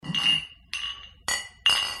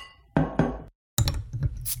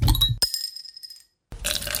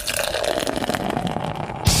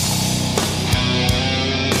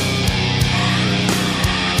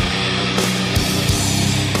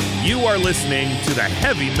are listening to the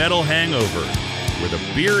Heavy Metal Hangover, where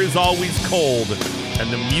the beer is always cold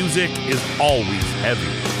and the music is always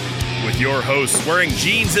heavy. With your hosts wearing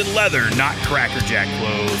jeans and leather, not Cracker Jack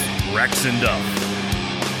clothes, Rex and Duff.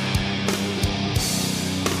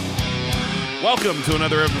 Welcome to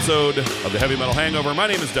another episode of the Heavy Metal Hangover. My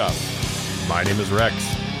name is Duff. My name is Rex.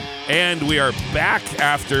 And we are back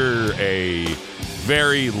after a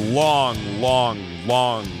very long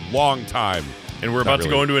time. And we're about to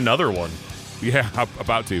go into another one. Yeah,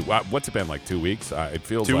 about to. What's it been, like 2 weeks? It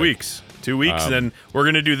feels 2 like... weeks. 2 weeks, and then we're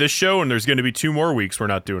going to do this show, and there's going to be 2 more weeks we're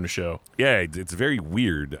not doing a show. Yeah, it's very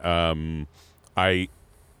weird.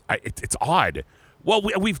 It's odd. Well,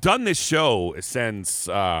 we've done this show since,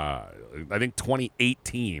 I think,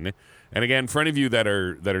 2018. And again, for any of you that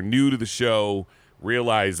are new to the show,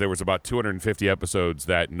 realize there was about 250 episodes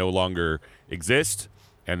that no longer exist,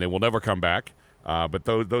 and they will never come back. But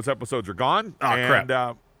those episodes are gone. Oh,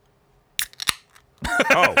 crap.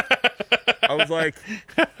 I was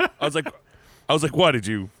like, what did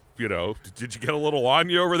you get a little on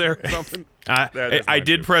you over there or something? I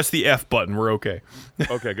did press the F button. We're okay.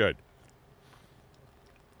 Okay, good.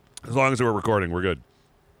 As long as we're recording, we're good.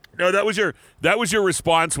 No, that was your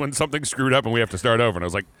response when something screwed up and we have to start over. And I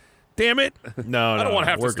was like, damn it. No, I don't want to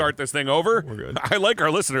have to start this thing over. We're good. I like our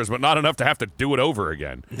listeners, but not enough to have to do it over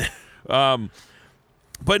again.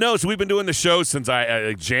 But no, so we've been doing the show since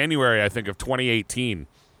January, I think, of 2018.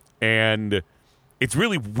 And it's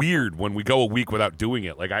really weird when we go a week without doing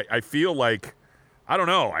it. Like, I feel like, I don't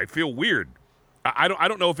know, I feel weird. I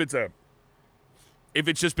don't know if it's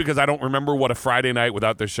just because I don't remember what a Friday night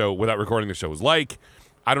without recording the show was like.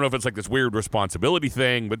 I don't know if it's like this weird responsibility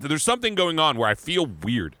thing, but there's something going on where I feel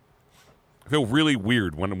weird. I feel really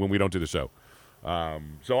weird when we don't do the show.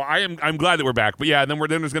 So I'm glad that we're back. But yeah, then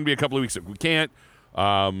there's going to be a couple of weeks that we can't.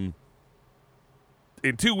 In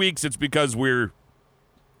 2 weeks, it's because we're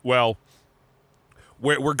going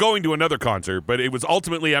to another concert, but it was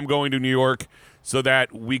ultimately I'm going to New York so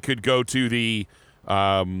that we could go to the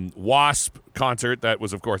Wasp concert that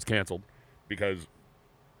was, of course, canceled because,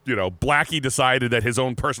 Blackie decided that his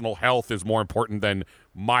own personal health is more important than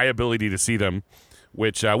my ability to see them,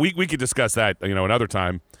 which we could discuss that, another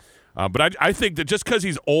time. But I think that just because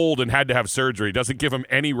he's old and had to have surgery doesn't give him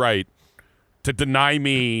any right to deny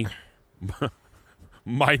me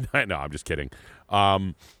my night. No, I'm just kidding.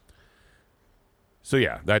 So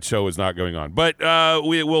yeah, that show is not going on, but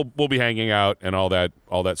we'll be hanging out and all that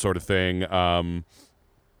sort of thing.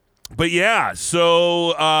 But yeah,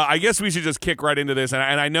 so I guess we should just kick right into this. And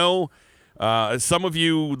I know some of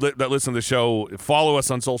you that listen to the show follow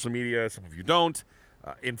us on social media. Some of you don't.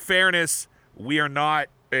 In fairness, we are not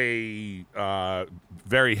a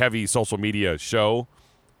very heavy social media show.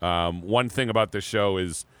 One thing about this show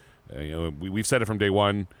is, we've said it from day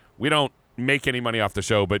one. We don't make any money off the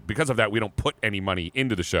show, but because of that, we don't put any money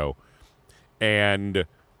into the show, and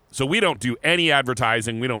so we don't do any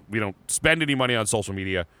advertising. We don't spend any money on social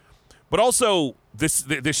media. But also, this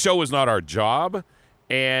show is not our job,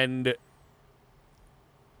 and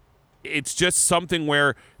it's just something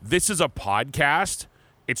where this is a podcast.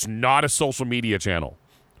 It's not a social media channel.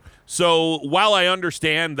 So while I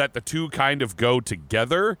understand that the two kind of go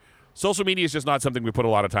together, social media is just not something we put a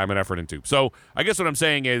lot of time and effort into. So I guess what I'm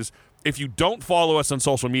saying is, if you don't follow us on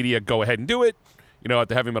social media, go ahead and do it. At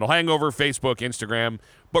the Heavy Metal Hangover, Facebook, Instagram.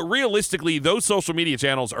 But realistically, those social media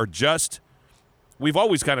channels are just, we've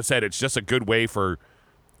always kind of said it's just a good way for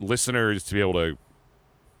listeners to be able to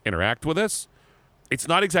interact with us. It's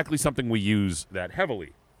not exactly something we use that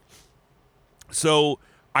heavily. So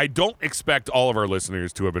I don't expect all of our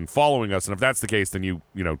listeners to have been following us, and if that's the case, then you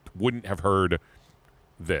wouldn't have heard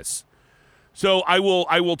this. So I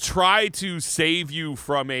will try to save you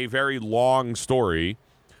from a very long story,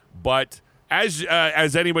 but as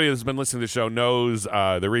anybody that's been listening to the show knows,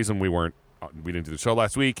 the reason we didn't do the show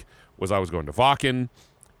last week was I was going to Wacken,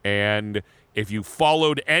 and if you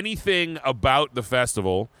followed anything about the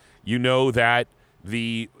festival, you know that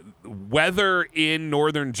the weather in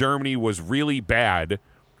northern Germany was really bad,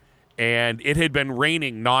 and it had been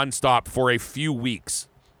raining nonstop for a few weeks.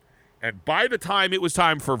 And by the time it was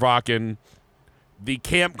time for Wacken, the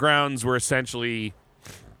campgrounds were essentially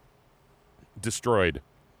destroyed.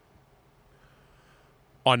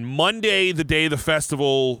 On Monday, the day of the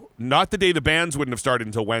festival, not the day the bands wouldn't have started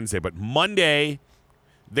until Wednesday, but Monday,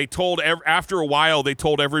 after a while, they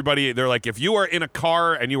told everybody, they're like, if you are in a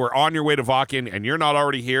car and you are on your way to Wacken and you're not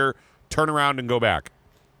already here, turn around and go back.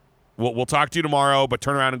 We'll talk to you tomorrow, but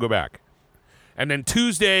turn around and go back. And then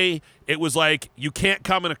Tuesday, it was like, you can't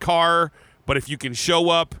come in a car, but if you can show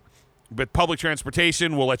up with public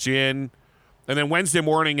transportation, we'll let you in. And then Wednesday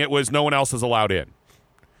morning, it was no one else is allowed in.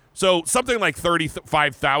 So something like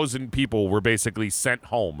 35,000 people were basically sent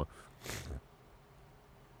home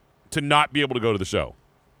to not be able to go to the show.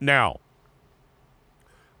 Now,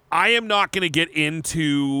 I am not going to get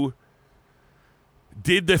into,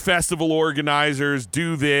 did the festival organizers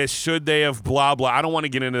do this? Should they have blah, blah? I don't want to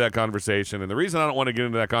get into that conversation. And the reason I don't want to get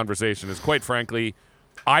into that conversation is, quite frankly,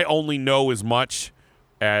 I only know as much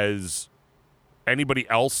as anybody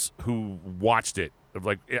else who watched it.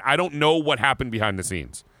 Like, I don't know what happened behind the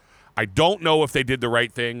scenes. I don't know if they did the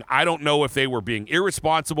right thing. I don't know if they were being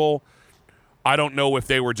irresponsible. I don't know if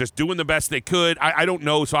they were just doing the best they could. I don't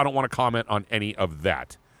know, so I don't want to comment on any of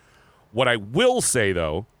that. What I will say,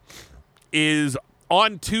 though, is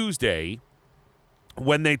on Tuesday,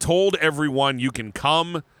 when they told everyone you can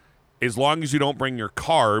come as long as you don't bring your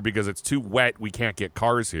car because it's too wet, we can't get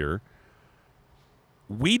cars here,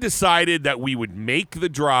 we decided that we would make the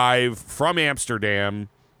drive from Amsterdam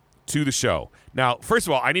to the show. Now, first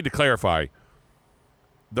of all, I need to clarify.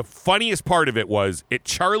 The funniest part of it was it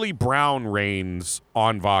Charlie Brown rains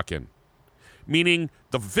on Vakken, meaning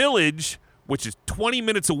the village, which is 20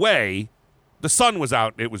 minutes away, the sun was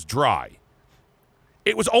out, it was dry.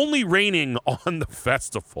 It was only raining on the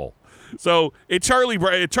festival. So it Charlie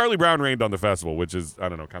Brown rained on the festival, which is, I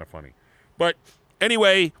don't know, kind of funny. But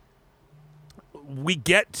anyway, we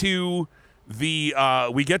get to the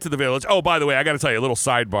village. Oh, by the way, I got to tell you a little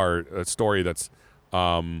sidebar story that's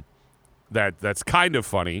kind of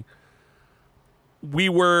funny. We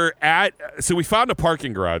found a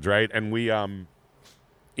parking garage, right? And we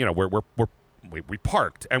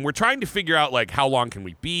parked, and we're trying to figure out, like, how long can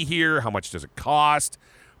we be here? How much does it cost?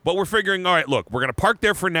 But we're figuring, all right, look, we're going to park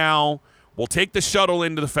there for now. We'll take the shuttle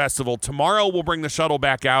into the festival. Tomorrow we'll bring the shuttle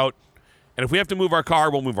back out. And if we have to move our car,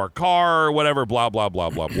 we'll move our car or whatever, blah, blah, blah,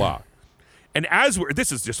 blah, blah. And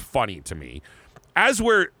this is just funny to me. As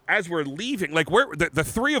we're leaving, like, the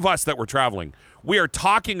three of us that were traveling, we are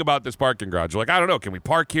talking about this parking garage. We're like, I don't know, can we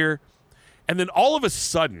park here? And then all of a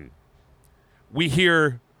sudden, we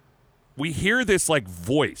hear this, like,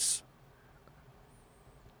 voice.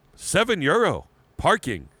 €7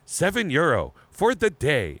 parking, €7 for the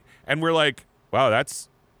day. And we're like, wow, that's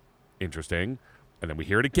interesting. And then we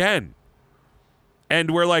hear it again.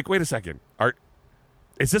 And we're like, wait a second.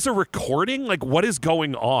 Is this a recording? Like, what is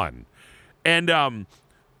going on? And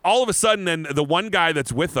all of a sudden, then the one guy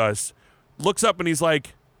that's with us looks up and he's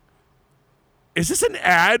like, is this an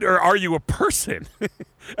ad or are you a person?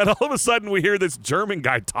 And all of a sudden we hear this German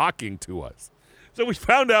guy talking to us. So we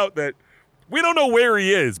found out that we don't know where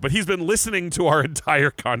he is, but he's been listening to our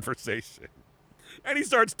entire conversation. And he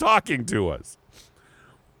starts talking to us.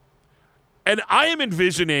 And I am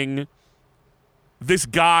envisioning this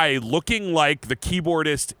guy looking like the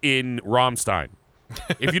keyboardist in Rammstein.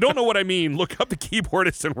 If you don't know what I mean, look up the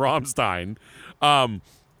keyboardist in Rammstein,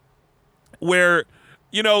 where,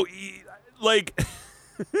 like,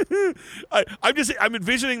 I'm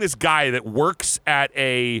envisioning this guy that works at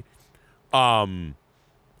he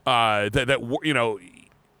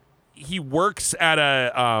works at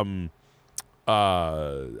a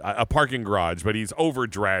parking garage, but he's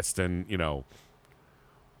overdressed and,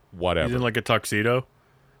 whatever. He's in, like, a tuxedo?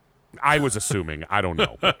 I was assuming. I don't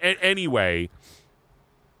know. But anyway.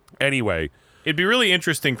 It'd be really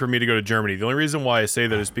interesting for me to go to Germany. The only reason why I say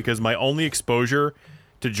that is because my only exposure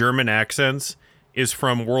to German accents is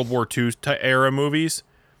from World War II era movies.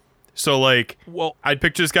 So, like, I'd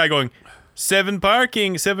picture this guy going,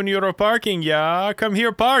 €7 parking, yeah, come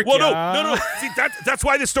here, park, well, yeah. No. See, that's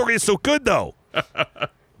why this story is so good, though.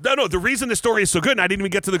 No, the reason the story is so good, and I didn't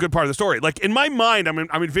even get to the good part of the story. Like, in my mind, I'm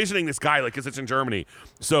envisioning this guy, like, because it's in Germany.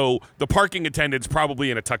 So the parking attendant's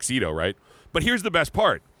probably in a tuxedo, right? But here's the best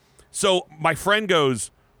part. So my friend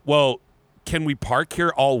goes, well, can we park here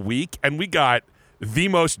all week? And we got the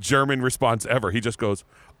most German response ever. He just goes,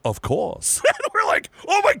 of course. And we're like,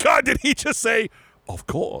 oh my God, did he just say, of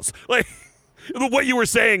course? Like, what you were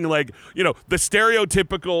saying, like, the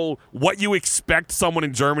stereotypical, what you expect someone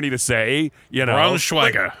in Germany to say,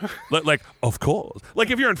 Braunschweiger. Like, of course.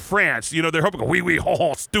 Like, if you're in France, they're hoping, oui,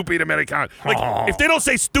 ho, stupid American. Like, if they don't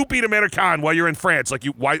say stupid American while you're in France, like,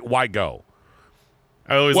 why go?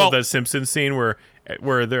 I always love that Simpsons scene where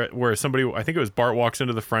somebody, I think it was Bart, walks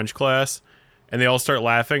into the French class and they all start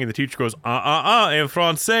laughing and the teacher goes, in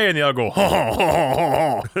Francais, and they all go,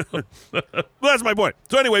 ha. Well, that's my point.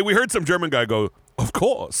 So anyway, we heard some German guy go, of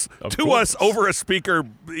course, to us over a speaker,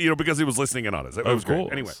 because he was listening in on us. It was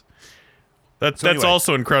great. Anyway. That's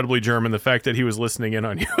also incredibly German, the fact that he was listening in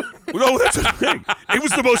on you. No, that's the thing. It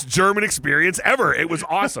was the most German experience ever. It was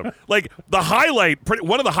awesome. Like, the highlight,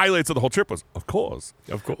 one of the highlights of the whole trip was, of course.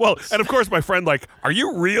 Well, and of course, my friend, like, are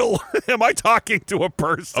you real? Am I talking to a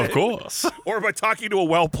person? Of course. Or am I talking to a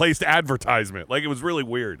well-placed advertisement? Like, it was really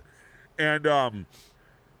weird. And,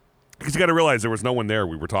 because you got to realize there was no one there.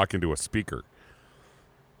 We were talking to a speaker.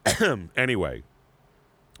 Anyway,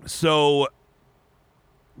 so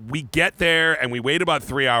we get there and we wait about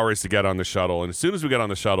 3 hours to get on the shuttle. And as soon as we get on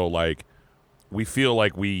the shuttle, like, we feel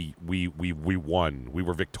like we won. We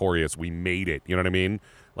were victorious. We made it. You know what I mean?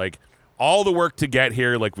 Like, all the work to get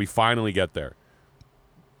here, like, we finally get there.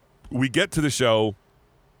 We get to the show,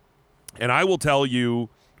 and I will tell you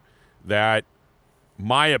that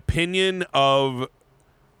my opinion of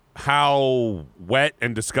how wet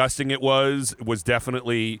and disgusting it was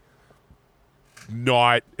definitely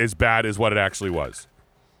not as bad as what it actually was.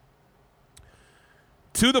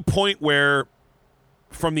 To the point where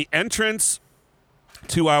from the entrance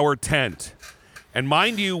to our tent, and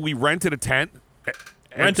mind you, we rented a tent.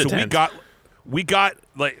 We got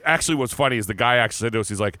like, actually what's funny is the guy actually said to us,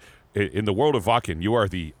 he's like, in the world of Vakken, you are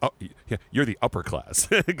you're the upper class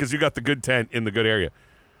because you got the good tent in the good area.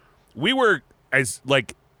 We were as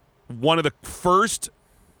like one of the first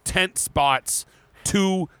tent spots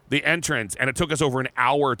to the entrance, and it took us over an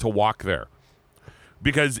hour to walk there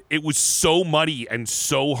because it was so muddy and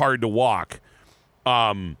so hard to walk.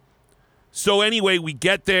 So anyway, we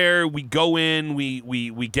get there, we go in,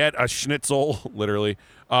 we get a schnitzel, literally,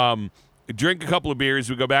 drink a couple of beers,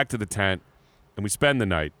 we go back to the tent, and we spend the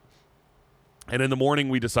night. And in the morning,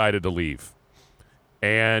 we decided to leave.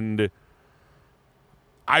 And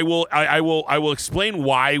I will explain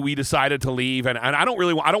why we decided to leave, and I don't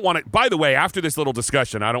want to. By the way, after this little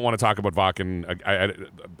discussion, I don't want to talk about Vakken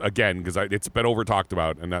again because it's been over talked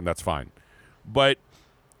about, and that's fine. But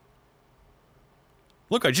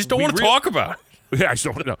look, I just don't want to talk about it. Yeah, I just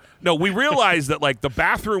don't know. No, we realized that like the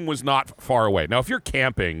bathroom was not far away. Now, if you're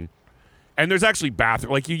camping, and there's actually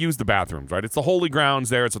bathroom, like you use the bathrooms, right? It's the holy grounds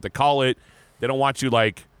there. It's what they call it. They don't want you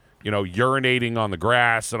like, urinating on the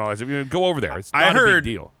grass and all that. Go over there. It's not a big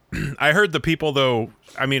deal. I heard the people, though.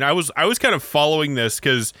 I mean, I was kind of following this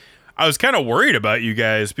because I was kind of worried about you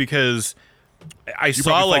guys because I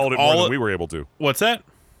saw like followed it more than we were able to. What's that?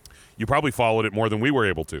 You probably followed it more than we were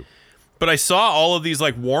able to. But I saw all of these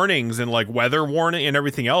like warnings and like weather warning and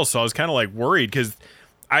everything else, so I was kind of like worried because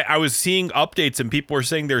I was seeing updates and people were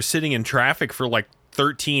saying they're sitting in traffic for like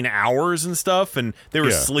 13 hours and stuff, and they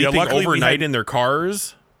were sleeping overnight in their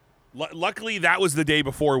cars. Luckily, that was the day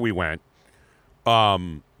before we went. But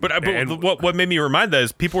what made me remind that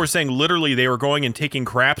is people were saying literally they were going and taking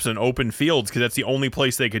craps in open fields because that's the only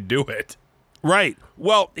place they could do it. Right.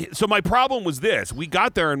 Well, so my problem was this. We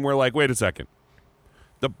got there and we're like, wait a second.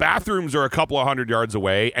 The bathrooms are a couple of 100 yards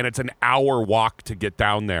away, and it's an hour walk to get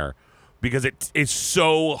down there because it is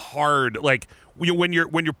so hard. Like when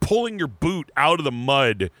you're pulling your boot out of the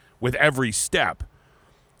mud with every step.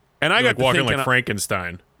 And I got walking thinking, like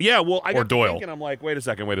Frankenstein. Yeah, well, I got Doyle. thinking, I'm like, wait a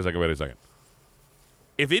second.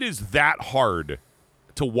 If it is that hard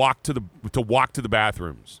to walk to the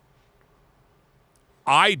bathrooms,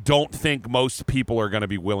 I don't think most people are going to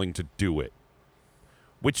be willing to do it.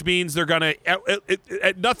 Which means they're going to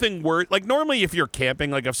at nothing worse. Like normally, if you're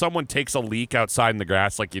camping, like if someone takes a leak outside in the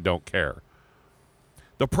grass, like you don't care.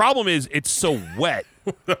 The problem is it's so wet.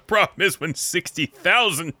 The problem is when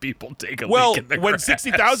 60,000 people take a leak in the grass. Well, when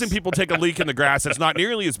 60,000 people take a leak in the grass, it's not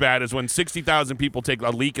nearly as bad as when 60,000 people take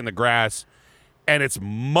a leak in the grass and it's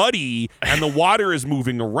muddy and the water is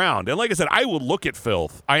moving around. And like I said, I will look at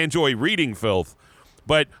filth. I enjoy reading filth,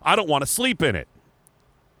 but I don't want to sleep in it.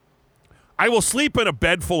 I will sleep in a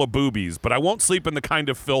bed full of boobies, but I won't sleep in the kind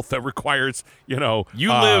of filth that requires, You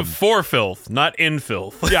live for filth, not in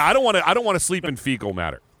filth. Yeah, I don't want to sleep in fecal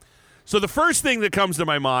matter. So the first thing that comes to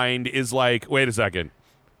my mind is like, wait a second.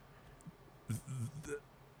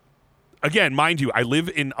 Again, mind you, I live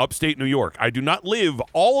in upstate New York. I do not live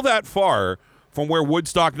all that far from where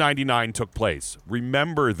Woodstock 99 took place.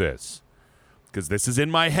 Remember this, because this is in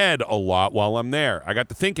my head a lot while I'm there. I got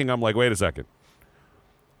to thinking, I'm like, wait a second.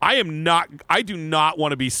 I do not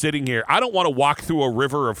want to be sitting here. I don't want to walk through a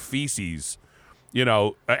river of feces, and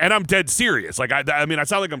I'm dead serious. Like, I mean, I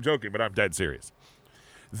sound like I'm joking, but I'm dead serious.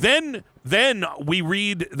 Then we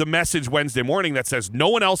read the message Wednesday morning that says no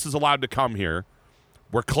one else is allowed to come here.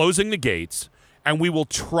 We're closing the gates, and we will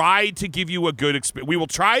try to give you a good experience. We will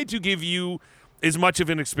try to give you as much of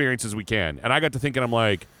an experience as we can. And I got to thinking, I'm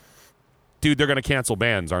like, dude, they're going to cancel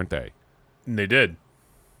bands, aren't they? And they did.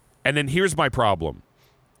 And then here's my problem.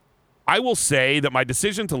 I will say that my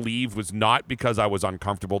decision to leave was not because I was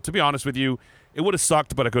uncomfortable. To be honest with you, it would have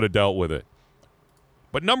sucked, but I could have dealt with it.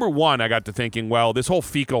 But number one, I got to thinking, well, this whole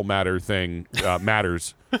fecal matter thing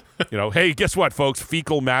matters. Hey, guess what, folks?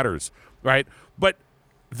 Fecal matters, right? But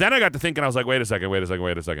then I got to thinking, I was like, wait a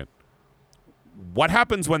second. What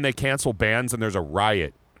happens when they cancel bands and there's a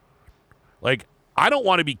riot? Like, I don't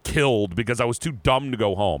want to be killed because I was too dumb to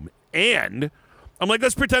go home. And I'm like,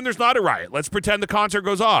 let's pretend there's not a riot. Let's pretend the concert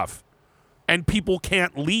goes off and people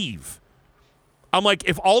can't leave. I'm like,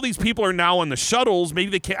 if all these people are now on the shuttles,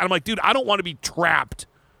 maybe they can't. I'm like, dude, I don't want to be trapped.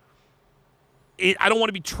 I don't want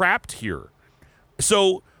to be trapped here.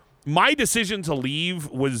 So my decision to leave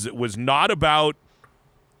was not about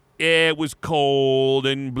it was cold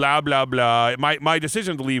and blah, blah, blah. My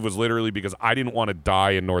decision to leave was literally because I didn't want to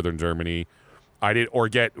die in northern Germany. Or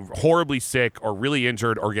get horribly sick or really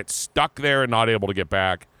injured or get stuck there and not able to get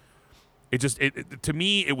back. To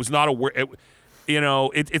me, it was not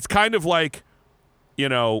it's kind of like,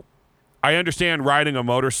 I understand riding a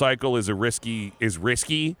motorcycle is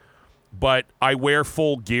risky, but I wear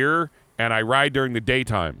full gear and I ride during the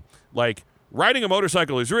daytime. Like, riding a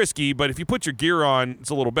motorcycle is risky, but if you put your gear on, it's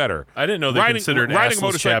a little better. I didn't know they considered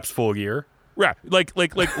assless chaps full gear. Yeah,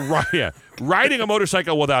 riding a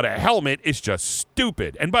motorcycle without a helmet is just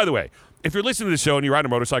stupid. And by the way, if you're listening to the show and you ride a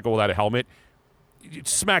motorcycle without a helmet, you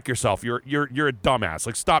smack yourself. You're a dumbass.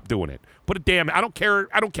 Like, stop doing it. I don't care.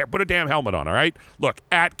 Put a damn helmet on, all right? Look,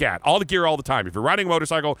 at GAT, all the gear all the time. If you're riding a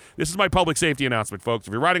motorcycle, this is my public safety announcement, folks.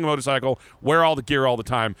 If you're riding a motorcycle, wear all the gear all the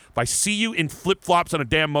time. If I see you in flip-flops on a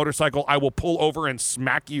damn motorcycle, I will pull over and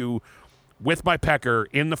smack you with my pecker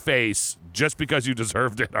in the face just because you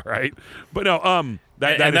deserved it, all right? But no,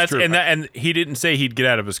 that's true. And he didn't say he'd get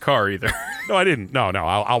out of his car either. No, I didn't. No,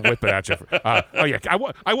 I'll whip it at you.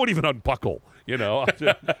 I won't even unbuckle, I'll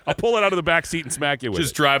pull it out of the back seat and smack you with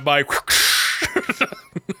Just it. drive by. What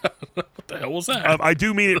the hell was that? I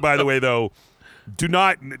do mean it, by the way, though. Do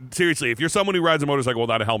not, seriously, if you're someone who rides a motorcycle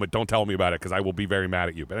without a helmet, don't tell me about it because I will be very mad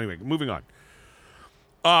at you. But anyway, moving on.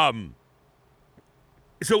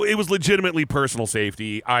 So it was legitimately personal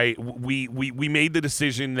safety. We made the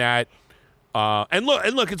decision that, and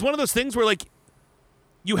look, it's one of those things where like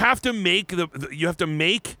you have to make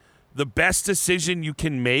the best decision you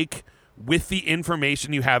can make with the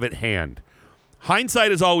information you have at hand.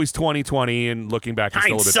 Hindsight is always 20/20, and looking back, it's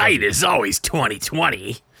hindsight is always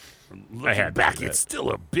 20/20. Looking back, it's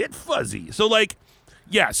still a bit fuzzy. So like,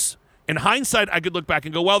 yes, in hindsight, I could look back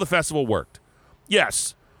and go, well, the festival worked.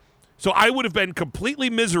 Yes. So I would have been completely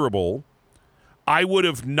miserable. I would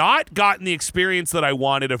have not gotten the experience that I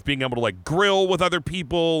wanted of being able to like grill with other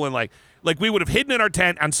people and like we would have hidden in our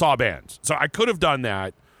tent and saw bands. So I could have done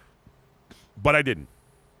that, but I didn't.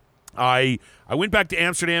 I went back to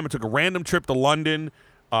Amsterdam and took a random trip to London.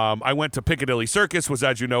 I went to Piccadilly Circus, which,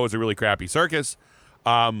 as you know, is a really crappy circus.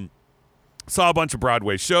 Saw a bunch of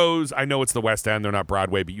Broadway shows. I know it's the West End. They're not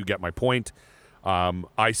Broadway, but you get my point.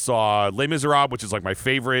 I saw Les Miserables, which is like my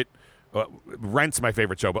favorite. Rent's my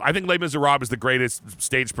favorite show, but I think Les Miserables is the greatest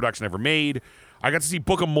stage production ever made. I got to see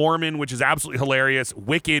Book of Mormon, which is absolutely hilarious.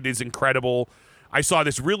 Wicked is incredible. I saw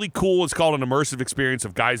this really cool, it's called an immersive experience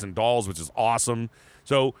of Guys and Dolls, which is awesome.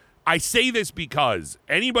 So I say this because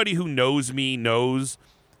anybody who knows me knows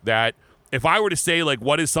that if I were to say, like,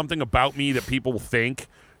 what is something about me that people think,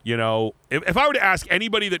 if I were to ask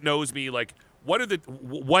anybody that knows me, like, what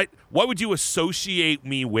would you associate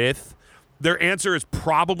me with? Their answer is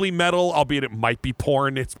probably metal, albeit it might be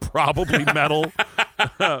porn. It's probably metal.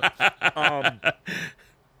 But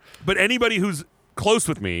anybody who's close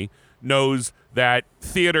with me knows that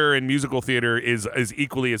theater and musical theater is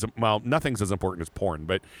equally as, well, nothing's as important as porn,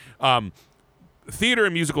 but theater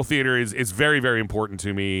and musical theater is very, very important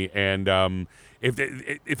to me. And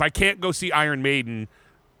if I can't go see Iron Maiden,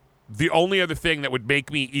 the only other thing that would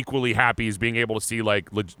make me equally happy is being able to see,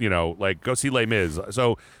 go see Les Mis.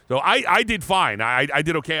 So I did fine. I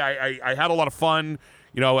did okay. I had a lot of fun.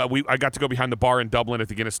 I got to go behind the bar in Dublin at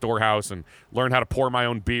the Guinness Storehouse and learn how to pour my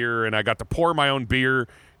own beer. And I got to pour my own beer,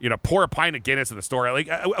 pour a pint of Guinness in the store. I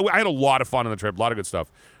had a lot of fun on the trip, a lot of good stuff.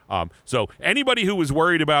 So anybody who was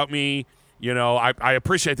worried about me, I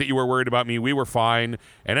appreciate that you were worried about me. We were fine.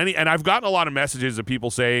 And I've gotten a lot of messages of people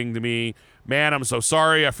saying to me, man, I'm so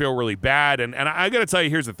sorry. I feel really bad. And I got to tell you,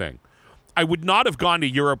 here's the thing. I would not have gone to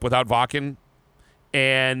Europe without Vakken.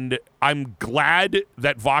 And I'm glad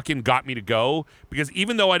that Vakken got me to go, because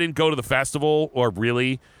even though I didn't go to the festival, or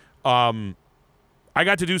really, I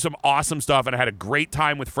got to do some awesome stuff, and I had a great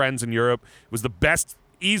time with friends in Europe. It was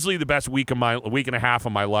easily the best week and a half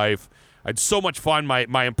of my life. I had so much fun.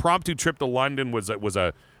 My impromptu trip to London was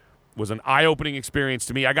a was an eye-opening experience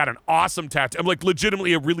to me. I got an awesome tattoo. I'm like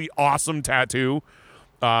legitimately a really awesome tattoo.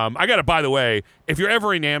 I got it, by the way, if you're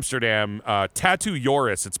ever in Amsterdam, Tattoo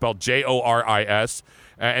Joris, it's spelled Joris,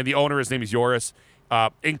 and the owner, his name is Joris.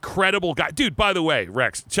 Incredible guy. Dude, by the way,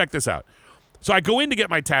 Rex, check this out. So I go in to get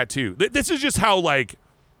my tattoo. This is just how, like,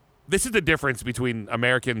 this is the difference between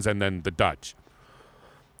Americans and then the Dutch.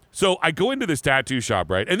 So I go into this tattoo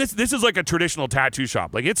shop, right? And this is like a traditional tattoo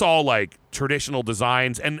shop. Like, it's all, like, traditional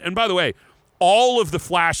designs. And by the way, all of the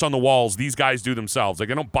flash on the walls, these guys do themselves. Like,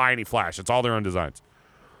 they don't buy any flash. It's all their own designs.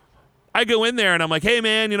 I go in there and I'm like, hey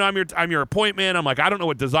man, I'm your appointment. I'm like, I don't know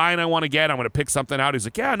what design I want to get. I'm going to pick something out. He's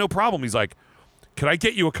like, yeah, no problem. He's like, can I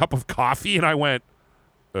get you a cup of coffee? And I went,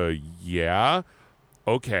 yeah,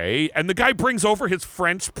 okay. And the guy brings over his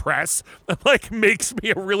French press and like makes me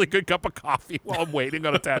a really good cup of coffee while I'm waiting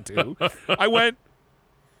on a tattoo. I went,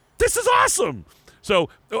 this is awesome. So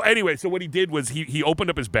anyway, so what he did was he opened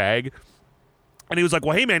up his bag and he was like,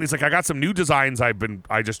 well, hey man, he's like, I got some new designs I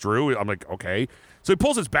just drew. I'm like, okay. So he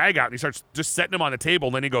pulls his bag out and he starts just setting them on the table.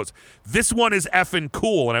 And then he goes, this one is effing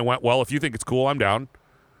cool. And I went, well, if you think it's cool, I'm down.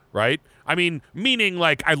 Right? I mean, meaning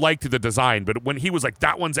like I liked the design. But when he was like,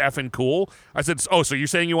 that one's effing cool, I said, oh, so you're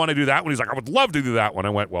saying you want to do that one? He's like, I would love to do that one.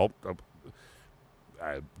 I went, well,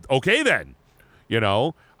 okay then. You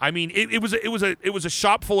know? I mean, it was a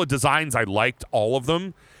shop full of designs. I liked all of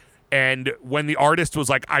them. And when the artist was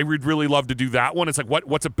like, I would really love to do that one, it's like,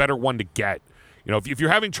 what's a better one to get? You know, if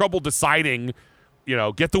you're having trouble deciding, you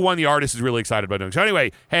know, get the one the artist is really excited about doing. So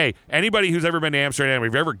anyway, hey, anybody who's ever been to Amsterdam,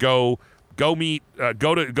 if you ever go meet,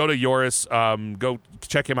 go to Joris, go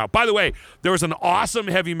check him out. By the way, there was an awesome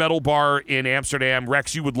heavy metal bar in Amsterdam.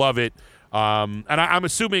 Rex, you would love it. And I'm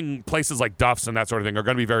assuming places like Duff's and that sort of thing are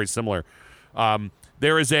going to be very similar.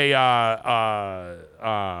 There is there's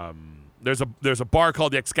a bar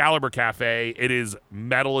called the Excalibur Cafe. It is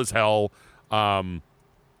metal as hell. And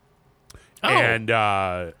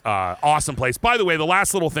awesome place. By the way, the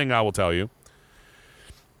last little thing I will tell you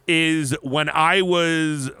is when I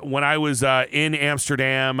was in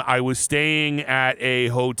Amsterdam, I was staying at a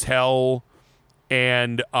hotel,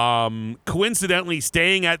 and coincidentally,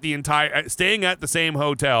 staying at the same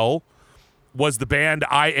hotel was the band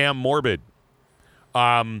I Am Morbid.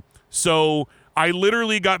 So I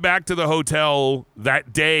literally got back to the hotel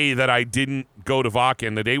that day that I didn't go to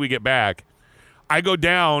Vakken. The day we get back, I go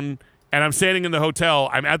down. And I'm standing in the hotel.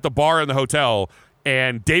 I'm at the bar in the hotel,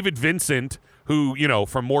 and David Vincent, who, you know,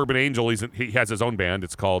 from Morbid Angel, he has his own band.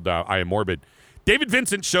 It's called I Am Morbid. David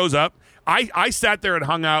Vincent shows up. I sat there and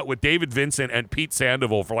hung out with David Vincent and Pete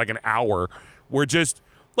Sandoval for like an hour. We're just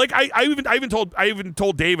like I even told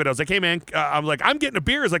David, I was like, hey man, I'm like, I'm getting a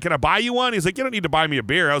beer. He's like, can I buy you one? He's like, you don't need to buy me a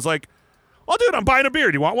beer. I was like, oh dude, I'm buying a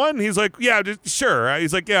beer. Do you want one? He's like, yeah, sure.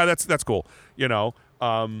 He's like, yeah, that's cool. You know.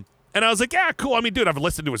 And I was like, yeah, cool. I mean, dude, I've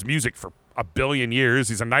listened to his music for a billion years.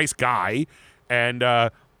 He's a nice guy. And,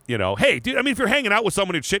 you know, hey, dude, I mean, if you're hanging out with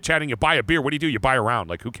someone who's chit-chatting, you buy a beer. What do? You buy a round.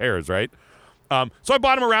 Like, who cares, right? So I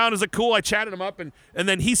bought him around. It was like, cool. I chatted him up. And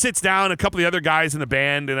then he sits down, a couple of the other guys in the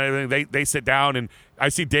band, and everything, they sit down. And I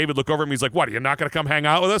see David look over at me. He's like, what, are you not going to come hang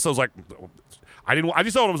out with us? I was like, I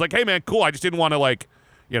just told him, I was like, hey, man, cool. I just didn't want to, like,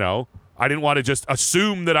 you know, I didn't want to just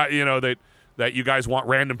assume that that you guys want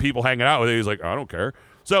random people hanging out with you. He's like, I don't care.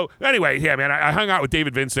 So anyway, yeah, man, I hung out with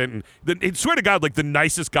David Vincent, and swear to God, like the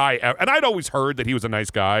nicest guy ever. And I'd always heard that he was a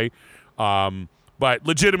nice guy, but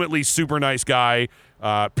legitimately super nice guy.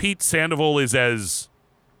 Pete Sandoval is as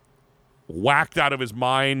whacked out of his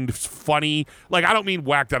mind, funny. Like, I don't mean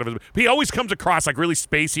whacked out of his mind. He always comes across like really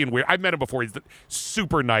spacey and weird. I've met him before. He's a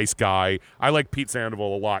super nice guy. I like Pete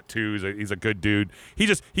Sandoval a lot too. He's a good dude. He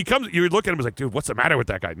comes, you look at him and like, dude, what's the matter with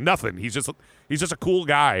that guy? Nothing. He's just a cool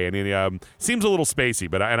guy, and he seems a little spacey,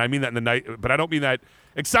 but I mean that in the night, but I don't mean that.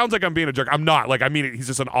 It sounds like I'm being a jerk. I'm not. Like, I mean, he's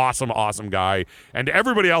just an awesome, awesome guy. And to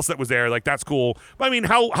everybody else that was there, like, that's cool. But I mean,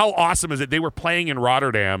 how awesome is it? They were playing in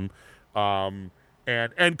Rotterdam,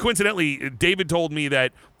 and coincidentally, David told me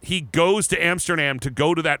that he goes to Amsterdam to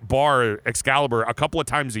go to that bar, Excalibur, a couple of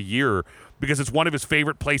times a year because it's one of his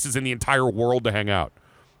favorite places in the entire world to hang out.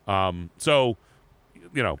 So,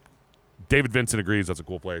 you know, David Vincent agrees that's a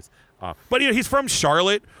cool place. But, you know, he's from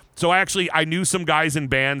Charlotte, so I knew some guys in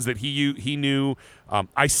bands that he knew.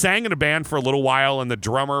 I sang in a band for a little while, and the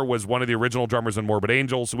drummer was one of the original drummers in Morbid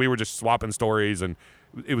Angel, so we were just swapping stories, and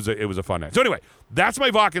it was a fun night. So anyway, that's my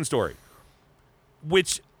Vakken story.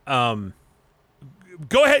 Which go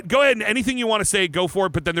ahead, and anything you want to say, go for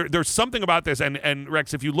it. But then there's something about this, and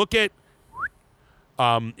Rex, if you look at the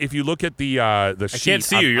sheet, I can't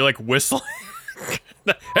see you. You're like whistling.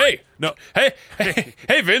 Hey, No.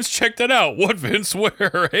 hey, Vince, check that out. What Vince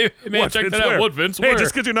where? Hey, man, check that out. What Vince where? Hey,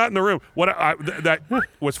 just because you're not in the room, that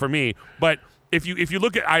was for me. But if you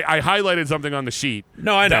look at, I highlighted something on the sheet.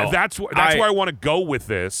 No, I know. That's where I want to go with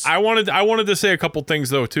this. I wanted to say a couple things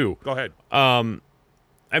though too. Go ahead.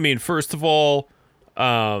 I mean, first of all,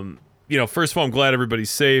 I'm glad everybody's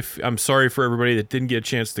safe. I'm sorry for everybody that didn't get a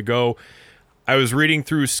chance to go. I was reading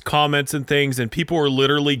through comments and things, and people were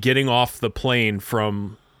literally getting off the plane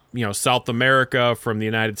from, South America, from the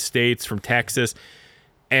United States, from Texas.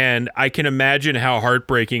 And I can imagine how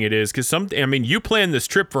heartbreaking it is because you planned this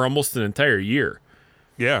trip for almost an entire year.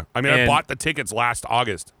 Yeah. I bought the tickets last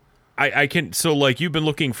August. You've been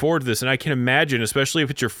looking forward to this, and I can imagine, especially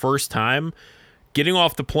if it's your first time, getting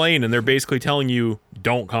off the plane and they're basically telling you,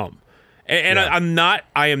 don't come. And yeah.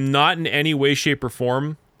 I am not in any way, shape, or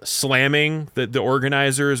form slamming the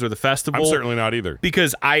organizers or the festival. I'm certainly not either.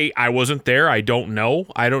 Because I wasn't there. I don't know.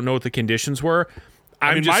 I don't know what the conditions were.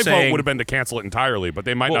 My vote would have been to cancel it entirely, but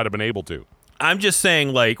they might not have been able to. I'm just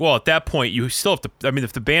saying, at that point, you still have to.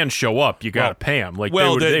 if the band show up, you got to pay them. They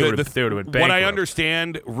would have been bankrupt. What I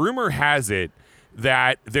understand, rumor has it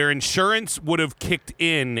that their insurance would have kicked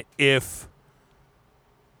in if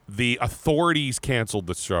the authorities canceled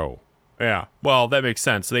the show. Yeah, well, that makes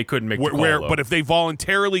sense. They couldn't make the call, but if they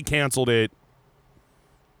voluntarily canceled it,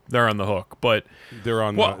 they're on the hook. But they're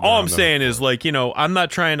on. All I'm saying is, I'm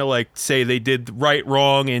not trying to say they did right,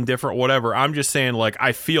 wrong, indifferent, whatever. I'm just saying,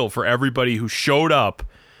 I feel for everybody who showed up,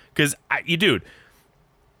 because I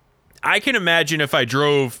can imagine if I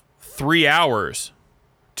drove 3 hours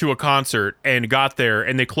to a concert and got there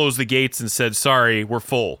and they closed the gates and said, "Sorry, we're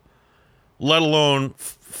full," let alone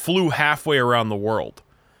flew halfway around the world.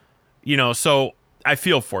 So I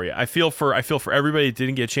feel for you. I feel for everybody that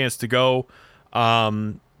didn't get a chance to go.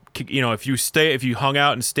 If you hung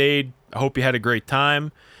out and stayed, I hope you had a great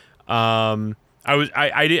time. I'm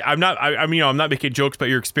not making jokes about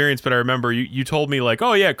your experience, but I remember you told me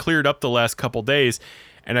oh yeah, it cleared up the last couple days.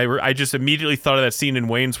 And I just immediately thought of that scene in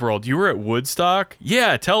Wayne's World. You were at Woodstock?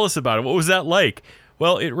 Yeah, tell us about it. What was that like?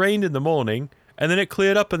 Well, it rained in the morning and then it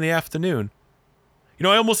cleared up in the afternoon.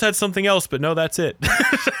 I almost had something else, but no, that's it.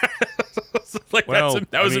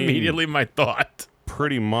 That was immediately my thought.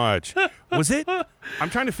 Pretty much. Was it? I'm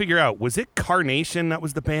trying to figure out. Was it Carnation that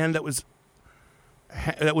was the band that was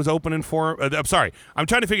opening for? I'm sorry. I'm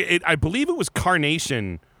trying to figure it. I believe it was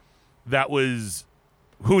Carnation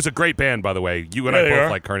who was a great band, by the way. You and I both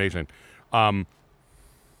like Carnation. I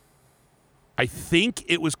think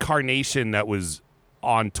it was Carnation that was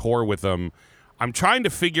on tour with them. I'm trying to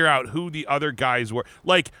figure out who the other guys were.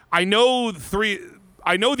 I know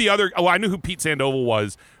I knew who Pete Sandoval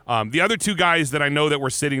was. The other two guys that I know that were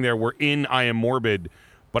sitting there were in I Am Morbid,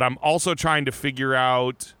 but I'm also trying to figure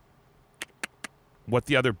out what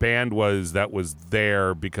the other band was that was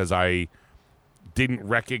there because I didn't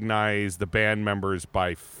recognize the band members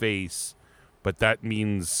by face, but that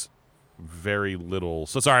means very little.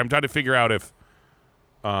 So sorry, I'm trying to figure out if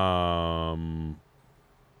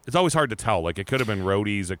it's always hard to tell. It could have been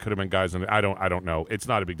roadies, it could have been guys, and I don't know. It's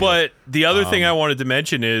not a big deal. But the other thing I wanted to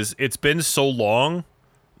mention is it's been so long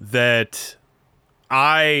that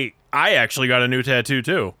I actually got a new tattoo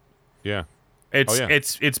too. Yeah.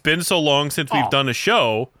 It's been so long since we've done a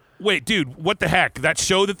show. Wait, dude, what the heck? That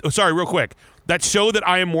show real quick. That show that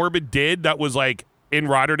I Am Morbid did that was in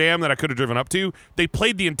Rotterdam that I could have driven up to, they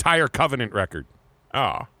played the entire Covenant record.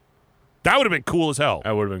 Oh. That would have been cool as hell.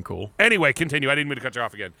 That would have been cool. Anyway, continue. I didn't mean to cut you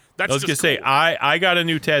off again. I was going to say, I got a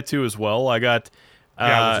new tattoo as well. I got...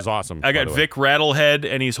 which is awesome. I got Vic Rattlehead,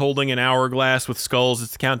 and he's holding an hourglass with skulls.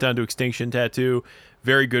 It's the Countdown to Extinction tattoo.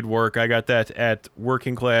 Very good work. I got that at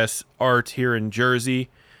Working Class Art here in Jersey.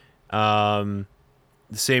 The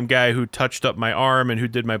same guy who touched up my arm and who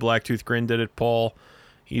did my Blacktooth Grin did it, Paul.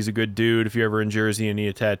 He's a good dude if you're ever in Jersey and need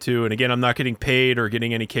a tattoo. And again, I'm not getting paid or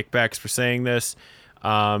getting any kickbacks for saying this.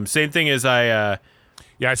 Same thing as I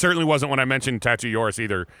certainly wasn't when I mentioned Tattoo Yours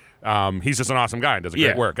either. He's just an awesome guy and does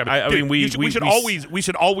great work. We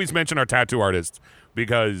should always mention our tattoo artists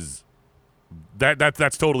because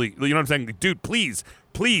that's totally, you know what I'm saying, dude. Please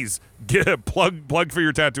get a plug for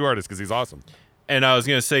your tattoo artist because he's awesome. And I was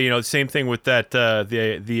gonna say, the same thing with that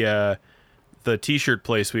the T-shirt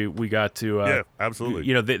place we got to.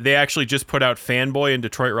 Absolutely. They actually just put out Fanboy and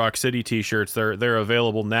Detroit Rock City T-shirts. They're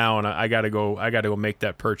available now, and I gotta go make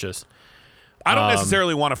that purchase. I don't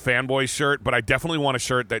necessarily want a Fanboy shirt, but I definitely want a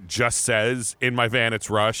shirt that just says "In my van, it's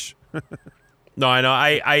Rush." No, I know.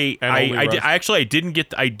 I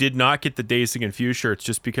did not get the Dazed and Confused shirts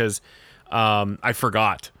just because I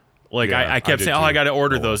forgot. I kept saying, I got to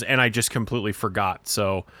order those, and I just completely forgot.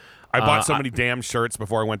 So I bought so many damn shirts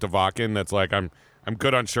before I went to Vakken. That's like I'm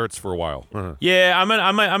good on shirts for a while. Yeah, I'm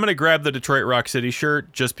gonna grab the Detroit Rock City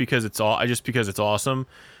shirt just because it's awesome.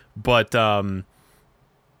 But I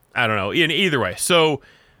don't know. Either way, so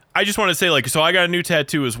I just want to say, like, so I got a new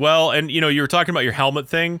tattoo as well, and you were talking about your helmet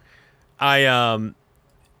thing. I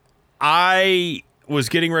was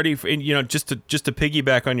getting ready for, just to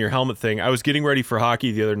piggyback on your helmet thing. I was getting ready for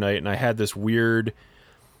hockey the other night, and I had this weird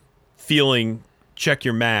feeling. Check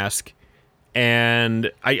your mask.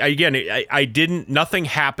 And I didn't. Nothing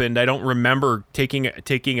happened. I don't remember taking a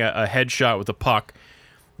headshot with a puck,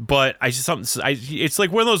 but it's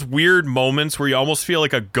like one of those weird moments where you almost feel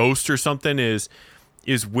like a ghost or something is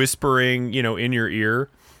whispering, in your ear.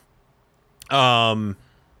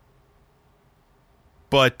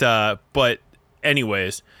 But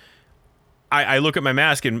anyways, I look at my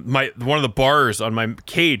mask and one of the bars on my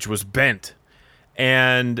cage was bent,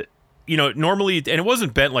 and normally, and it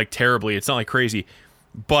wasn't bent like terribly. It's not like crazy,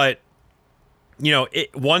 but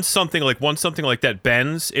once something like that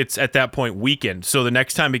bends, it's at that point weakened. So the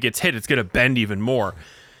next time it gets hit, it's going to bend even more.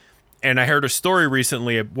 And I heard a story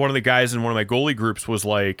recently. One of the guys in one of my goalie groups was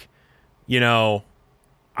like,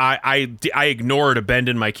 I ignored a bend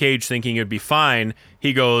in my cage thinking it'd be fine.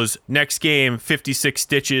 He goes, next game, 56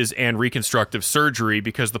 stitches and reconstructive surgery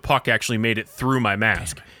because the puck actually made it through my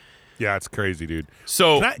mask. Yeah, it's crazy, dude.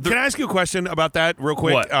 So can I ask you a question about that real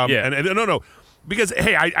quick? What? Yeah. No, because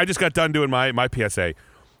hey, I just got done doing my PSA.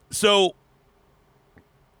 So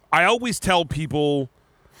I always tell people,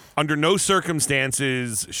 under no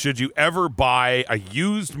circumstances should you ever buy a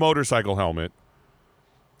used motorcycle helmet,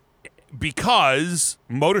 because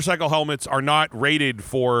motorcycle helmets are not rated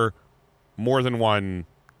for more than one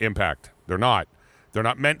impact. They're not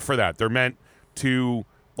meant for that. They're meant to,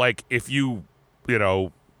 like, if you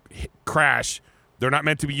crash, they're not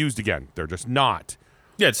meant to be used again. They're just not.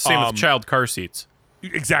 Yeah, it's the same with child car seats.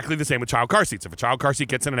 Exactly the same with child car seats. If a child car seat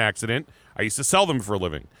gets in an accident, I used to sell them for a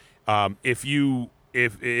living.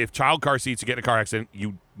 If child car seats, you get in a car accident,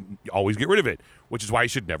 you always get rid of it, which is why you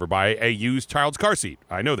should never buy a used child's car seat.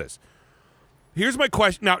 I know this. Here's my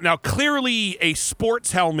question. Now, clearly a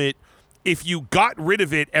sports helmet, if you got rid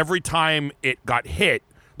of it every time it got hit,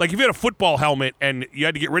 like if you had a football helmet and you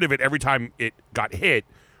had to get rid of it every time it got hit,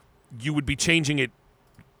 you would be changing it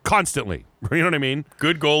constantly. You know what I mean?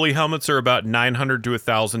 Good goalie helmets are about $900 to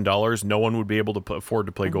 $1,000. No one would be able to afford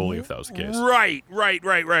to play goalie if that was the case. Right.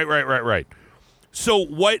 So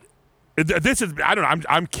what? This is, I don't know.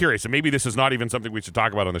 I'm curious, and maybe this is not even something we should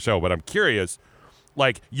talk about on the show, but I'm curious.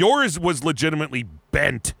 Like, yours was legitimately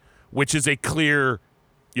bent, which is a clear,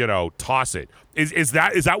 toss it. Is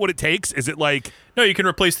that what it takes? Is it like? No, you can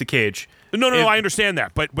replace the cage. No, I understand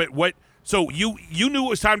that, but what? So you knew it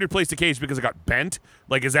was time to replace the cage because it got bent?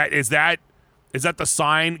 Like, is that the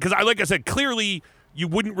sign? Because like I said, clearly you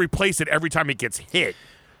wouldn't replace it every time it gets hit.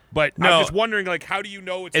 But no, I'm just wondering, like, how do you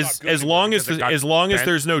know it's not good? As long as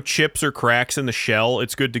there's no chips or cracks in the shell,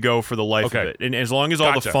 it's good to go for the life of it. And as long as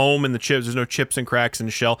all the foam and the chips, there's no chips and cracks in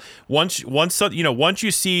the shell. Once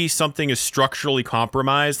you see something is structurally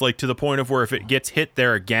compromised, like to the point of where if it gets hit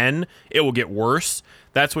there again, it will get worse.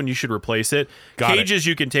 That's when you should replace it. Cages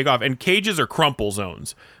you can take off, and cages are crumple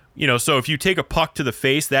zones. So if you take a puck to the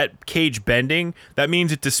face, that cage bending, that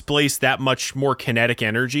means it displaced that much more kinetic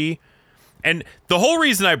energy. And the whole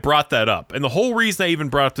reason I brought that up, and the whole reason I even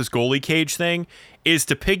brought up this goalie cage thing, is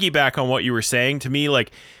to piggyback on what you were saying. To me,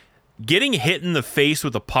 like, getting hit in the face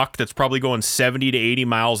with a puck that's probably going 70 to 80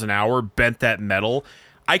 miles an hour bent that metal.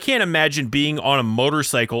 I can't imagine being on a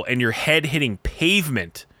motorcycle and your head hitting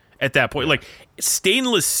pavement at that point. Like,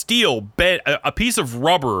 stainless steel bent, a piece of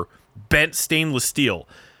rubber bent stainless steel.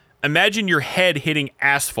 Imagine your head hitting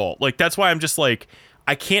asphalt. Like, that's why I'm just like,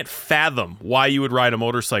 I can't fathom why you would ride a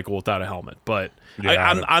motorcycle without a helmet. But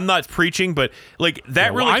yeah, I'm not preaching, but like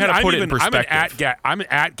that really kind of put it in perspective. I'm an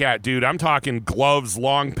ATGAT dude. I'm talking gloves,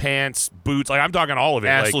 long pants, boots. Like, I'm talking all of it.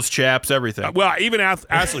 Assless chaps, everything. Well, even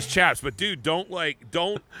assless chaps. But dude, don't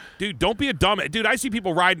be a dumb. Dude, I see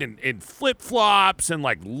people riding in flip flops and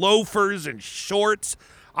like loafers and shorts.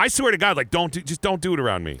 I swear to God, like, don't do it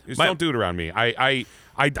around me. Don't do it around me. I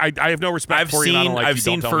have no respect for you. I've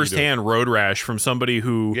seen firsthand road rash from somebody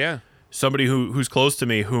who's close to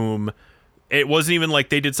me, whom it wasn't even like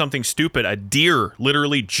they did something stupid. A deer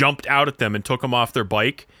literally jumped out at them and took them off their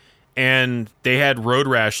bike, and they had road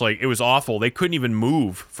rash. Like, it was awful. They couldn't even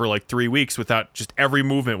move for like 3 weeks without just every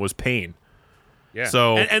movement was pain. Yeah.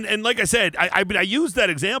 So and like I said, I used that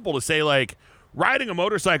example to say, like, riding a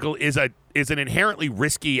motorcycle is an inherently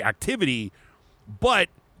risky activity, but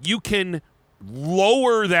you can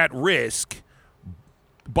lower that risk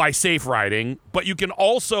by safe riding, but you can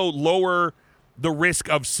also lower the risk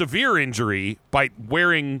of severe injury by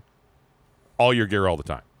wearing all your gear all the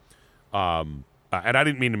time. And I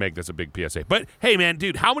didn't mean to make this a big PSA. But, hey, man,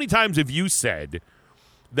 dude, how many times have you said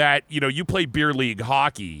that, you play beer league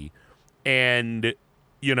hockey and,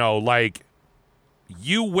 like,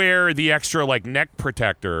 you wear the extra, like, neck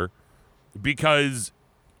protector because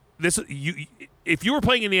if you were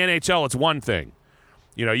playing in the NHL, it's one thing.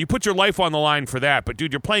 You put your life on the line for that. But,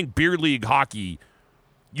 dude, you're playing beer league hockey.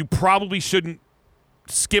 You probably shouldn't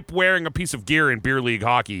skip wearing a piece of gear in beer league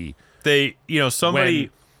hockey. Somebody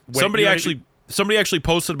actually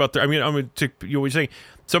posted about that. What you're saying.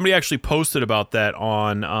 Somebody actually posted about that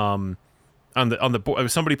on the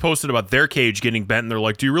somebody posted about their cage getting bent, and they're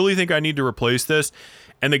like, "Do you really think I need to replace this?"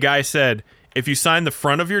 And the guy said, "If you sign the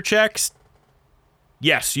front of your checks,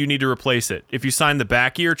 yes, you need to replace it. If you sign the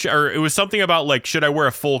back of your check, or it was something about like, should I wear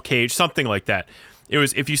a full cage, something like that. It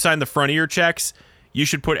was if you sign the front of your checks." You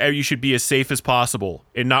should be as safe as possible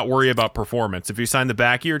and not worry about performance. If you sign the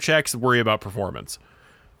back of your checks, worry about performance.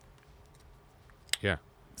 Yeah.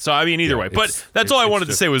 So either way. But that's all I wanted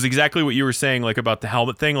to say was exactly what you were saying, like about the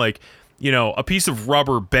helmet thing. Like, a piece of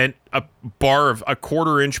rubber bent a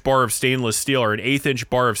 1/4-inch bar of stainless steel or an 1/8-inch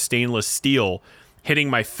bar of stainless steel hitting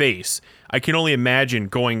my face. I can only imagine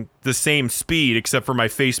going the same speed, except for my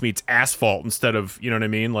face meets asphalt instead of, you know what I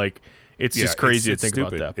mean? Like, it's just crazy to think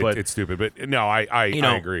stupid. about that. But it's stupid. But no, I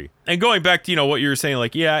agree. And going back to, what you were saying,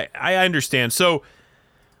 like, yeah, I understand. So,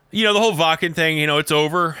 the whole Vakken thing, it's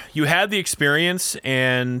over. You had the experience,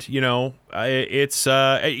 and, it's, you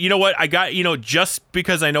know what? I got, just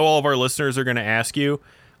because I know all of our listeners are going to ask you,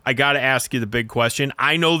 I got to ask you the big question.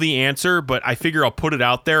 I know the answer, but I figure I'll put it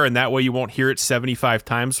out there, and that way you won't hear it 75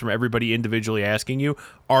 times from everybody individually asking you.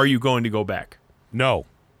 Are you going to go back? No.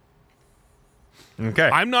 Okay.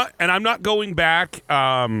 I'm not going back.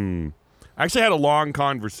 I actually had a long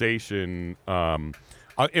conversation. Hey,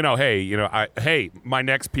 my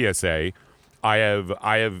next PSA, I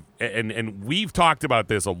have, and we've talked about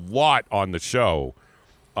this a lot on the show.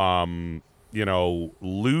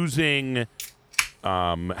 Losing,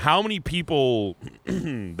 how many people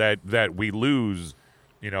that we lose,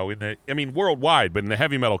 worldwide, but in the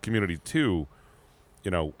heavy metal community too.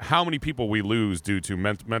 How many people we lose due to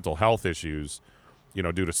mental health issues.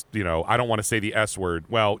 Due to, I don't want to say the S word.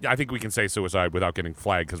 Well, I think we can say suicide without getting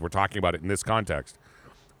flagged because we're talking about it in this context.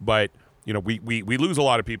 But, we lose a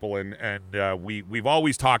lot of people, and we've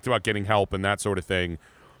always talked about getting help and that sort of thing.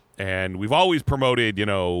 And we've always promoted,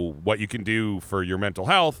 what you can do for your mental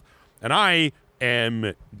health. And I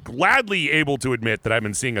am gladly able to admit that I've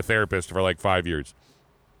been seeing a therapist for like 5 years.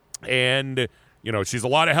 And, she's a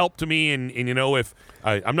lot of help to me. And if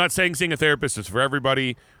I'm not saying seeing a therapist is for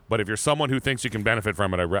everybody, but if you're someone who thinks you can benefit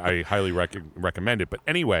from it, I highly recommend it. But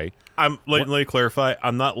anyway, let me clarify.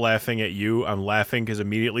 I'm not laughing at you. I'm laughing because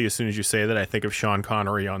immediately, as soon as you say that, I think of Sean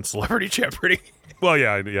Connery on Celebrity Jeopardy. Well,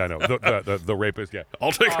 yeah, I know the rapist. Yeah,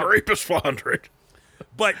 I'll take the rapist for 100.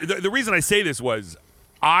 But the reason I say this was,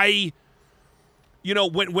 when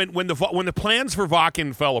the plans for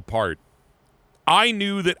Vakken fell apart, I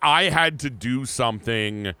knew that I had to do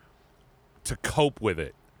something to cope with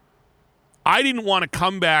it. I didn't want to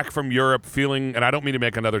come back from Europe feeling, and I don't mean to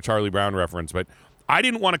make another Charlie Brown reference, but I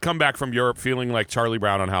didn't want to come back from Europe feeling like Charlie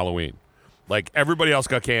Brown on Halloween. Like everybody else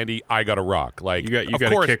got candy, I got a rock. Like you got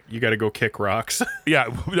to go kick rocks. Yeah,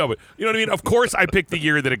 no, but you know what I mean. Of course, I picked the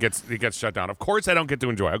year that it gets shut down. Of course, I don't get to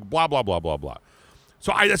enjoy it. Blah blah blah blah blah.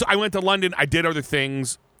 So I went to London. I did other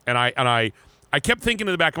things, and I kept thinking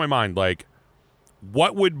in the back of my mind, like,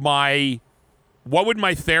 what would my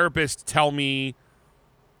therapist tell me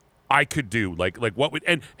I could do? Like what would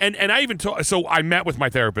and I even so I met with my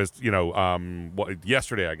therapist,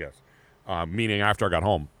 yesterday, I guess, meaning after I got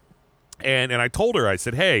home, and I told her, I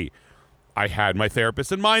said, hey, I had my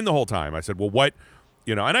therapist in mind the whole time. I said, well, what,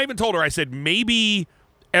 and I even told her, I said, maybe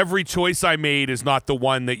every choice I made is not the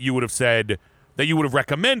one that you would have said, that you would have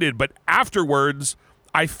recommended, but afterwards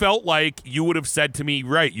I felt like you would have said to me,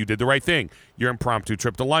 right, you did the right thing. Your impromptu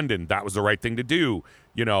trip to London, that was the right thing to do,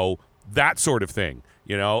 that sort of thing,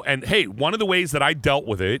 And, hey, one of the ways that I dealt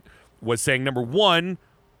with it was saying, number one,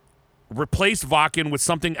 replace Vakken with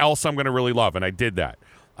something else I'm going to really love, and I did that.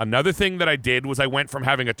 Another thing that I did was I went from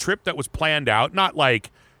having a trip that was planned out, not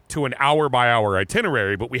like to an hour-by-hour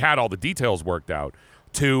itinerary, but we had all the details worked out,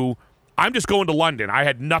 to I'm just going to London. I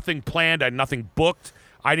had nothing planned. I had nothing booked.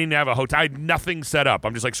 I didn't have a hotel. I had nothing set up.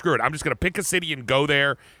 I'm just like, screw it. I'm just going to pick a city and go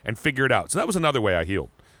there and figure it out. So that was another way I healed.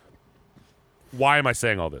 Why am I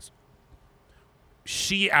saying all this?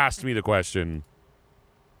 She asked me the question,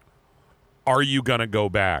 are you going to go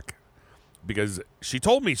back? because she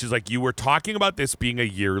told me, she's like, you were talking about this being a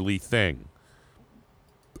yearly thing.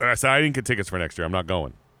 And I said, I didn't get tickets for next year. I'm not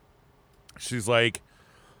going. She's like,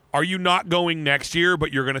 are you not going next year,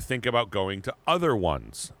 but you're going to think about going to other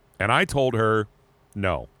ones? And I told her,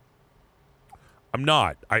 no, I'm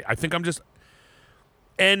not. I think I'm just,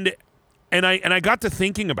 and I got to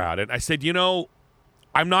thinking about it. I said,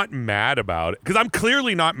 I'm not mad about it, because I'm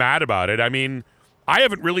clearly not mad about it. I mean, I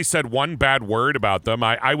haven't really said one bad word about them.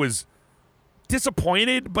 I was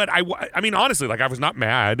disappointed, but I mean, honestly, like, I was not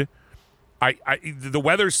mad. The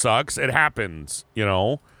weather sucks. It happens,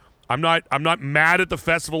 I'm not mad at the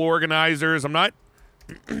festival organizers. I'm not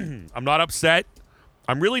upset.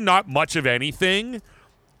 I'm really not much of anything.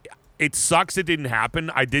 It sucks it didn't happen.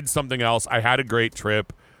 I did something else. I had a great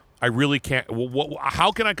trip. I really can't.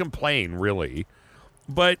 How can I complain, really?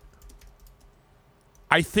 But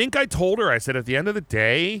I think I told her, I said, at the end of the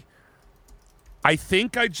day, I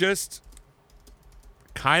think I just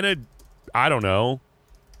kind of, I don't know,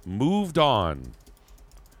 moved on.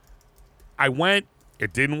 I went.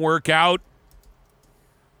 It didn't work out.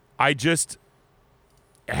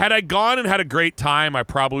 Had I gone and had a great time, I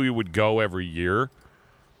probably would go every year.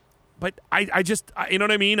 But I just, you know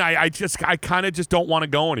what I mean? I kind of just don't want to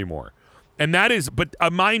go anymore. And that is, but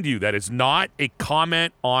mind you, that is not a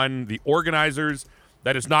comment on the organizers.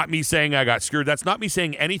 That is not me saying I got screwed. That's not me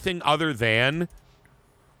saying anything other than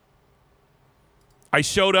I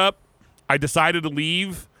showed up, I decided to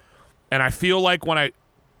leave, and I feel like when I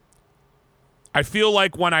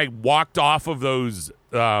walked off of those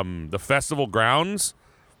the festival grounds,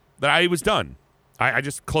 that I was done. I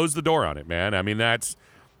just closed the door on it, man. I mean, that's,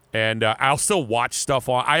 and I'll still watch stuff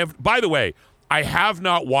on. By the way, I have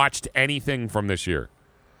not watched anything from this year.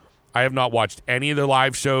 I have not watched any of the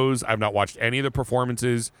live shows. I've not watched any of the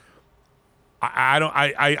performances.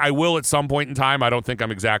 I will at some point in time. I don't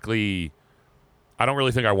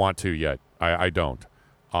really think I want to yet. I don't.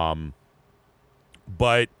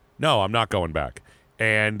 But no, I'm not going back.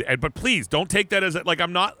 But please don't take that as like,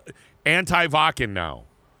 I'm not anti-Vakken now.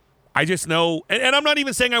 I just know, and I'm not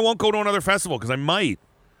even saying I won't go to another festival, because I might.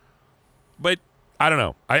 But I don't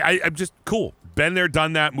know. I'm just cool. Been there,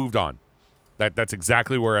 done that, moved on. That's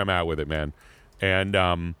exactly where I'm at with it, man. And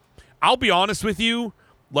I'll be honest with you,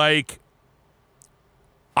 like,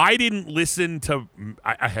 I didn't listen to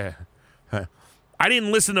I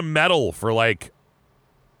didn't listen to metal for like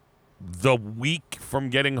the week from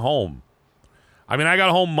getting home. I mean, I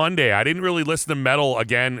got home Monday. I didn't really listen to metal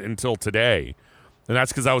again until today. And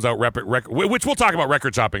that's because I was out which we'll talk about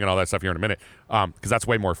record shopping and all that stuff here in a minute, because that's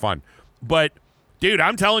way more fun. But, dude,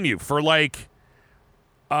 I'm telling you, for like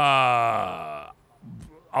last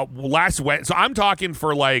Wednesday, so I'm talking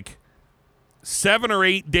for like 7 or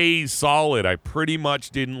 8 days solid, I pretty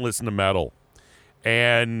much didn't listen to metal.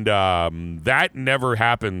 And that never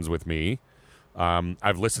happens with me.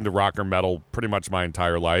 I've listened to rock or metal pretty much my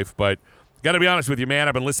entire life, but got to be honest with you, man,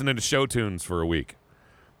 I've been listening to show tunes for a week.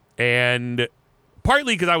 And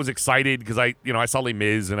partly because I was excited, because I saw Les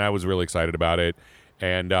Mis and I was really excited about it.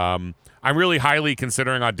 And I'm really highly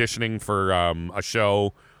considering auditioning for a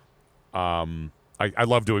show. I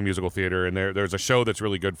love doing musical theater, and there's a show that's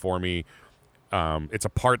really good for me. It's a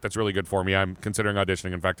part that's really good for me. I'm considering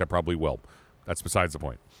auditioning. In fact, I probably will. That's besides the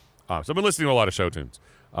point. So I've been listening to a lot of show tunes.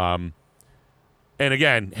 And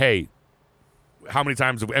again, hey, how many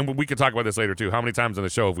times, and we can talk about this later too, how many times on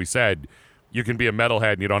the show have we said you can be a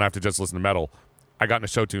metalhead and you don't have to just listen to metal? I got in a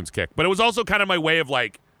show tunes kick. But it was also kind of my way of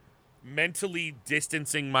like mentally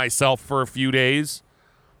distancing myself for a few days,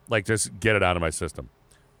 like just get it out of my system.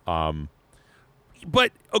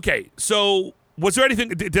 But okay, so was there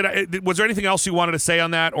anything was there anything else you wanted to say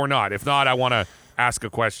on that or not? If not, I want to ask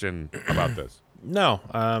a question about this. No,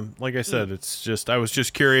 like I said, it's just, I was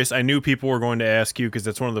just curious. I knew people were going to ask you, because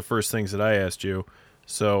that's one of the first things that I asked you.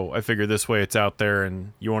 So I figured this way it's out there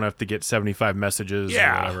and you won't have to get 75 messages or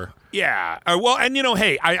whatever. Yeah. Well, and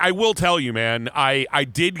hey, I will tell you, man, I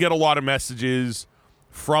did get a lot of messages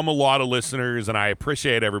from a lot of listeners, and I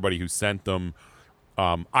appreciate everybody who sent them.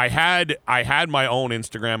 I had my own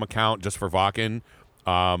Instagram account just for Vakken.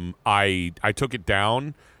 I took it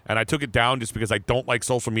down, and I took it down just because I don't like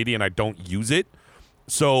social media and I don't use it.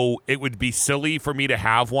 So it would be silly for me to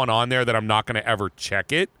have one on there that I'm not going to ever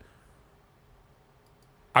check it.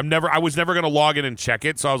 I was never going to log in and check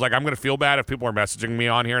it. So I was like, I'm going to feel bad if people are messaging me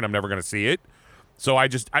on here and I'm never going to see it. So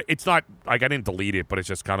it's not like I didn't delete it, but it's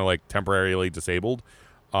just kind of like temporarily disabled.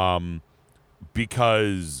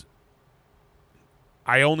 Because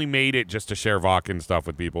I only made it just to share Vakken stuff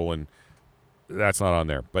with people, and that's not on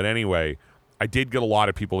there. But anyway, I did get a lot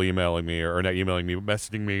of people emailing me, or not emailing me,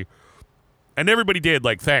 messaging me And everybody did.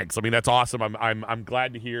 Like, thanks. I mean, that's awesome. I'm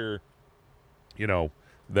glad to hear,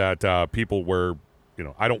 that people were,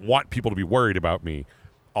 I don't want people to be worried about me,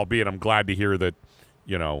 albeit I'm glad to hear that,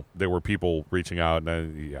 there were people reaching out.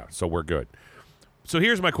 And so we're good. So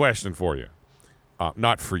here's my question for you.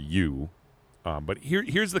 Not for you, but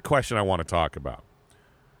here's the question I want to talk about.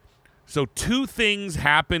 So 2 things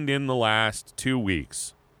happened in the last 2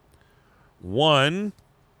 weeks. One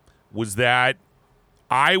was that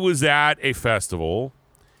I was at a festival,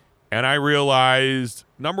 and I realized,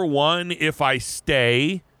 number one, if I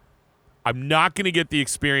stay, I'm not going to get the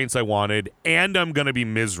experience I wanted, and I'm going to be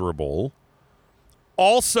miserable.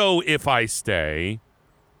 Also, if I stay,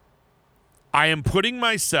 I am putting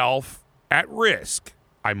myself at risk.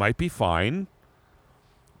 I might be fine,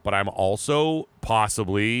 but I'm also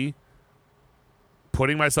possibly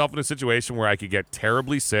putting myself in a situation where I could get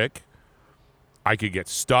terribly sick, I could get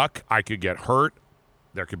stuck, I could get hurt,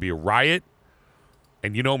 there could be a riot,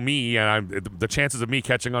 and you know me, and the chances of me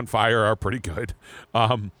catching on fire are pretty good.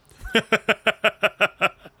 And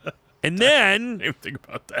then, I didn't even think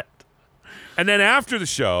about that. And then after the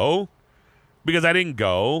show, because I didn't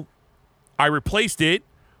go, I replaced it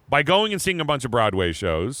by going and seeing a bunch of Broadway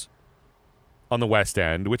shows on the West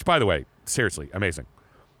End, which, by the way, seriously, amazing.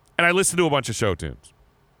 And I listened to a bunch of show tunes.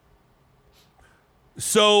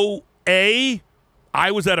 So, I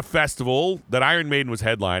was at a festival that Iron Maiden was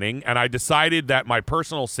headlining, and I decided that my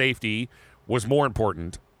personal safety was more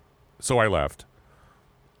important, so I left.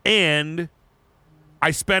 And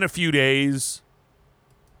I spent a few days,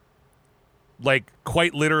 like,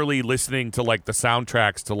 quite literally listening to, like, the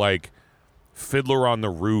soundtracks to, like, Fiddler on the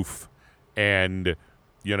Roof and,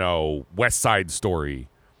 West Side Story,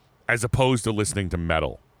 as opposed to listening to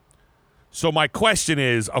metal. So my question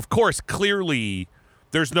is, of course, clearly,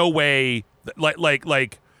 there's no way,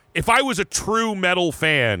 like, if I was a true metal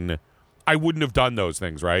fan, I wouldn't have done those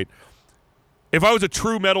things, right? If I was a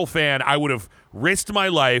true metal fan, I would have risked my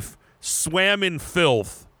life, swam in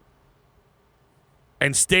filth,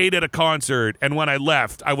 and stayed at a concert, and when I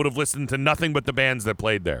left, I would have listened to nothing but the bands that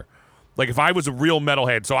played there. Like, if I was a real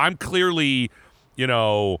metalhead. So I'm clearly,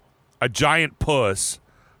 a giant puss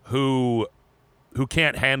who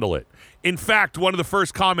can't handle it. In fact, one of the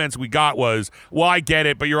first comments we got was, "Well, I get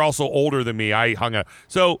it, but you're also older than me." I hung up.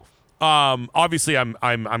 So, obviously,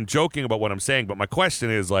 I'm joking about what I'm saying, but my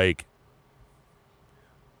question is, like,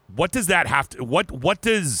 what does that have to? What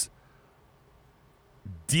does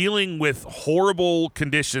dealing with horrible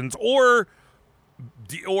conditions or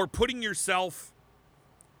putting yourself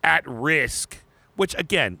at risk? Which,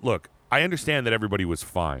 again, look, I understand that everybody was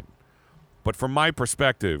fine, but from my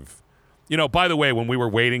perspective. By the way, when we were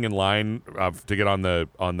waiting in line to get on the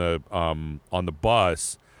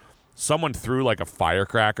bus, someone threw like a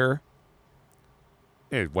firecracker.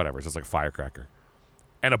 Whatever, it's just like a firecracker,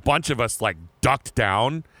 and a bunch of us like ducked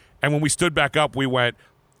down. And when we stood back up, we went,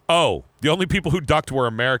 "Oh, the only people who ducked were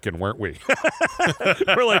American, weren't we?"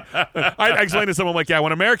 We're like, I explained to someone, like, "Yeah,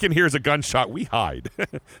 when American hears a gunshot, we hide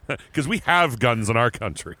because we have guns in our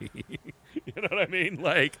country." You know what I mean?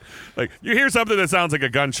 Like you hear something that sounds like a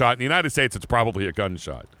gunshot in the United States, it's probably a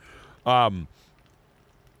gunshot. But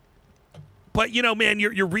man,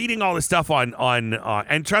 you're reading all this stuff on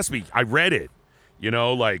and trust me, I read it.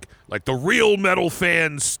 Like the real metal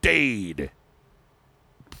fans stayed.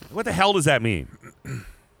 What the hell does that mean?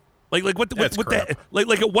 Like what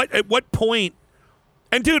at what point?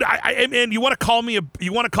 And dude, and you want to call me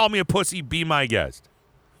a pussy? Be my guest.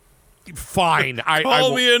 Fine.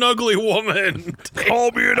 Call me an ugly woman. Call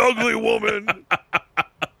me an ugly woman.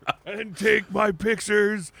 And take my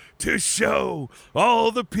pictures to show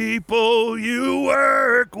all the people you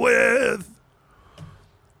work with.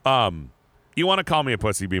 You want to call me a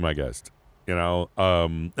pussy? Be my guest. And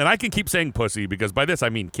I can keep saying pussy because by this I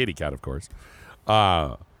mean kitty cat, of course.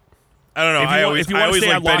 I don't know. I always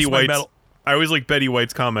like Betty White's. I always like Betty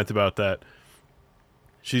White's comment about that.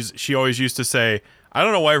 She always used to say, "I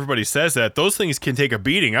don't know why everybody says that. Those things can take a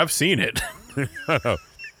beating. I've seen it."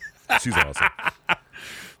 She's awesome.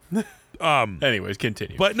 Anyways,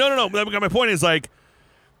 continue. But no. My point is, like,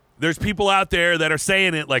 there's people out there that are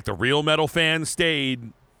saying it like the real metal fans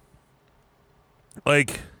stayed.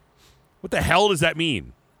 Like, what the hell does that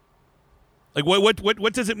mean? Like,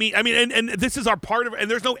 what does it mean? I mean, and this is our part of,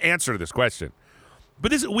 and there's no answer to this question.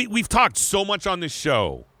 But we've talked so much on this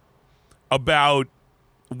show about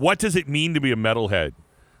what does it mean to be a metalhead?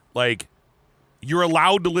 Like, you're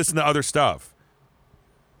allowed to listen to other stuff.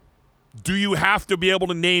 Do you have to be able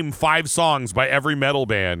to name 5 songs by every metal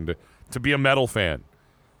band to be a metal fan?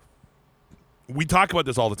 We talk about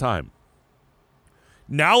this all the time.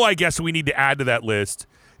 Now I guess we need to add to that list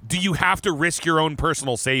do you have to risk your own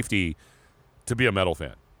personal safety to be a metal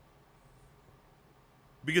fan?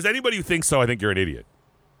 Because anybody who thinks so, I think you're an idiot.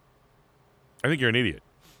 I think you're an idiot.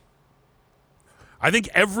 I think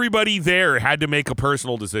everybody there had to make a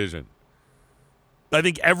personal decision. I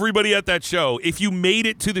think everybody at that show, if you made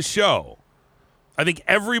it to the show, I think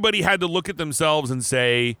everybody had to look at themselves and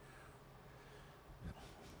say,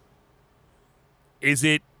 is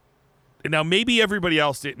it, now maybe everybody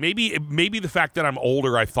else did, maybe the fact that I'm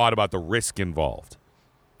older, I thought about the risk involved.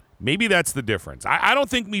 Maybe that's the difference. I don't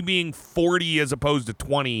think me being 40 as opposed to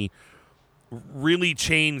 20 really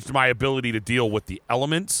changed my ability to deal with the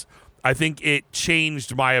elements. I think it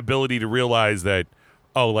changed my ability to realize that,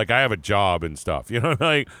 oh, like I have a job and stuff. You know,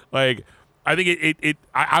 like I think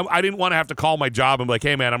I didn't want to have to call my job and be like,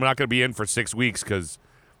 hey man, I'm not going to be in for 6 weeks because,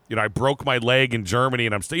 you know, I broke my leg in Germany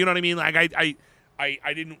and I'm still, you know what I mean? Like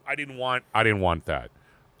I didn't want that.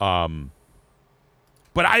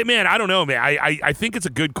 But I don't know, man. I think it's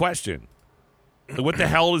a good question. What the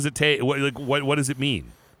hell does it take? What does it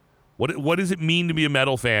mean? What does it mean to be a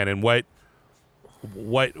metal fan, and what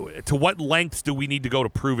lengths do we need to go to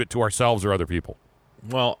prove it to ourselves or other people?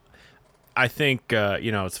 Well, I think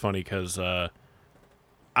it's funny because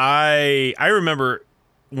I remember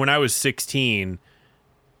when I was 16.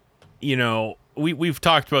 You know, we've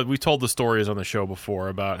told the stories on the show before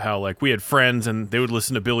about how like we had friends and they would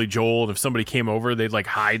listen to Billy Joel, and if somebody came over, they'd like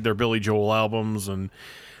hide their Billy Joel albums, and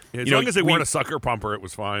as long as they weren't a sucker pumper, it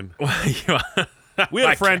was fine. We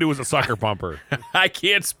had a friend who was a sucker pumper. I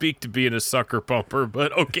can't speak to being a sucker pumper,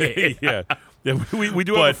 but okay. Yeah, we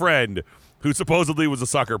do have a friend who supposedly was a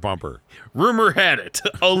sucker pumper. Rumor had it,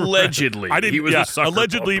 allegedly. He was a sucker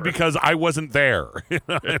allegedly pumper. Because I wasn't there. You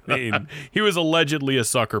know what I mean? He was allegedly a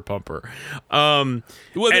sucker pumper.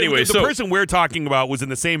 Anyway, the person we're talking about was in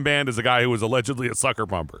the same band as a guy who was allegedly a sucker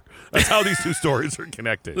pumper. That's how these two stories are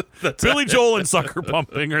connected. Billy Joel and sucker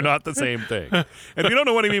pumping are not the same thing. And if you don't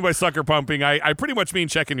know what I mean by sucker pumping, I pretty much mean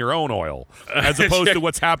checking your own oil, as opposed to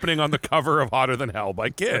what's happening on the cover of Hotter Than Hell by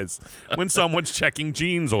Kiss when someone's checking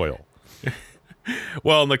jeans oil.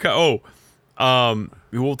 Well, we'll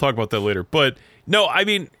talk about that later. But no, I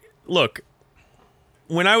mean, look,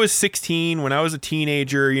 when I was 16, when I was a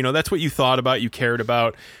teenager, you know, that's what you thought about, you cared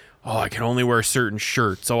about. Oh, I can only wear certain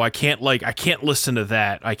shirts. So I can't listen to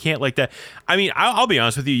that. I can't like that. I mean, I'll be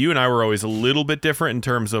honest with you. You and I were always a little bit different in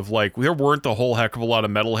terms of like, there weren't a whole heck of a lot of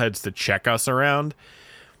metalheads to check us around.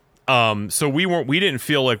 So we didn't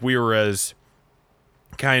feel like we were as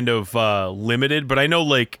kind of limited, but I know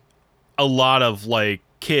like a lot of like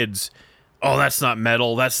kids, oh, that's not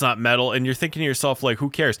metal, and you're thinking to yourself like,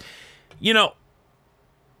 who cares? You know,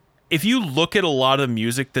 if you look at a lot of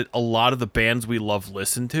music that a lot of the bands we love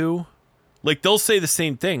listen to, like they'll say the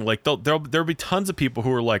same thing. Like there'll be tons of people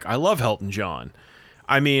who are like, I love Elton John.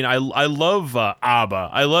 I mean, I love ABBA.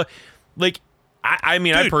 I love I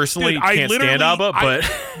mean, dude, I personally can't stand ABBA,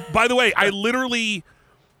 but by the way, I literally.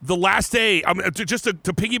 The last day, just to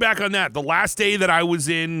piggyback on that, the last day that I was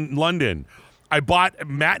in London, I bought a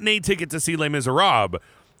matinee ticket to see Les Miserables,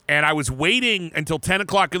 and I was waiting until 10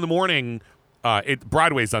 o'clock in the morning.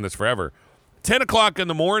 Broadway's done this forever. 10 o'clock in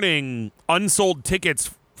the morning, unsold tickets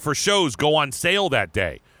for shows go on sale that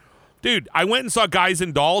day. Dude, I went and saw Guys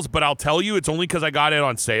and Dolls, but I'll tell you, it's only because I got it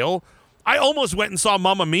on sale. I almost went and saw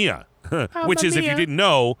Mamma Mia, which is, if you didn't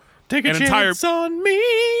know, take a chance on me.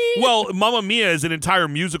 Well, Mamma Mia is an entire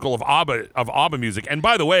musical of ABBA music, and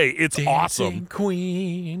by the way, it's Dancing awesome.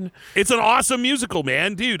 Queen. It's an awesome musical,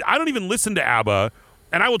 man, dude. I don't even listen to ABBA,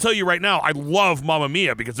 and I will tell you right now, I love Mamma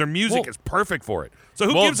Mia because their music is perfect for it. So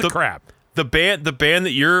who gives a crap? The band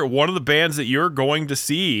that one of the bands that you're going to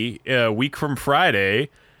see a week from Friday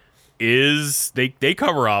is they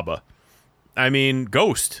cover ABBA. I mean,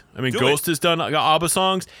 Ghost. Ghost has done ABBA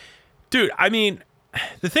songs, dude. I mean.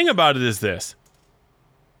 The thing about it is this.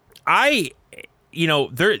 Ever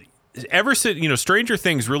since, Stranger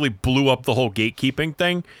Things really blew up the whole gatekeeping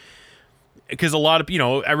thing. Because a lot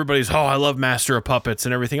of, everybody's, oh, I love Master of Puppets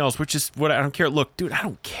and everything else, which is what I don't care. Look, dude, I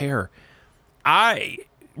don't care. I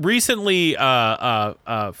recently,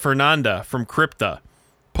 Fernanda from Crypta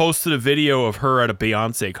posted a video of her at a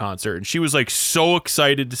Beyonce concert. And she was like so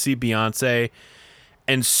excited to see Beyonce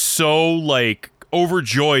and so like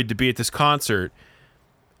overjoyed to be at this concert.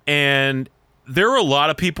 And there were a lot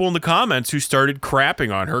of people in the comments who started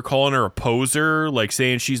crapping on her, calling her a poser, like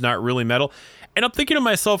saying she's not really metal. And I'm thinking to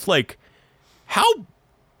myself, like, how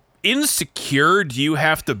insecure do you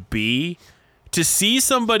have to be to see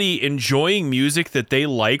somebody enjoying music that they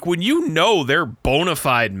like when you know they're bona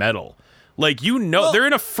fide metal? Like, they're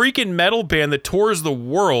in a freaking metal band that tours the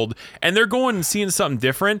world, and they're going and seeing something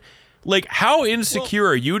different. Like, how insecure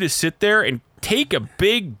are you to sit there and take a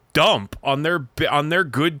big dump on their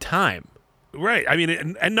good time? Right. I mean,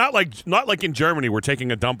 and not like in Germany where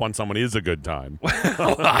taking a dump on someone is a good time.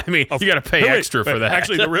 I mean, you got to pay extra for that.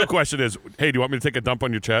 Actually, the real question is, hey, do you want me to take a dump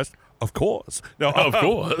on your chest? Of course. No, of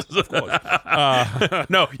course. Of course.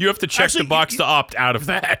 No, you have to check the box to opt out of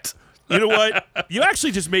that. You know what? You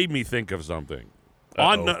actually just made me think of something.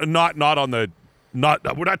 We're not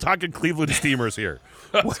talking Cleveland Steamers here.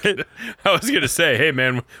 I was gonna say, hey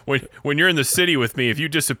man, when you're in the city with me, if you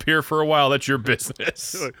disappear for a while, that's your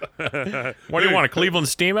business. What do you want, a Cleveland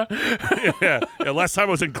steamer? yeah. Last time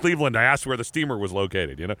I was in Cleveland, I asked where the steamer was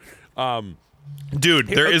located. You know, dude,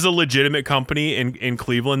 there is a legitimate company in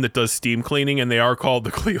Cleveland that does steam cleaning, and they are called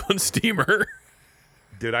the Cleveland Steamer.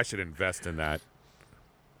 Dude, I should invest in that.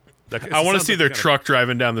 I want to see their truck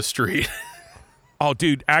driving down the street. Oh,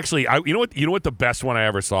 dude, actually, you know what the best one I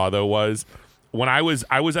ever saw though was when I was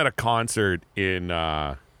at a concert in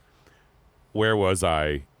where was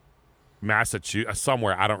I? Massachusetts,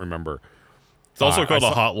 somewhere, I don't remember. It's also called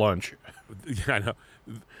a hot lunch. Yeah, I know.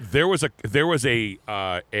 There was a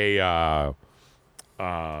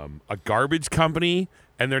garbage company,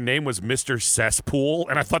 and their name was Mr. Cesspool,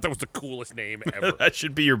 and I thought that was the coolest name ever. That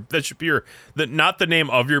should be not the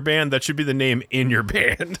name of your band. That should be the name in your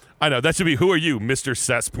band. I know, that should be, who are you, Mr.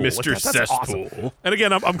 Cesspool? Mr. Cesspool. Awesome. And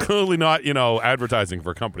again, I'm clearly not, advertising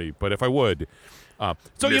for a company, but if I would. So,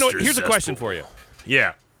 Mr. Here's a question Cesspool. for you.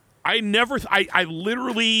 Yeah. I'm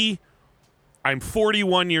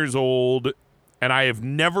 41 years old, and I have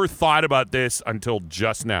never thought about this until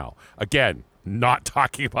just now. Again, not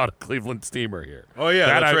talking about a Cleveland Steamer here. Oh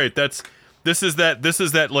yeah, that's right. This is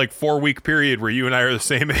that like 4-week period where you and I are the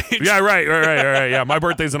same age. Yeah, right. Yeah, my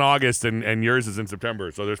birthday's in August and yours is in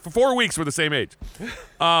September, so there's 4 weeks we're the same age.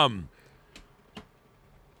 God,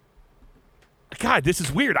 this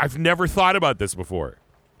is weird. I've never thought about this before.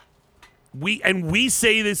 We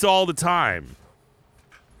say this all the time.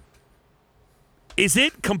 Is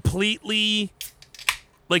it completely,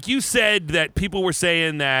 like you said that people were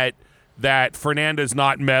saying that Fernanda's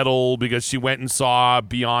not metal because she went and saw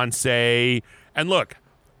Beyonce. And look,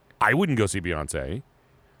 I wouldn't go see Beyonce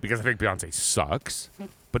because I think Beyonce sucks.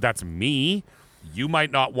 But that's me. You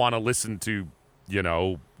might not want to listen to,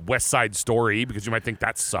 West Side Story because you might think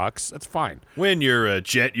that sucks. That's fine. When you're a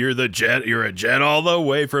jet, you're the jet. You're a jet all the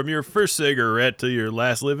way from your first cigarette to your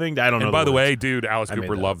last living. I don't know. And by the way, dude, Alice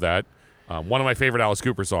Cooper loved that. One of my favorite Alice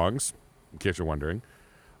Cooper songs, in case you're wondering.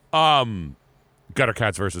 Gutter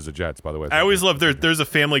Cats versus the Jets, by the way. I always love there's a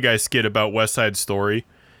Family Guy skit about West Side Story,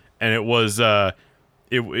 and it was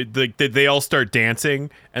they all start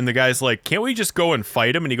dancing, and the guy's like, "Can't we just go and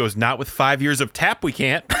fight him?" And he goes, "Not with 5 years of tap, we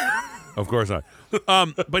can't." Of course not.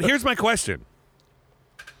 But here's my question: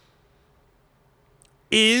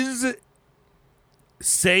 is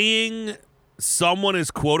saying someone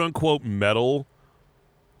is quote unquote metal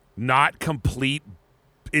not complete?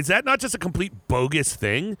 Is that not just a complete bogus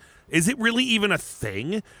thing? Is it really even a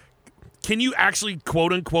thing? Can you actually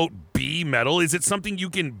quote unquote be metal? Is it something you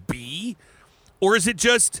can be, or is it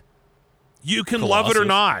just you can love it or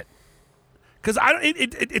not? Because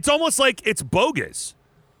it's almost like it's bogus.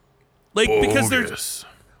 Like bogus.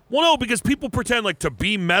 Because people pretend like to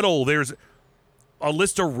be metal there's a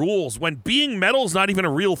list of rules when being metal is not even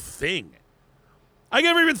a real thing. I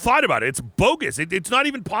never even thought about it. It's bogus. It's not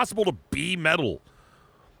even possible to be metal.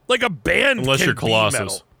 Like a band unless can you're Colossus. Be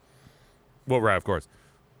metal. Well, right, of course.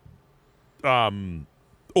 Or,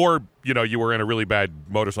 you were in a really bad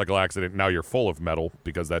motorcycle accident, now you're full of metal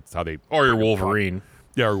because that's how they... Or you're Wolverine.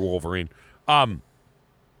 Yeah, or Wolverine. But,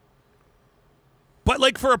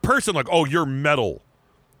 like, for a person, like, oh, you're metal.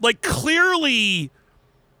 Like, clearly,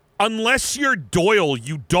 unless you're Doyle,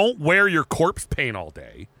 you don't wear your corpse paint all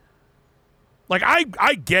day. Like,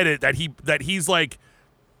 I get it that he's, like...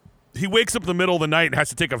 He wakes up in the middle of the night and has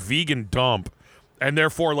to take a vegan dump, and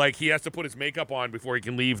therefore, like, he has to put his makeup on before he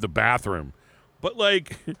can leave the bathroom. But,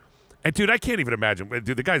 like, and dude, I can't even imagine.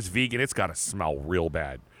 Dude, the guy's vegan. It's got to smell real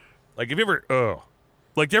bad. Like, if you ever,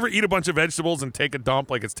 like, do you ever eat a bunch of vegetables and take a dump?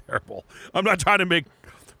 Like, it's terrible. I'm not trying to make,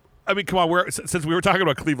 I mean, come on. Since we were talking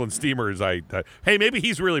about Cleveland Steamers, hey, maybe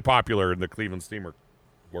he's really popular in the Cleveland Steamer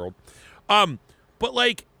world. But,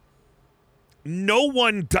 like, no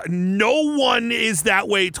one is that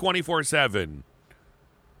way 24/7.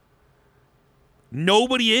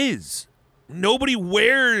 Nobody is. Nobody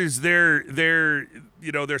wears their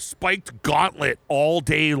spiked gauntlet all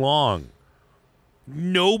day long.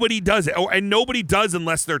 Nobody does it. And nobody does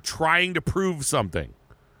unless they're trying to prove something.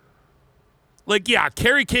 Like, yeah,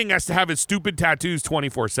 Kerry King has to have his stupid tattoos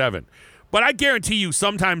 24/7. But I guarantee you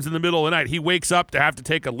sometimes in the middle of the night he wakes up to have to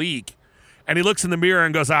take a leak and he looks in the mirror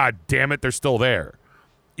and goes, ah, damn it, they're still there.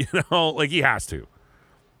 You know, like he has to.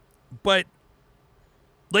 But,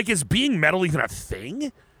 like, is being metal even a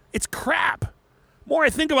thing? It's crap. More I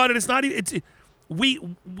think about it, it's not even, we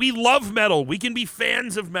love metal. We can be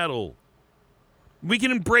fans of metal. We can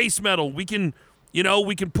embrace metal. We can,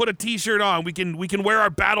 we can put a t-shirt on. We can wear our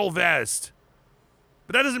battle vest.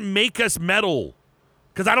 But that doesn't make us metal.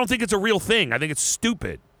 Because I don't think it's a real thing. I think it's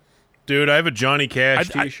stupid. Dude, I have a Johnny Cash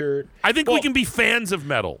t-shirt. I think we can be fans of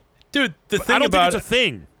metal. Dude, I don't think it's a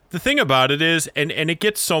thing. The thing about it is, and it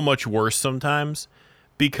gets so much worse sometimes,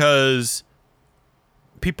 because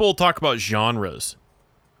people talk about genres.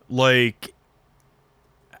 Like,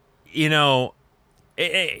 I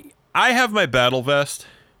have my battle vest,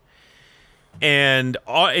 and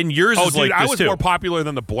yours is dude, like this I was too. more popular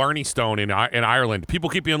than the Blarney Stone in Ireland. People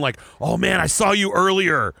keep being like, "Oh man, I saw you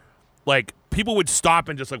earlier." Like people would stop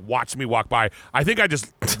and just like watch me walk by. I think I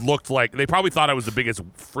just looked like they probably thought I was the biggest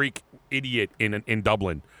freak idiot in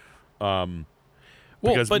Dublin.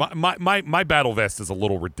 Because my battle vest is a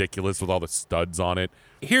little ridiculous with all the studs on it.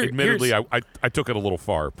 Admittedly, I took it a little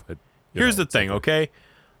far, but here's the thing, okay?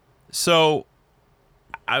 So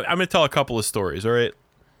I'm going to tell a couple of stories, all right?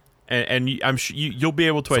 And I'm sure you'll be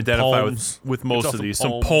able to identify with most of these.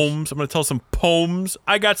 Some poems. I'm going to tell some poems.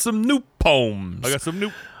 I got some new poems.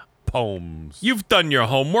 You've done your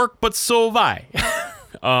homework, but so have I.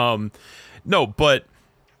 No, but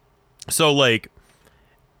so like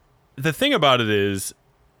the thing about it is,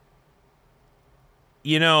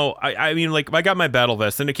 I mean, like I got my battle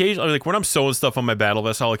vest, and occasionally, like when I'm sewing stuff on my battle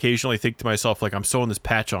vest, I'll occasionally think to myself, like I'm sewing this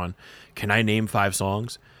patch on. Can I name 5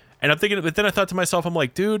 songs? And I'm thinking, but then I thought to myself, I'm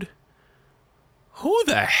like, dude, who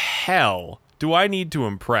the hell do I need to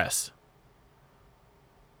impress?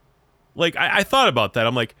 Like, I thought about that.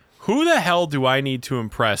 I'm like, who the hell do I need to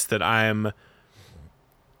impress that I'm,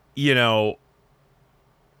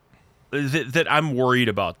 that I'm worried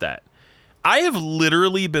about that? I have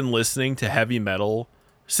literally been listening to heavy metal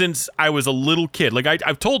since I was a little kid. Like,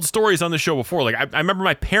 I've told stories on the show before. Like, I remember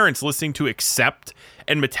my parents listening to Accept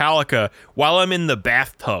and Metallica while I'm in the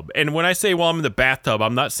bathtub. And when I say while I'm in the bathtub,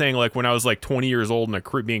 I'm not saying like when I was like 20 years old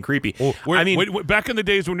and being creepy. I mean, back in the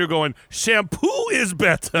days when you're going, shampoo is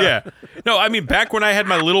better. Yeah. No, I mean, back when I had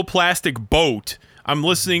my little plastic boat, I'm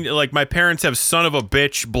listening to, like, my parents have Son of a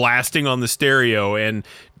Bitch blasting on the stereo and,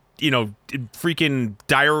 freaking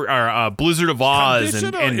Blizzard of Oz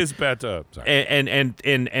and is better. Sorry.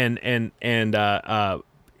 And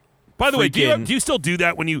by the way, do you still do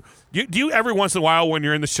that when do you every once in a while when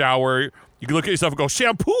you're in the shower, you can look at yourself and go,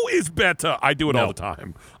 shampoo is better? I do it all the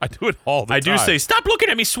time. I do say, stop looking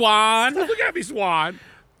at me, Swan. Stop looking at me, Swan.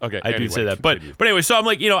 Okay, I do say that, but anyway, so I'm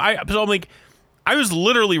like, I was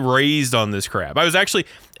literally raised on this crap. I was actually,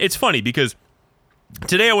 it's funny because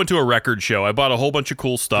today I went to a record show. I bought a whole bunch of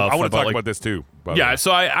cool stuff. I want to talk about this too. Yeah,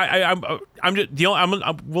 so I'm just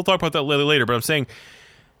we'll talk about that later. But I'm saying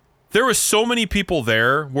there were so many people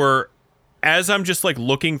there where, as I'm just like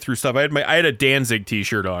looking through stuff, I had a Danzig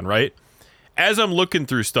t-shirt on, right? As I'm looking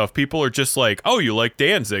through stuff, people are just like, "Oh, you like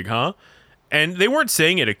Danzig, huh?" And they weren't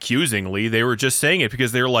saying it accusingly. They were just saying it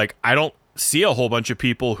because they were like, "I don't see a whole bunch of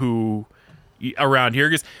people who around here."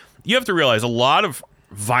 Because you have to realize a lot of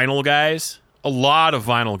vinyl guys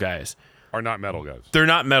are not metal guys. They're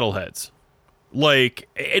not metalheads. Like,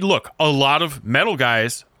 look, a lot of metal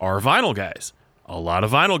guys are vinyl guys. A lot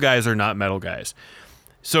of vinyl guys are not metal guys.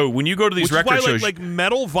 So when you go to these record shows, like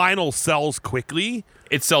metal vinyl sells quickly.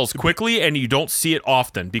 It sells quickly, and you don't see it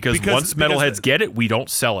often because once metalheads get it, we don't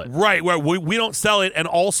sell it. Right, where we don't sell it, and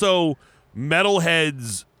also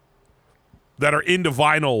metalheads that are into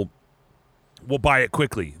vinyl will buy it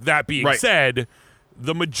quickly. That being said,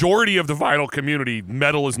 the majority of the vinyl community,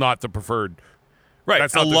 metal is not the preferred.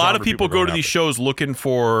 Right. A lot of people go to these shows looking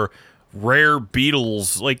for rare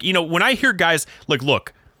Beatles. Like, when I hear guys, like,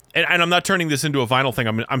 look, and I'm not turning this into a vinyl thing.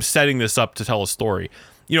 I'm setting this up to tell a story.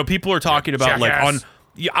 People are talking about jackass.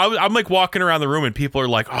 I'm like walking around the room and people are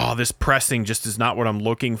like, "Oh, this pressing just is not what I'm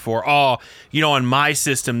looking for. Oh, on my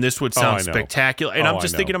system, this would sound spectacular." And I'm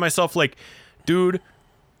just thinking to myself, like, dude,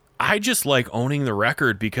 I just like owning the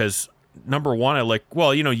record because, number one, I like,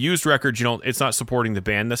 used records, it's not supporting the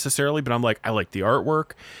band necessarily, but I'm like, I like the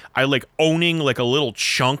artwork. I like owning like a little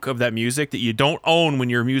chunk of that music that you don't own when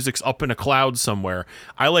your music's up in a cloud somewhere.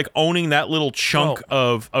 I like owning that little chunk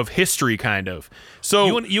of history, kind of.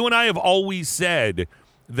 So you and I have always said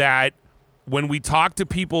that when we talk to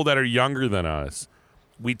people that are younger than us,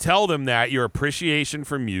 we tell them that your appreciation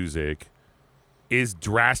for music is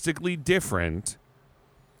drastically different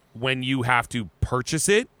when you have to purchase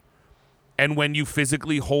it And when you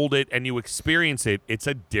physically hold it and you experience it, it's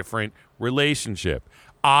a different relationship.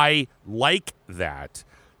 I like that.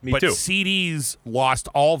 Me but too. CDs lost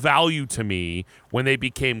all value to me when they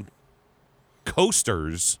became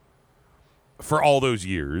coasters for all those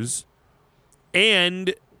years.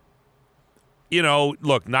 And,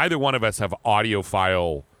 look, neither one of us have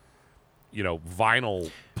audiophile, vinyl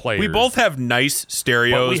players. We both have nice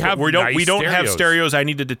stereos. But we don't have stereos. stereos I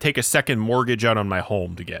needed to take a second mortgage out on my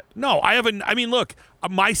home to get. No, I haven't. I mean, look,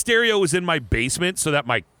 my stereo is in my basement so that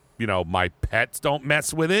my pets don't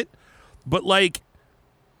mess with it. But like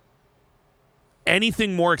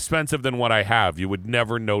anything more expensive than what I have, you would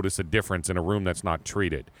never notice a difference in a room that's not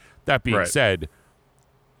treated. That being said,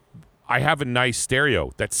 I have a nice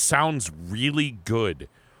stereo that sounds really good.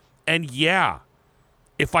 And yeah,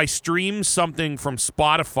 if I stream something from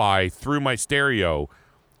Spotify through my stereo,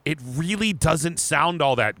 it really doesn't sound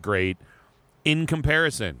all that great in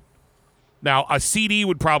comparison. Now, a CD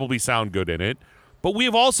would probably sound good in it, but we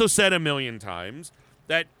have also said a million times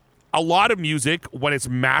that a lot of music, when it's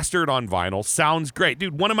mastered on vinyl, sounds great.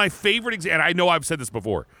 Dude, one of my favorite and I know I've said this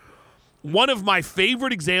before, one of my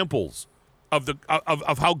favorite examples of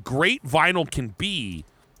how great vinyl can be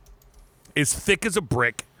is Thick as a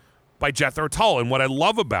Brick by Jethro Tull. And what I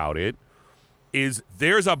love about it is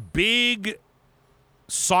there's a big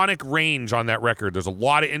sonic range on that record. There's a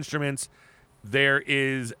lot of instruments. There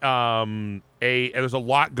is there's a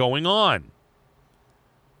lot going on.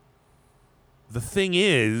 The thing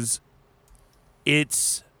is,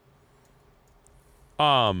 it's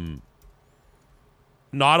not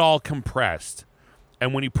all compressed.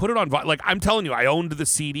 And when you put it on vinyl, like I'm telling you, I owned the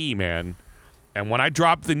CD, man. And when I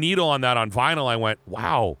dropped the needle on that on vinyl, I went,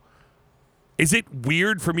 wow. Is it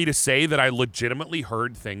weird for me to say that I legitimately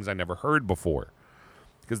heard things I never heard before?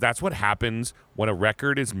 Because that's what happens when a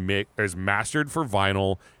record is mastered for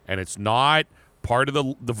vinyl and it's not part of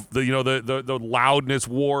the loudness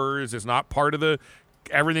wars. It's not part of the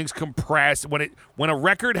everything's compressed. When a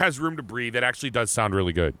record has room to breathe, it actually does sound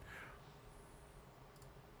really good.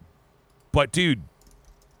 But dude,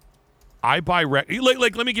 I buy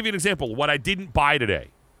like let me give you an example. What I didn't buy today.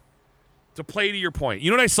 To play to your point. You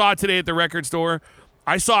know what I saw today at the record store?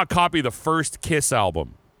 I saw a copy of the first Kiss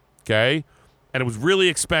album. Okay? And it was really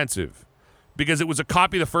expensive because it was a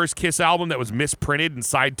copy of the first Kiss album that was misprinted and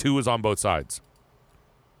side 2 was on both sides.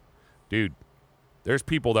 Dude, there's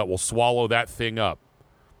people that will swallow that thing up.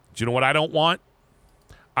 Do you know what I don't want?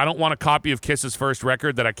 I don't want a copy of Kiss's first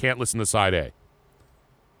record that I can't listen to side A.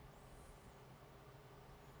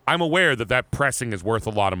 I'm aware that pressing is worth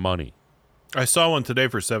a lot of money. I saw one today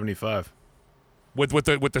for $75. With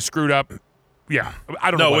the screwed up, yeah.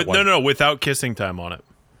 I don't know. No, without kissing time on it.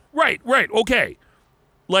 Right, okay.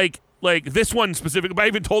 Like this one specifically. I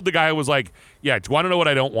even told the guy, I was like, "Yeah, do you want to know what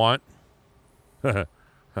I don't want?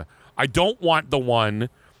 I don't want the one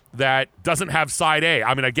that doesn't have side A.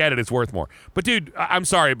 I mean, I get it; it's worth more. But dude, I'm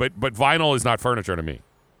sorry, but vinyl is not furniture to me.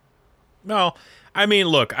 No, I mean,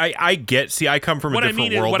 look, I get. See, I come from a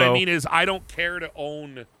different world. What I mean is, I don't care to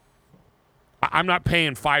own. I'm not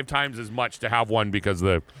paying 5 times as much to have one because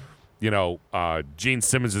Gene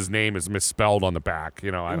Simmons' name is misspelled on the back.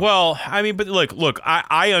 But look,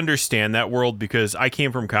 I understand that world because I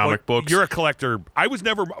came from comic books. You're a collector. I was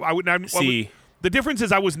never. The difference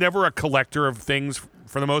is I was never a collector of things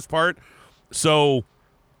for the most part. So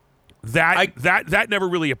that never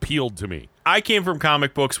really appealed to me. I came from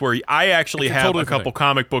comic books where I actually have a couple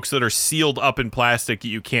comic books that are sealed up in plastic that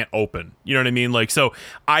you can't open. You know what I mean? Like, so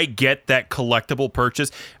I get that collectible purchase.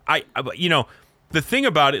 The thing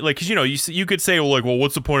about it, like, because you could say, well,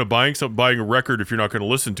 what's the point of buying a record if you're not going to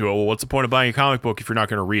listen to it? Well, what's the point of buying a comic book if you're not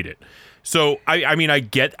going to read it? So I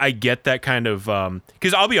get that kind of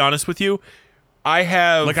because I'll be honest with you, I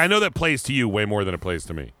know that plays to you way more than it plays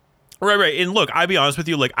to me. Right. And look, I'll be honest with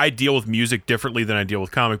you, like, I deal with music differently than I deal with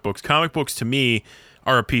comic books. Comic books to me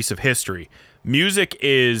are a piece of history. Music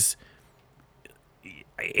is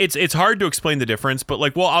it's hard to explain the difference, but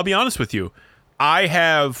I'll be honest with you. I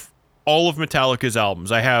have all of Metallica's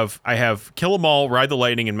albums. I have Kill 'Em All, Ride the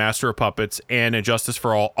Lightning, and Master of Puppets, and Injustice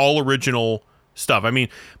for all original stuff. I mean,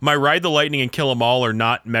 my Ride the Lightning and Kill 'Em All are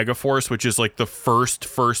not Megaforce, which is like the first,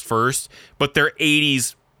 but they're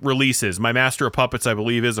 80s releases. My Master of Puppets, I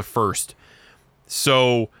believe, is a first.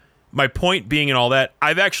 So my point being in all that,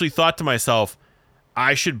 I've actually thought to myself,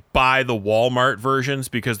 I should buy the Walmart versions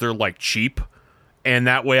because they're like cheap, and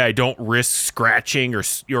that way I don't risk scratching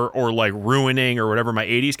or like ruining or whatever my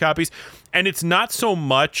 80s copies. And it's not so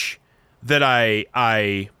much that I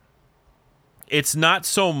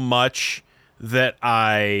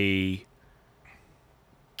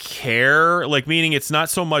care, like, meaning it's not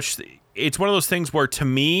so much it's one of those things where, to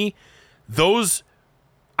me, those,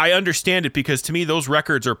 I understand it, because to me those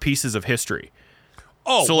records are pieces of history.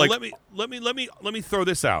 Oh, so well, like, let me throw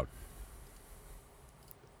this out.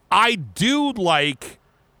 I do like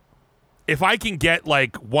if I can get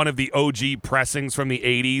like one of the OG pressings from the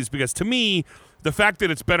 80s, because to me, the fact that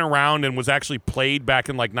it's been around and was actually played back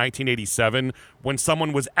in like 1987 when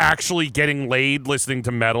someone was actually getting laid listening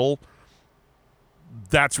to metal,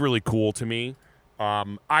 that's really cool to me.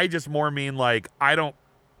 I just more mean like I don't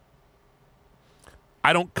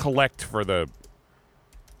collect for the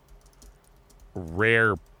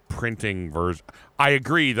rare printing version. I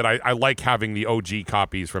agree that I like having the OG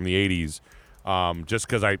copies from the 80s, just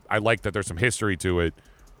because I like that there's some history to it.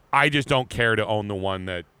 I just don't care to own the one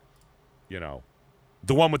that,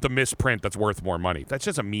 the one with the misprint that's worth more money. That's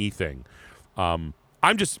just a me thing. But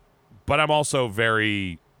I'm also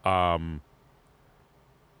very, I'm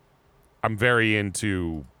very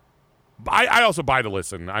into, I also buy to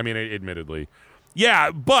listen. I mean, admittedly.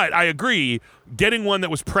 Yeah, but I agree. Getting one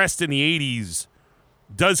that was pressed in the 80s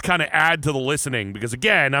does kind of add to the listening, because,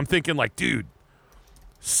 again, I'm thinking like, dude,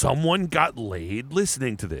 someone got laid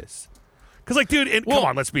listening to this. Because, like, dude, come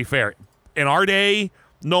on, let's be fair. In our day,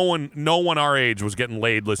 no one our age was getting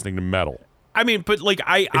laid listening to metal. I mean, but like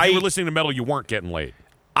if you were listening to metal, you weren't getting laid.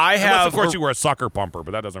 Unless, of course, you were a sucker pumper,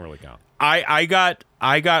 but that doesn't really count. I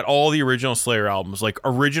got all the original Slayer albums, like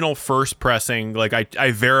original first pressing. Like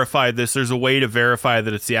I verified this. There's a way to verify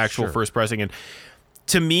that it's the actual first pressing, and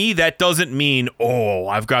to me that doesn't mean, oh,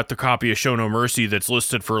 I've got the copy of Show No Mercy that's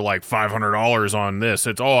listed for like $500 on this.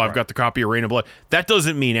 It's I've got the copy of Rain of Blood. That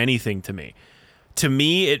doesn't mean anything to me. To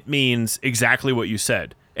me, it means exactly what you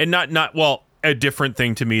said, and not a different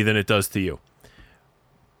thing to me than it does to you.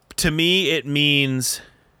 To me, it means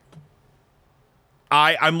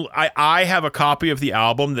I have a copy of the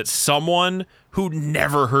album that someone who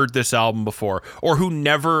never heard this album before, or who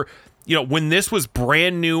never, when this was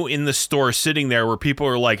brand new in the store sitting there where people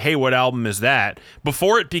are like, hey, what album is that?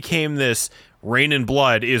 Before it became this Rain and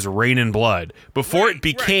Blood is Rain and Blood. Before it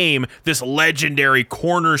became this legendary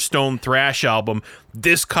cornerstone thrash album,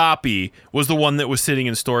 this copy was the one that was sitting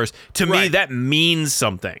in stores. To me, that means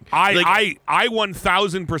something. I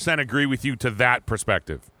 1000% agree with you to that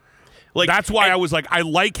perspective. Like, that's why I was like, I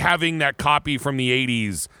like having that copy from the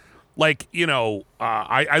 80s. Like,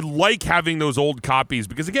 I like having those old copies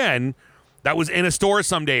because, again, that was in a store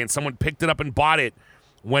someday and someone picked it up and bought it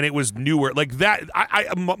when it was newer. Like that,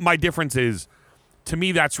 my difference is, to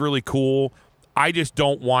me, that's really cool. I just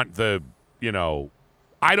don't want the,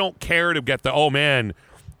 I don't care to get the, oh man,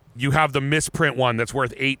 you have the misprint one that's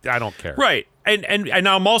worth $8. I don't care. Right. And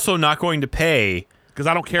I'm also not going to pay, because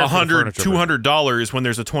I don't care, $100, $200 when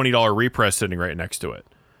there's a $20 repress sitting right next to it.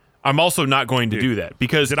 I'm also not going to do that,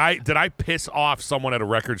 because did I piss off someone at a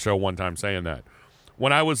record show one time saying that,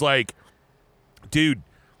 when I was like, dude,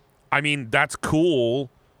 I mean, that's cool,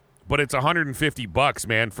 but it's $150,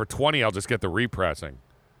 man. For $20, I'll just get the repressing.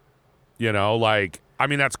 Like, I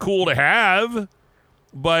mean, that's cool to have,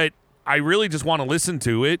 but I really just want to listen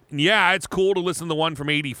to it. And yeah, it's cool to listen to the one from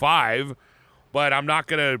 '85, but I'll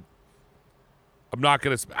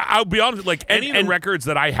be honest, like, any of the records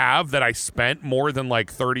that I have that I spent more than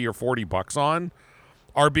like $30 or $40 on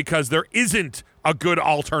are because there isn't a good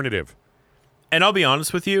alternative. And I'll be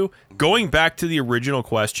honest with you, going back to the original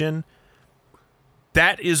question,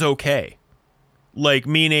 that is okay. Like,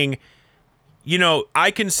 meaning,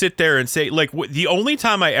 I can sit there and say, like, the only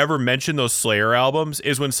time I ever mention those Slayer albums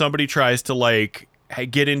is when somebody tries to, like,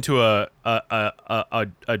 get into a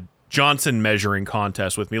Johnson measuring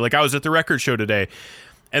contest with me. Like, I was at the record show today,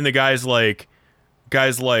 and the guy's like,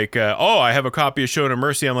 oh, I have a copy of Show No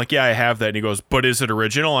Mercy. I'm like, yeah, I have that. And he goes, but is it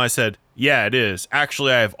original? And I said, yeah, it is.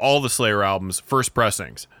 Actually, I have all the Slayer albums, first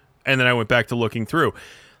pressings. And then I went back to looking through,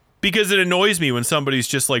 because it annoys me when somebody's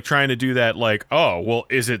just like trying to do that. Like, oh, well,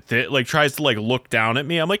 is it like tries to like look down at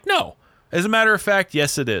me? I'm like, no, as a matter of fact,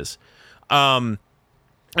 yes, it is. And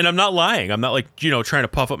I'm not lying. I'm not like, trying to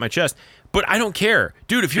puff up my chest. But I don't care,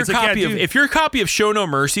 dude. If your copy of Show No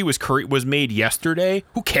Mercy was made yesterday,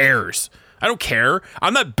 who cares? I don't care.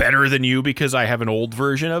 I'm not better than you because I have an old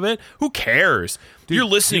version of it. Who cares? Dude, you're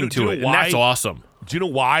listening to it, and that's awesome. Do you know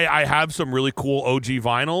why I have some really cool OG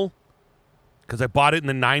vinyl? Because I bought it in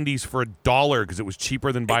the '90s for $1 because it was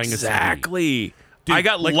cheaper than buying a CD. Exactly. Dude, I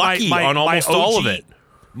got lucky on almost all of it.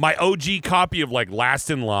 My OG copy of like Last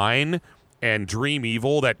in Line and Dream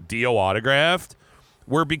Evil that Dio autographed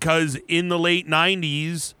were because in the late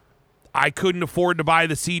 90s, I couldn't afford to buy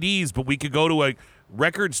the CDs, but we could go to a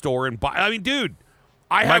record store and buy. I mean, dude,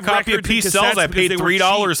 my copy of Peace Sells I paid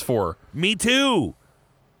 $3 for. Me too.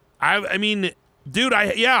 I mean, Dude,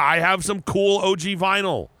 I have some cool OG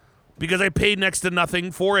vinyl because I paid next to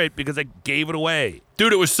nothing for it because I gave it away.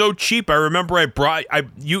 Dude, it was so cheap. I remember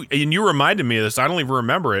you reminded me of this. I don't even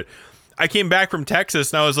remember it. I came back from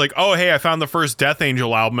Texas and I was like, "Oh, hey, I found the first Death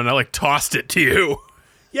Angel album," and I like tossed it to you.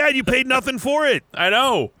 Yeah, you paid nothing for it. I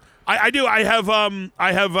know. I do. I have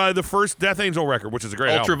the first Death Angel record, which is a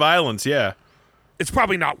great album. Ultraviolence, yeah. It's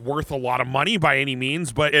probably not worth a lot of money by any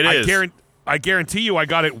means, but it is. I guarantee you I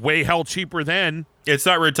got it way hell cheaper then. It's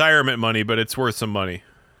not retirement money, but it's worth some money.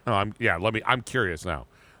 Oh, I'm curious now.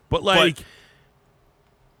 But like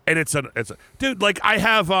and it's a dude, like I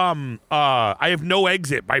have No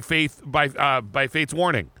Exit by Fate's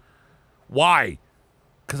Warning. Why?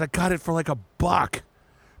 Cuz I got it for like $1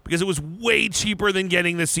 because it was way cheaper than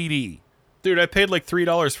getting the CD. Dude, I paid like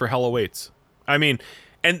 $3 for Hell Awaits. I mean,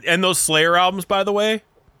 and those Slayer albums, by the way,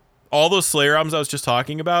 all those Slayer albums I was just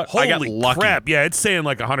talking about, Holy I got lucky. Crap. Yeah, it's saying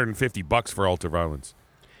like $150 for Ultraviolence.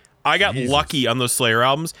 I got lucky on those Slayer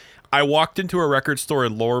albums. I walked into a record store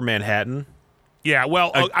in Lower Manhattan. Yeah,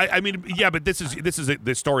 well, I mean, yeah, but this is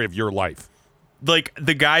the story of your life. Like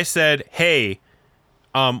the guy said, "Hey,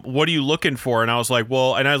 what are you looking for?" And I was like,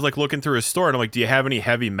 "Well," and I was like looking through his store, and I'm like, "Do you have any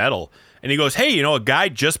heavy metal?" And he goes, "Hey, a guy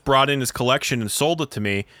just brought in his collection and sold it to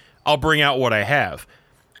me. I'll bring out what I have."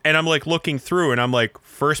 And I'm like looking through, and I'm like,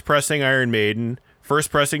 first pressing Iron Maiden, first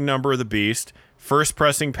pressing Number of the Beast, first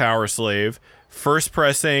pressing Power Slave, first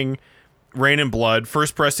pressing Rain and Blood,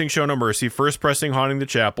 first pressing Show No Mercy, first pressing Haunting the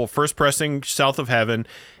Chapel, first pressing South of Heaven,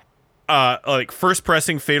 like first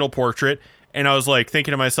pressing Fatal Portrait. And I was like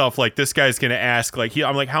thinking to myself, like, this guy's gonna ask, like,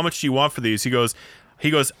 I'm like, how much do you want for these? He goes,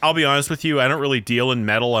 I'll be honest with you, I don't really deal in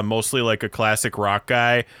metal. I'm mostly like a classic rock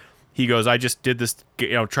guy. He goes, I just did this,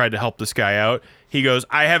 tried to help this guy out. He goes,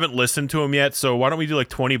 I haven't listened to him yet, so why don't we do like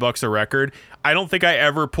 $20 a record? I don't think I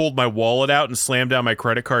ever pulled my wallet out and slammed down my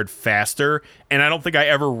credit card faster, and I don't think I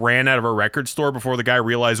ever ran out of a record store before the guy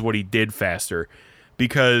realized what he did faster,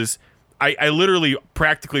 because I literally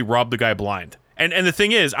practically robbed the guy blind. And the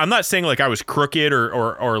thing is, I'm not saying like I was crooked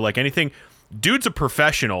or like anything. Dude's a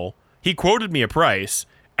professional. He quoted me a price,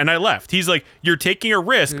 and I left. He's like, you're taking a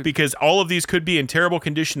risk because all of these could be in terrible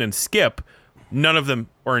condition and skip. None of them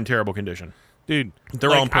are in terrible condition. Dude,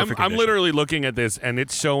 they're all in perfect condition. I'm literally looking at this, and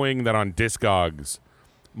it's showing that on Discogs,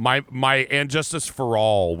 my And Justice for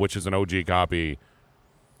All, which is an OG copy,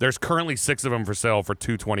 there's currently 6 of them for sale for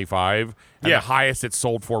 $225, and the highest it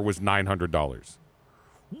sold for was $900.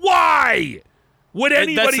 Why would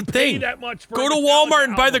anybody pay that much for Go to Walmart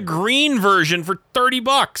and buy the green version for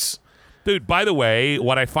 $30. Dude, by the way,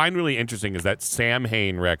 what I find really interesting is that Sam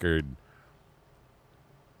Hain record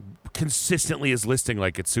consistently is listing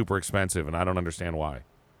like it's super expensive, and I don't understand why.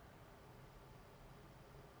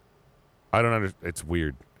 It's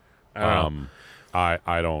weird. I don't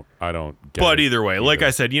get but it either way, either. like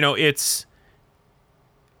I said, it's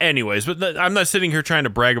anyways, but I'm not sitting here trying to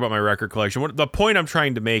brag about my record collection. The point I'm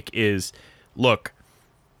trying to make is, look,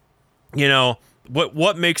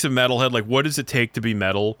 what makes a metalhead? Like, what does it take to be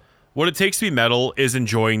metal? What it takes to be metal is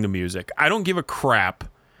enjoying the music. I don't give a crap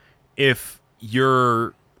if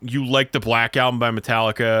you like the Black Album by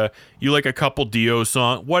Metallica, you like a couple Dio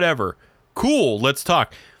song, whatever. Cool, let's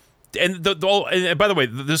talk. And and by the way,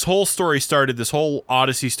 this whole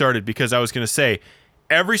odyssey started because I was going to say,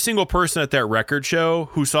 every single person at that record show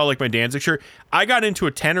who saw like my Danzig shirt, I got into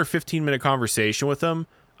a 10 or 15 minute conversation with them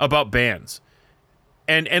about bands.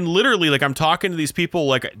 And literally, like, I'm talking to these people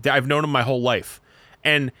like I've known them my whole life.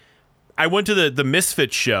 And I went to the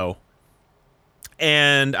Misfits show,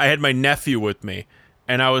 and I had my nephew with me,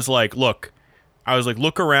 and I was like, look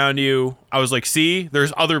around you. I was like, see,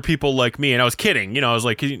 there's other people like me, and I was kidding. I was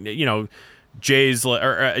like, Jay's,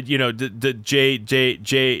 or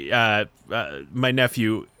my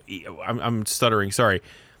nephew. I'm stuttering. Sorry.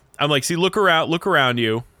 I'm like, see, look around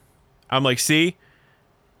you. I'm like, see,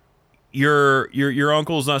 your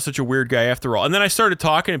uncle's not such a weird guy after all. And then I started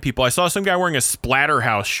talking to people. I saw some guy wearing a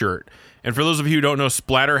Splatterhouse shirt. And for those of you who don't know,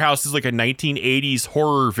 Splatterhouse is like a 1980s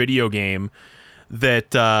horror video game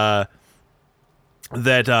that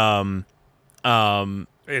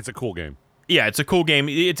it's a cool game. Yeah, it's a cool game.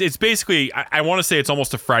 It's basically, I want to say it's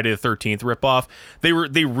almost a Friday the 13th ripoff. They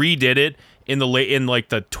redid it in the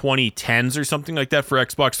 2010s or something like that for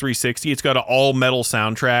Xbox 360. It's got an all metal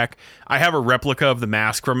soundtrack. I have a replica of the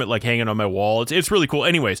mask from it like hanging on my wall. It's really cool.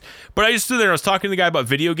 Anyways, but I just stood there and I was talking to the guy about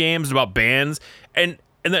video games, about bands, and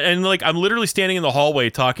like I'm literally standing in the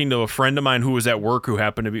hallway talking to a friend of mine who was at work who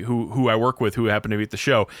happened to be who I work with, who happened to be at the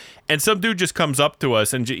show, and some dude just comes up to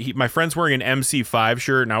us, and my friend's wearing an MC5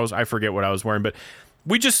 shirt, and I forget what I was wearing, but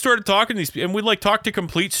we just started talking to these, and we'd like talk to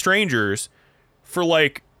complete strangers for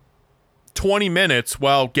like 20 minutes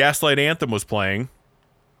while Gaslight Anthem was playing.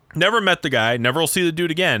 Never met the guy. Never will see the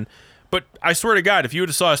dude again. But I swear to God, if you would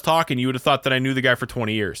have saw us talking, you would have thought that I knew the guy for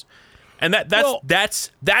 20 years. And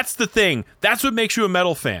that's the thing. That's what makes you a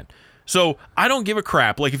metal fan. So I don't give a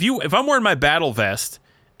crap. Like if I'm wearing my battle vest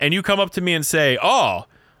and you come up to me and say, "Oh,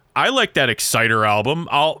 I like that Exciter album,"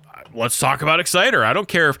 let's talk about Exciter. I don't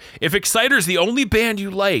care if Exciter's the only band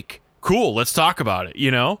you like. Cool, let's talk about it,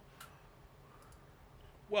 you know?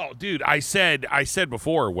 Well, dude, I said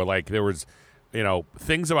before, well, like there was,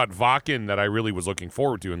 things about Wacken that I really was looking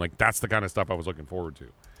forward to, and like that's the kind of stuff I was looking forward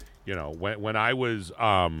to. When I was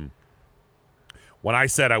when I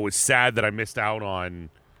said I was sad that I missed out on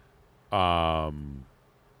hold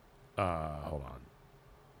on.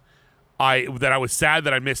 I was sad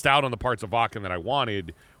that I missed out on the parts of Wacken that I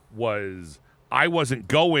wanted was I wasn't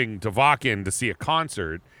going to Wacken to see a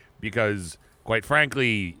concert because, quite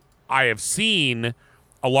frankly, I have seen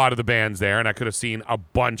a lot of the bands there and I could have seen a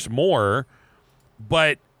bunch more,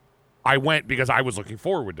 but I went because I was looking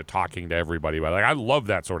forward to talking to everybody about it. Like I love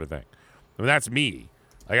that sort of thing. I mean, that's me.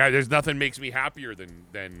 Like there's nothing makes me happier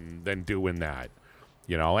than doing that.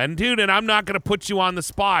 And dude, and I'm not going to put you on the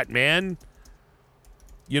spot, man.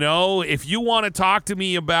 If you want to talk to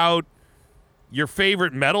me about your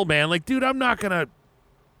favorite metal band, like, dude, I'm not going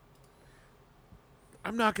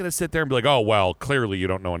to sit there and be like, "Oh, well, clearly you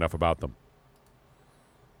don't know enough about them."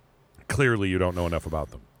 Clearly you don't know enough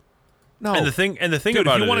about them. No. And the thing dude, about it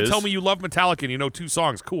is, if you want to tell me you love Metallica and you know 2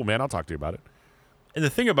 songs, cool, man, I'll talk to you about it. And the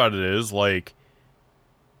thing about it is, like,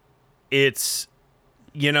 it's,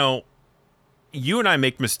 you and I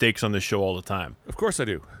make mistakes on this show all the time. Of course I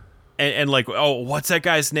do. And like, oh, what's that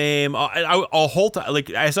guy's name? I'll whole time, like,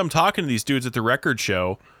 as I'm talking to these dudes at the record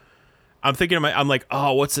show, I'm thinking, I'm like,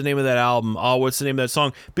 oh, what's the name of that album? Oh, what's the name of that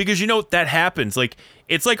song? Because that happens. Like,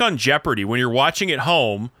 it's like on Jeopardy when you're watching at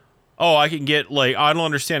home. Oh, I can get like, I don't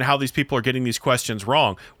understand how these people are getting these questions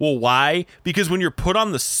wrong. Well, why? Because when you're put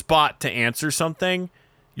on the spot to answer something,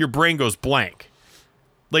 your brain goes blank.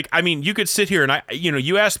 Like, I mean, you could sit here and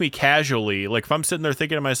you ask me casually, like if I'm sitting there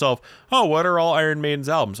thinking to myself, oh, what are all Iron Maiden's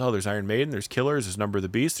albums? Oh, there's Iron Maiden, there's Killers, there's Number of the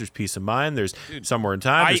Beast, there's Peace of Mind, there's Somewhere in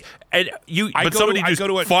Time. I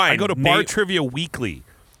go to Bar Trivia Weekly,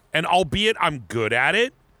 and albeit I'm good at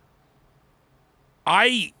it,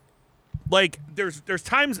 there's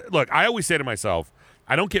times, look, I always say to myself,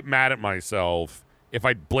 I don't get mad at myself if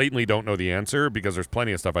I blatantly don't know the answer because there's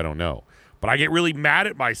plenty of stuff I don't know. But I get really mad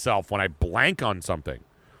at myself when I blank on something.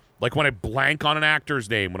 Like when I blank on an actor's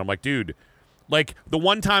name, when I'm like, dude, like the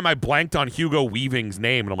one time I blanked on Hugo Weaving's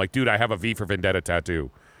name, and I'm like, dude, I have a V for Vendetta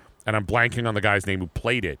tattoo. And I'm blanking on the guy's name who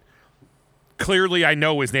played it. Clearly, I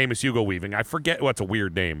know his name is Hugo Weaving. I forget, it's a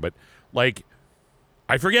weird name, but like,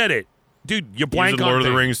 I forget it. Dude, you blank on Lord of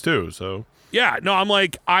the Rings too, so. Yeah, no, I'm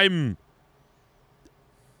like, I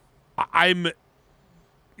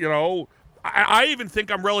even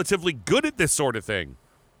think I'm relatively good at this sort of thing.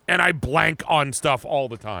 And I blank on stuff all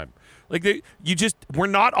the time. Like, we're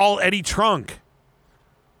not all Eddie Trunk.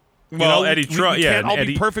 Well, Eddie Trunk, we can't all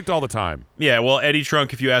Eddie, be perfect all the time. Yeah, well, Eddie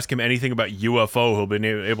Trunk, if you ask him anything about UFO, he'll be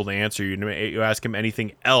able to answer you. You ask him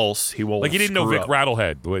anything else, he won't. Like, he didn't know Vic up.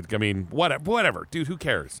 Rattlehead. I mean, whatever. Dude, who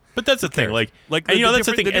cares? But that's the thing. Like that's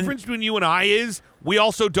the thing. The difference between you and I is we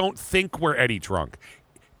also don't think we're Eddie Trunk.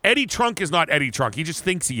 Eddie Trunk is not Eddie Trunk. He just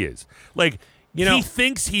thinks he is. Like, he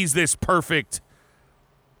thinks he's this perfect,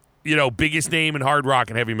 biggest name in hard rock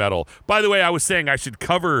and heavy metal. By the way, I was saying I should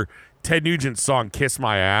cover Ted Nugent's song Kiss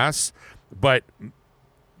My Ass, but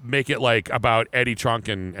make it like about Eddie Trunk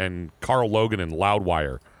and Carl Logan and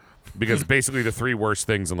Loudwire, because basically the 3 worst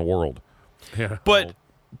things in the world. Yeah. But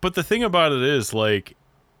the thing about it is, like,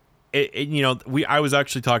 I was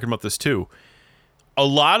actually talking about this too. A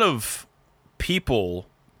lot of people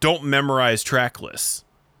don't memorize track lists,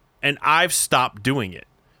 and I've stopped doing it.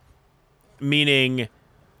 Meaning,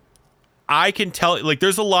 I can tell, like,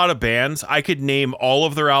 there's a lot of bands, I could name all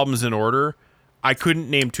of their albums in order. I couldn't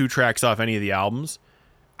name 2 tracks off any of the albums.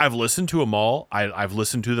 I've listened to them all. I've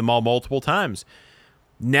listened to them all multiple times.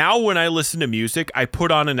 Now, when I listen to music, I put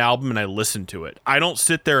on an album and I listen to it. I don't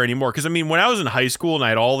sit there anymore. Because, I mean, when I was in high school and I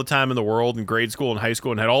had all the time in the world, in grade school and high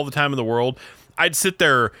school and had all the time in the world, I'd sit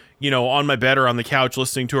there, on my bed or on the couch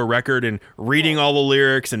listening to a record and reading all the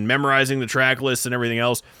lyrics and memorizing the track lists and everything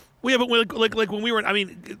else. Well, yeah, but like when we were,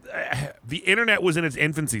 the internet was in its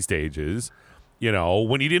infancy stages.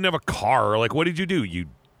 When you didn't have a car, like, what did you do?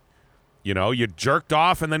 You know, you jerked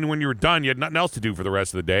off, and then when you were done, you had nothing else to do for the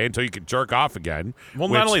rest of the day until you could jerk off again. Well,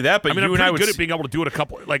 not only that, but I mean, you I'm and I pretty would good at being able to do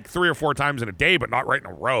it like 3 or 4 times in a day, but not right in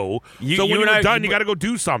a row. So when you you're done, you got to go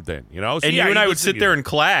do something. You know, so and you and I would sit there in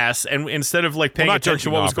class, and instead of like paying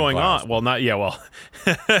attention to what was going on, well, not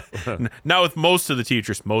not with most of the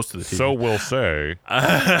teachers. So we'll say.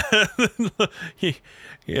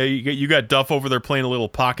 Yeah, you got Duff over there playing a little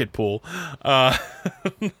pocket pool. But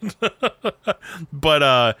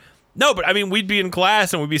I mean, we'd be in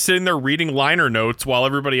class and we'd be sitting there reading liner notes while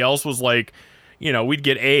everybody else was like, you know, we'd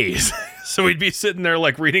get A's. So we'd be sitting there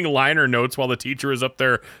like reading liner notes while the teacher was up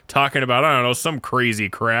there talking about, I don't know, some crazy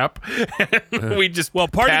crap. We just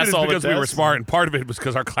part of it is because we were tests. smart, and part of it was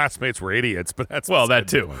because our classmates were idiots. But that's that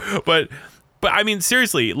too. But I mean,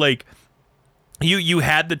 seriously, like you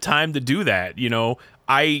had the time to do that. You know,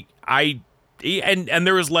 and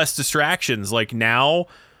there was less distractions. Like now,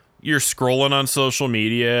 you're scrolling on social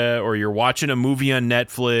media, or you're watching a movie on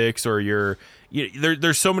Netflix, or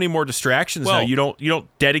there's so many more distractions now. You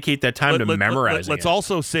don't dedicate that time to memorizing. Let's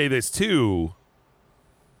also say this too.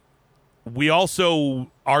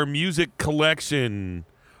 Our music collection,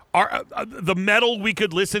 the metal we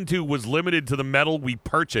could listen to was limited to the metal we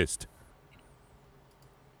purchased.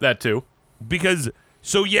 That too, because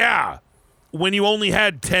when you only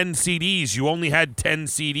had 10 CDs, you only had 10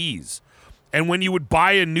 CDs. And when you would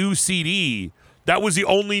buy a new CD, that was the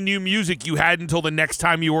only new music you had until the next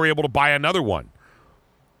time you were able to buy another one.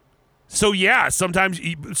 So sometimes,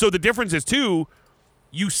 so the difference is too,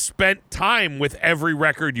 you spent time with every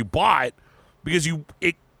record you bought because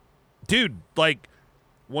dude, like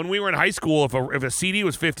when we were in high school, if a CD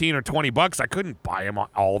was $15 or $20, I couldn't buy them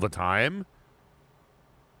all the time.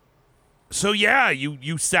 So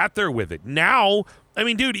you sat there with it. Now, I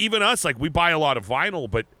mean, dude, even us, like we buy a lot of vinyl,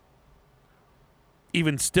 but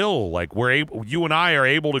even still, like you and I are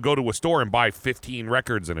able to go to a store and buy 15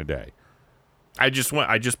 records in a day. I just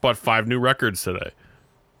bought 5 new records today.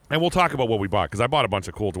 And we'll talk about what we bought, because I bought a bunch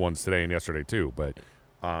of cool ones today and yesterday too. But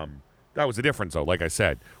that was the difference, though. Like I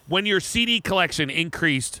said, when your CD collection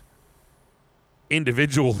increased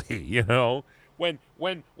individually, you know, when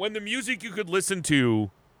the music you could listen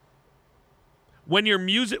to, when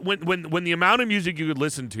the amount of music you could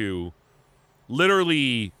listen to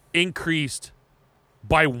literally increased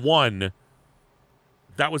by 1,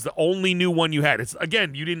 that was the only new one you had. It's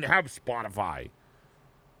again, you didn't have Spotify.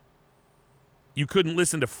 You couldn't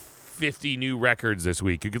listen to 50 new records this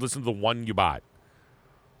week. You could listen to the one you bought.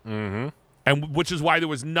 Mm-hmm. And which is why there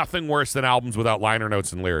was nothing worse than albums without liner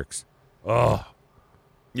notes and lyrics. Ugh.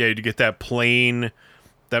 Yeah, you'd get that plain.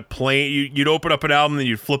 You'd open up an album and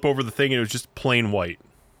you'd flip over the thing and it was just plain white.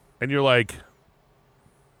 And you're like,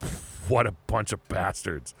 what a bunch of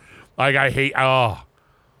bastards. Like, I hate,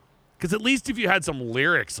 because at least if you had some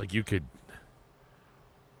lyrics, like you could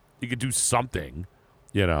do something,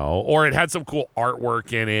 you know, or it had some cool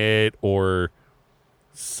artwork in it or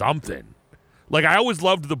something. Like, I always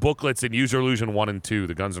loved the booklets in Use Your Illusion 1 and 2,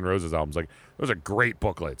 the Guns N' Roses albums. Like, those are great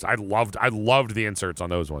booklets. I loved the inserts on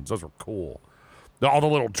those ones. Those were cool. All the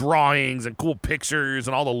little drawings and cool pictures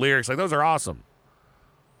and all the lyrics, like, those are awesome.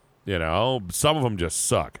 You know, some of them just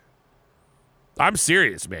suck. I'm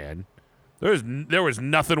serious, man. There was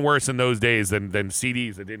nothing worse in those days than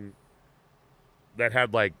CDs that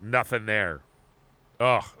had like nothing there.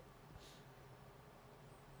 Ugh,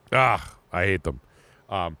 I hate them.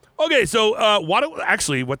 Okay, so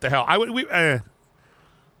what the hell?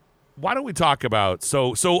 Why don't we talk about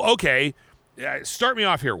okay? Start me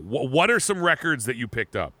off here. What are some records that you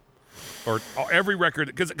picked up, or every record?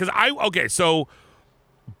 Because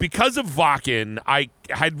because of Vakken, I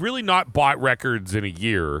had really not bought records in a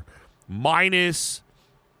year, minus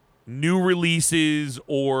new releases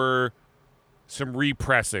or some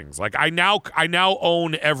repressings. Like I now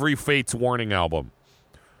own every Fates Warning album.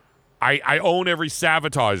 I own every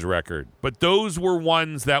Savatage record, but those were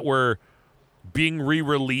ones that were being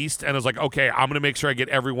re-released, and I was like, okay, I'm going to make sure I get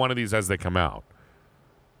every one of these as they come out.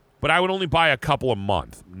 But I would only buy a couple a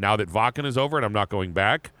month. Now that Vakken is over and I'm not going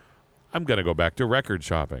back, I'm going to go back to record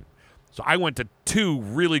shopping. So I went to 2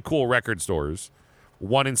 really cool record stores,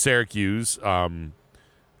 one in Syracuse called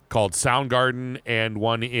Soundgarden and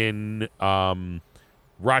one in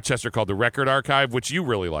Rochester called the Record Archive, which you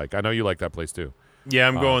really like. I know you like that place too. Yeah,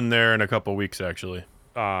 I'm going there in a couple weeks, actually.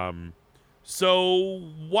 So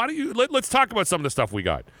why don't you let's talk about some of the stuff we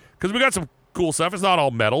got, because we got some cool stuff. It's not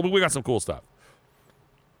all metal, but we got some cool stuff.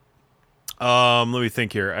 Let me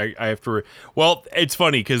think here. I have to. Well, it's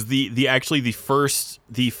funny because the first.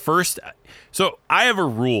 So I have a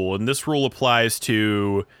rule, and this rule applies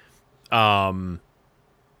to,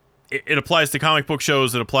 it applies to comic book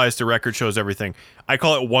shows. It applies to record shows. Everything. I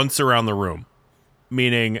call it once around the room,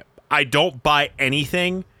 meaning I don't buy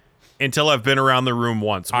anything until I've been around the room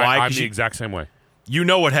once. Why? I'm the exact same way. You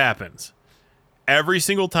know what happens every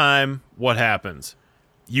single time. What happens?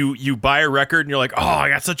 You buy a record and you're like, oh, I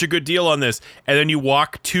got such a good deal on this, and then you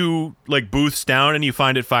walk 2 like booths down and you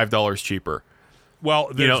find it $5 cheaper.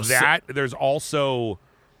 Well, there's there's also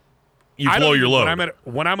you blow your load.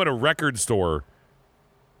 When I'm at a record store,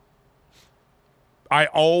 I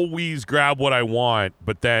always grab what I want,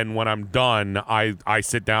 but then when I'm done, I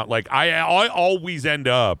sit down. Like I always end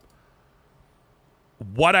up.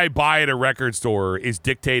 What I buy at a record store is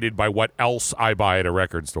dictated by what else I buy at a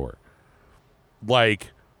record store.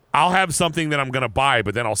 Like, I'll have something that I'm going to buy,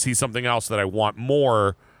 but then I'll see something else that I want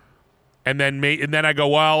more, and then I go,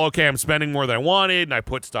 well, okay, I'm spending more than I wanted, and I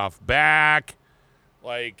put stuff back.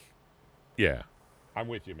 Like, yeah, I'm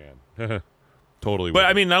with you, man. Totally. But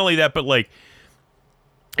I mean, not only that, but like,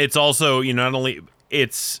 it's also, not only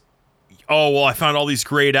it's, oh, well, I found all these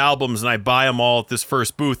great albums and I buy them all at this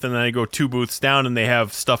first booth, and then I go 2 booths down and they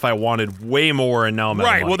have stuff I wanted way more, and now I'm out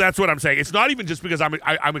of money. Well, that's what I'm saying. It's not even just because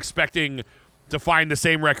I'm expecting to find the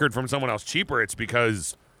same record from someone else cheaper. It's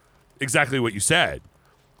because exactly what you said.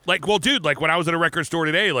 Like, well, dude, like when I was at a record store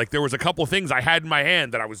today, like there was a couple things I had in my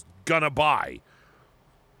hand that I was gonna buy,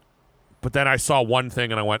 but then I saw one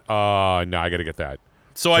thing and I went, no, I got to get that.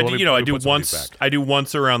 So I do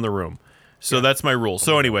once around the room. So that's my rule.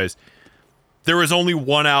 So anyways, there was only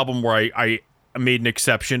one album where I made an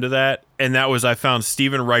exception to that, and that was I found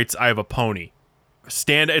Stephen Wright's I Have a Pony.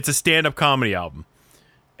 It's a stand-up comedy album.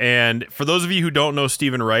 And for those of you who don't know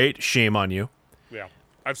Stephen Wright, shame on you. Yeah.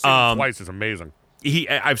 I've seen him twice. It's amazing.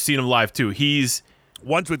 I've seen him live too. He's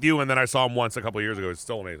once with you, and then I saw him once a couple of years ago. It's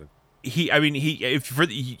still amazing.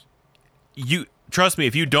 You trust me,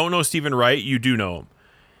 if you don't know Stephen Wright, you do know him.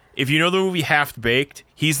 If you know the movie Half Baked,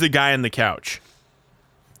 he's the guy on the couch.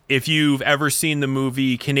 If you've ever seen the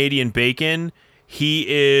movie Canadian Bacon, he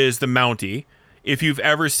is the Mountie. If you've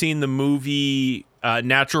ever seen the movie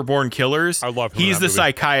Natural Born Killers, I love him. He's the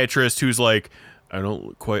psychiatrist who's like,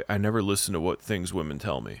 I never listen to what things women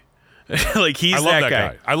tell me. Like he's that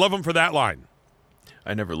guy. I love him for that line.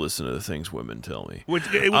 I never listen to the things women tell me. Which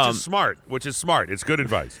is smart. It's good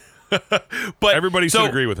advice. But everybody should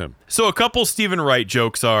agree with him. So a couple Stephen Wright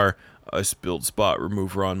jokes are, I spilled spot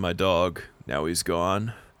remover on my dog. Now he's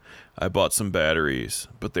gone. I bought some batteries,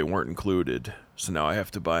 but they weren't included, so now I have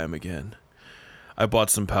to buy them again. I bought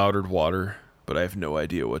some powdered water, but I have no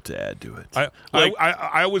idea what to add to it.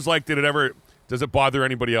 I always like, does it bother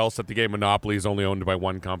anybody else that the game Monopoly is only owned by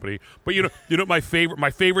one company? But you know my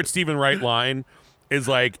favorite Stephen Wright line is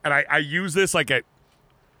like, and I use this like I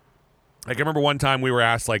remember one time we were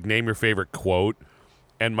asked like name your favorite quote,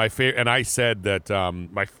 and and I said that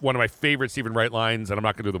one of my favorite Stephen Wright lines, and I'm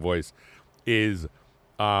not going to do the voice, is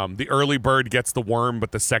the early bird gets the worm,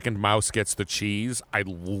 but the second mouse gets the cheese. I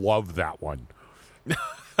love that one.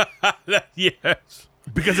 Yes,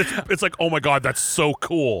 because it's like, oh my god, that's so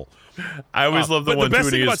cool. I always love the one. The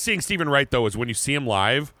best thing about seeing Stephen Wright though is when you see him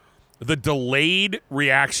live, the delayed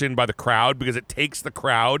reaction by the crowd, because it takes the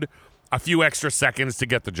crowd a few extra seconds to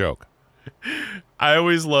get the joke. I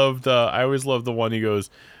always loved the one he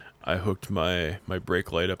goes, I hooked my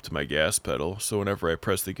brake light up to my gas pedal, so whenever I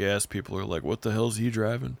press the gas, people are like, what the hell's he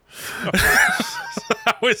driving?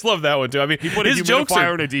 I always love that one too. I mean, he put his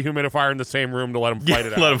humidifier and a dehumidifier in the same room to let him fight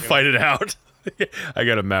it out. Let him fight it out. I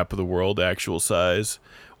got a map of the world, actual size.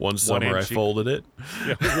 One summer I folded it.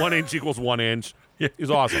 Yeah, 1 inch equals 1 inch. Yeah,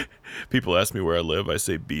 he's awesome. People ask me where I live. I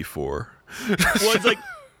say B4. Well,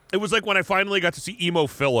 it was like when I finally got to see Emo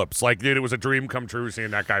Phillips. Like, dude, it was a dream come true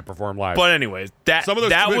seeing that guy perform live. But anyways, some of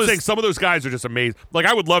those guys are just amazing. Like,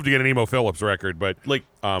 I would love to get an Emo Phillips record, but like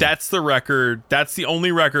that's the record. That's the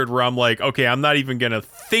only record where I'm like, okay, I'm not even gonna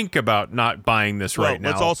think about not buying this right now.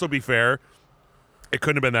 Let's also be fair. It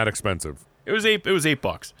couldn't have been that expensive. It was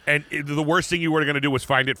 $8. And the worst thing you were going to do was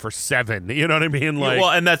find it for $7. You know what I mean? Like, well,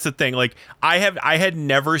 and that's the thing. Like, I had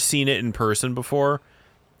never seen it in person before,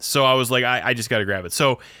 so I was like, I just got to grab it.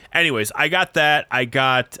 So, anyways, I got that. I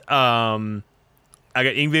got Yngwie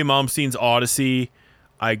Malmsteen's Odyssey.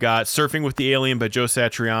 I got Surfing with the Alien by Joe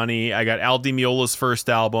Satriani. I got Al Di Meola's first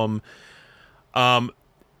album.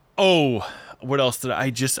 What else did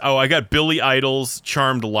I got Billy Idol's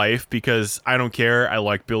Charmed Life, because I don't care. I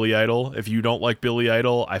like Billy Idol. If you don't like Billy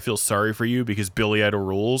Idol, I feel sorry for you, because Billy Idol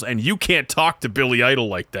rules, and you can't talk to Billy Idol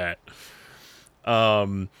like that.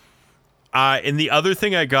 And the other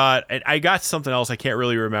thing I got something else I can't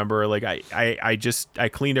really remember. Like I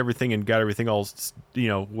cleaned everything and got everything all,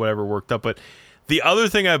 whatever worked up. But the other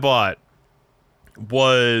thing I bought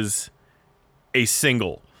was a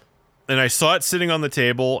single. And I saw it sitting on the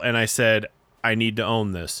table, and I said, I need to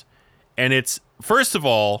own this. And it's, first of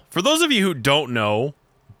all, for those of you who don't know,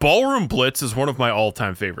 Ballroom Blitz is one of my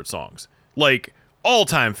all-time favorite songs. Like,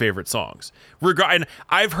 all-time favorite songs. And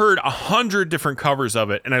I've heard 100 different covers of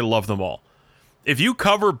it, and I love them all. If you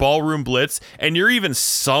cover Ballroom Blitz, and you're even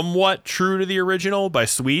somewhat true to the original by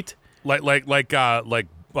Sweet, like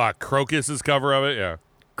Crocus's cover of it, yeah.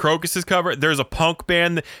 Crocus's cover. There's a punk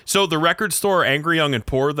band. So the record store Angry Young and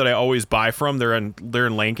Poor that I always buy from, they're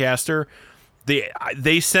in Lancaster.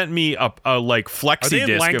 They sent me a like flexi disc. Are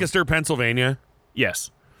they in Lancaster, Pennsylvania? Yes.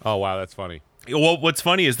 Oh wow, that's funny. Well, what's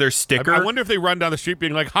funny is their sticker. I wonder if they run down the street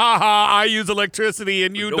being like, "Ha ha! I use electricity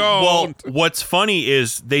and you don't." Well, what's funny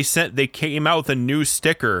is they came out with a new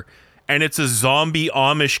sticker, and it's a zombie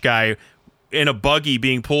Amish guy in a buggy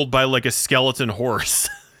being pulled by like a skeleton horse.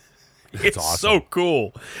 It's awesome. So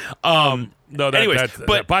cool.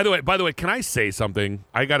 But by the way, can I say something?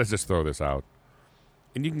 I gotta just throw this out,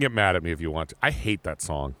 and you can get mad at me if you want to. I hate that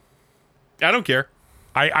song. I don't care.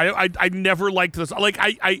 I never liked this. Like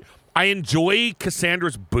I enjoy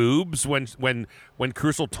Cassandra's boobs when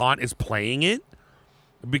Crucial Taunt is playing it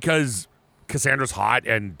because Cassandra's hot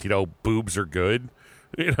and boobs are good.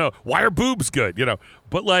 Why are boobs good?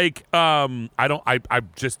 But like I'm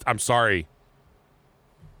sorry.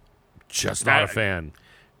 Just not a fan.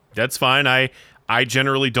 That's fine. I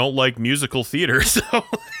generally don't like musical theater, so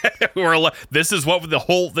this is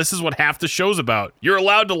what half the show's about. You're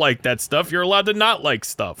allowed to like that stuff. You're allowed to not like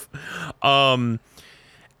stuff. It's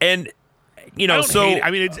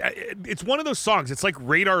one of those songs. It's like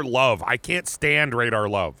Radar Love. I can't stand Radar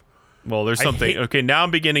Love. Well, there's something. Okay, now I'm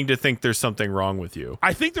beginning to think there's something wrong with you.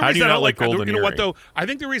 I think the reason I don't like Golden Earring. What though? I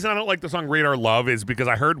think the reason I don't like the song Radar Love is because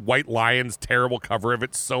I heard White Lion's terrible cover of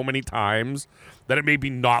it so many times that it made me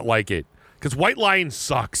not like it. Because White Lion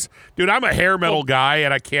sucks, dude. I'm a hair metal guy,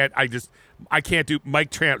 and I can't do Mike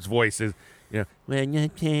Tramp's voices. When you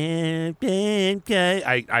can't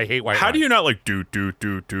I hate White Lion. How do you not like do do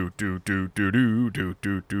do do do do do do do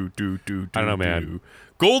do do do do? I don't know, man.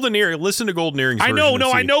 Golden Earring. Listen to Golden Earring's version.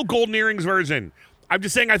 I know Golden Earring's version. I'm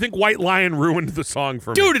just saying I think White Lion ruined the song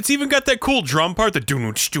for me. Dude, it's even got that cool drum part. The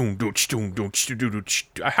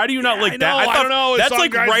how do you not like that? I don't know. That's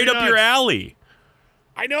like right up your alley.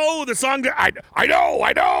 I know the song. I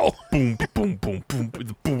know. Boom, boom, boom, boom,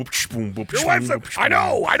 boom, boom, boom, boom. I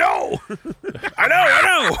know. I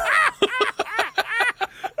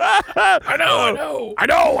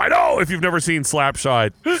know. If you've never seen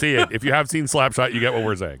Slapshot, see it. If you have seen Slapshot, you get what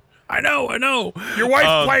we're saying. I know. Your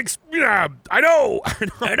wife likes. Yeah, I know.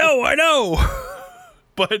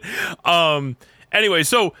 But anyway,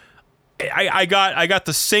 so I got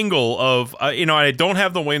the single of I don't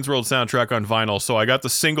have the Wayne's World soundtrack on vinyl, so I got the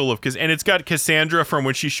single of and it's got Cassandra from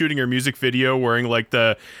when she's shooting her music video wearing like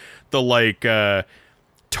the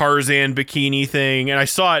Tarzan bikini thing, and I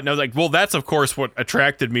saw it and I was like, well, that's of course what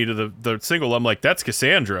attracted me to the single. I'm like, that's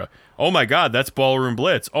Cassandra. Oh my God, that's Ballroom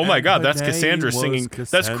Blitz. Oh my God, that's Cassandra singing.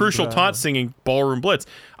 That's Crucial Taunt singing Ballroom Blitz.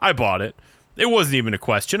 I bought it. It wasn't even a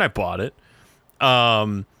question. I bought it.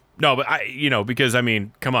 No, but because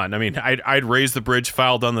come on. I'd raise the bridge,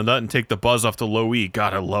 file down the nut, and take the buzz off the low E.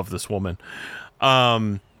 God, I love this woman.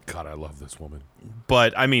 God, I love this woman.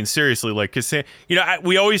 But seriously, like,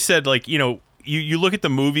 we always said, like, you look at the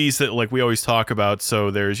movies that like we always talk about.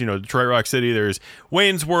 So there's Detroit Rock City, there's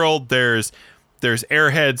Wayne's World, there's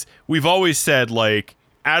Airheads. We've always said, like,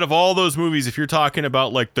 out of all those movies, if you're talking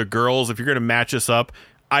about like the girls, if you're gonna match us up,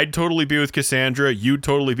 I'd totally be with Cassandra. You'd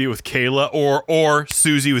totally be with Kayla or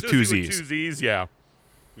Susie with two Z's. With 2 Z's, yeah,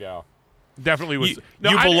 definitely. You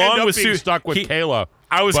belong with Susie. Stuck with Kayla.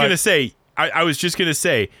 I was gonna say. I was just gonna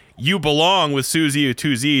say you belong with Susie with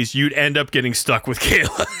 2 Z's. You'd end up getting stuck with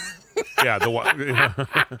Kayla. Yeah, the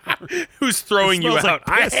one who's throwing you out. Like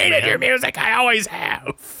piss, I hated your music. I always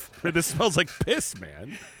have. This smells like piss,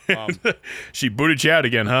 man. She booted you out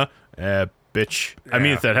again, huh? Bitch.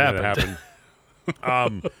 Yeah, if that happened.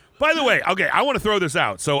 By the way, okay, I want to throw this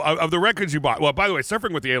out. So, of the records you bought, well, by the way,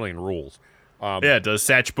 Surfing with the Alien rules. Yeah, it does.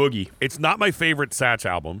 Satch Boogie. It's not my favorite Satch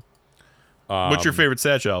album. What's your favorite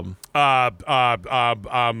Satch album?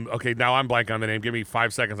 Okay, now I'm blank on the name. Give me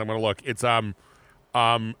 5 seconds. I'm gonna look. It's oh,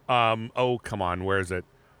 come on, where is it?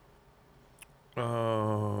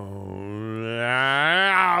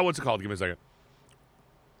 What's it called? Give me a second.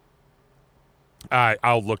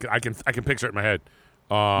 I'll look. I can picture it in my head.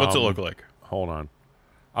 What's it look like? Hold on.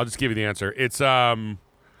 I'll just give you the answer. It's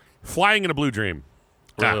Flying in a Blue Dream.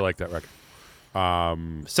 Really like that record.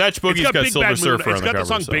 Satch Boogie's got Silver Surfer on the cover. It's got the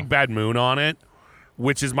song Big Bad Moon on it,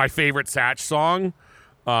 which is my favorite Satch song.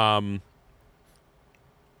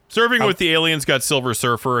 Surfing with the Aliens got Silver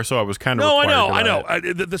Surfer, so I was kind of I know.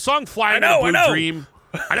 The song "Flying in a Blue Dream."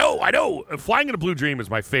 I know. "Flying in a Blue Dream" is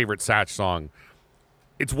my favorite Satch song.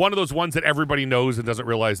 It's one of those ones that everybody knows and doesn't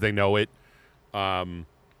realize they know it.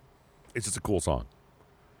 It's just a cool song.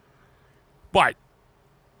 But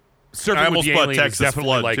Surfing with the Alien is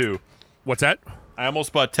definitely like too. What's that? I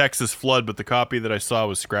almost bought Texas Flood, but the copy that I saw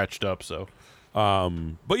was scratched up. So,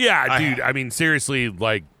 but yeah, dude. I mean, seriously,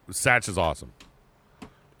 like Satch is awesome.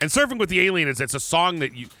 And Surfing with the Alien it's a song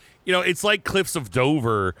that you know, it's like Cliffs of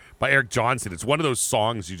Dover by Eric Johnson. It's one of those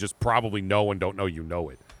songs you just probably know and don't know you know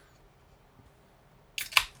it.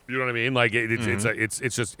 You know what I mean? Like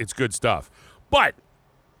it's good stuff. But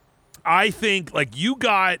I think like you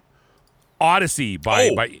got Odyssey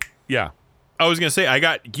by yeah. I was gonna say I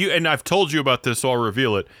got you, and I've told you about this, so I'll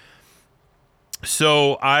reveal it.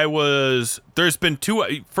 So there's been two.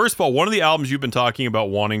 First of all, one of the albums you've been talking about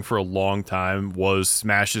wanting for a long time was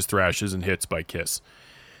Smashes, Thrashes, and Hits by Kiss.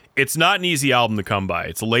 It's not an easy album to come by.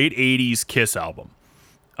 It's a late 80s Kiss album.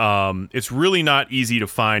 It's really not easy to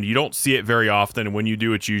find. You don't see it very often, and when you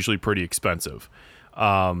do, it's usually pretty expensive.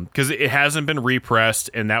 Because it hasn't been repressed,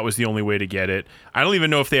 and that was the only way to get it. I don't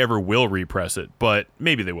even know if they ever will repress it, but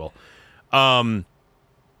maybe they will.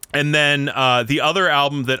 And then the other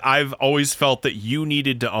album that I've always felt that you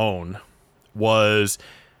needed to own was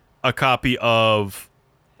a copy of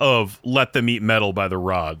Let Them Eat Metal by the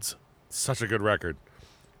Rods. Such a good record.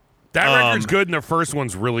 That record's good, and the first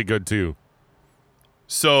one's really good too.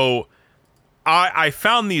 So I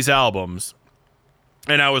found these albums,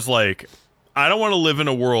 and I was like, I don't want to live in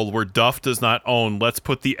a world where Duff does not own Let's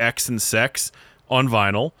Put the X in Sex on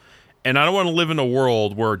vinyl. And I don't want to live in a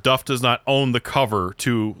world where Duff does not own the cover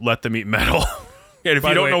to Let Them Eat Metal. And if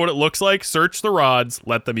you don't know what it looks like, search the Rods,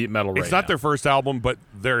 Let Them Eat Metal right now. It's not their first album, but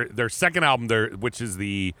their second album, which is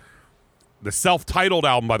the self-titled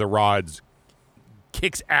album by the Rods,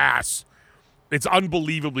 kicks ass. It's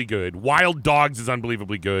unbelievably good. Wild Dogs is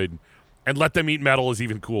unbelievably good. And Let Them Eat Metal is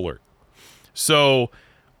even cooler. So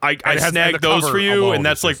I snagged those for you, and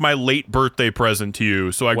that's like my late birthday present to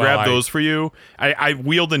you. So I grabbed those for you. I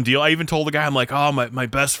wheeled and deal. I even told the guy, I'm like, oh, my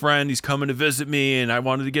best friend, he's coming to visit me, and I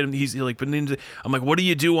wanted to get him. He's like, I'm like, what do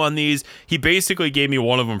you do on these? He basically gave me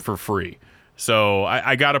one of them for free. So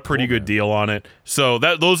I got a pretty good deal on it. So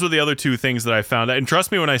those are the other two things that I found. And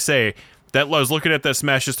trust me when I say that, I was looking at that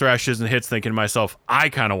Smashes, Thrashes, and Hits thinking to myself, I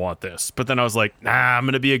kind of want this. But then I was like, nah, I'm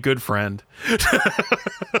going to be a good friend.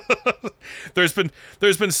 There's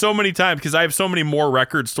been so many times, because I have so many more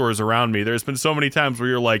record stores around me. There's been so many times where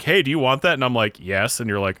you're like, hey, do you want that? And I'm like, yes. And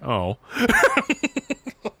you're like, oh.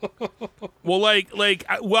 Well, and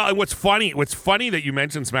what's funny that you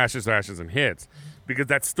mentioned Smashes, Thrashes, and Hits, because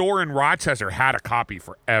that store in Rochester had a copy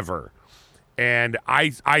forever. And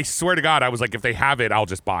I swear to God, I was like, if they have it, I'll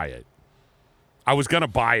just buy it. I was going to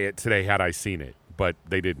buy it today had I seen it, but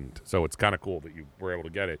they didn't. So it's kind of cool that you were able to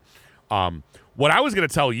get it. What I was going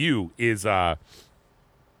to tell you is, now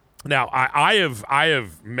I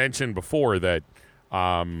have mentioned before that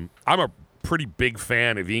I'm a pretty big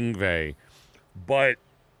fan of Yngwie, but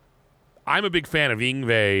I'm a big fan of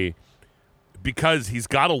Yngwie because he's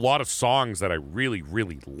got a lot of songs that I really,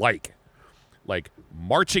 really like. Like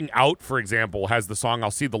Marching Out, for example, has the song I'll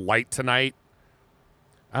See the Light Tonight.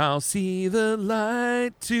 I'll see the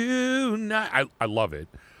light tonight. I love it.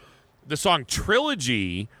 The song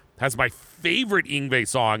Trilogy has my favorite Yngwie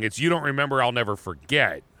song. It's You Don't Remember, I'll Never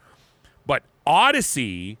Forget. But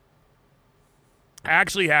Odyssey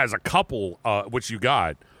actually has a couple, which you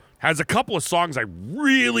got, has a couple of songs I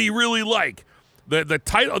really, really like. The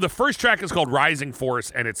title, the first track is called Rising Force,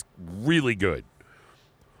 and it's really good.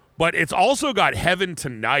 But it's also got Heaven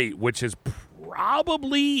Tonight, which is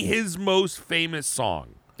probably his most famous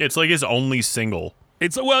song. It's like his only single.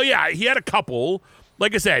 Yeah, he had a couple.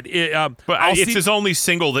 Like I said, it's his only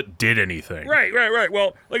single that did anything. Right.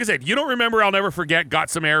 Well, like I said, You Don't Remember, I'll Never Forget got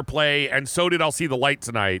some airplay, and so did I'll See the Light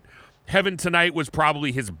Tonight. Heaven Tonight was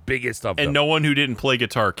probably his biggest of them. And no one who didn't play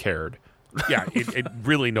guitar cared. Yeah, it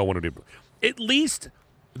really no one who did. At least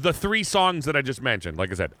the three songs that I just mentioned. Like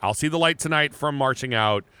I said, I'll See the Light Tonight from Marching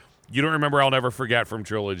Out, You Don't Remember, I'll Never Forget from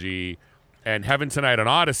Trilogy, and Heaven Tonight on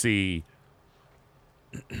Odyssey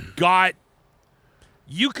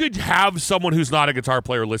you could have someone who's not a guitar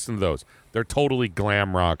player listen to those. They're totally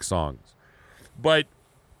glam rock songs. But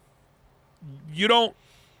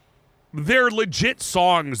they're legit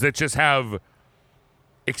songs that just have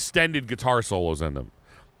extended guitar solos in them.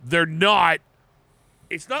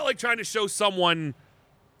 It's not like trying to show someone,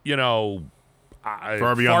 Far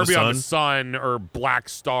Beyond the Sun or Black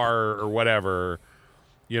Star or whatever,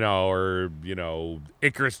 or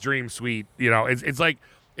Icarus Dream Suite. It's like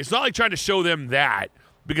It's not like trying to show them that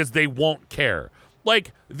because they won't care.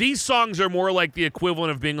 Like, these songs are more like the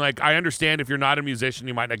equivalent of being like, I understand if you're not a musician,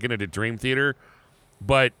 you might not get into Dream Theater,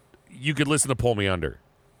 but you could listen to Pull Me Under.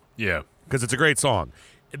 Yeah. Because it's a great song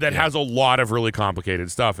that has a lot of really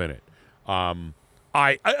complicated stuff in it.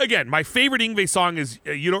 Again, my favorite Yngwie song is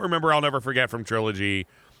You Don't Remember, I'll Never Forget from Trilogy,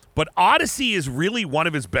 but Odyssey is really one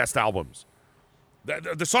of his best albums.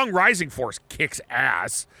 The song Rising Force kicks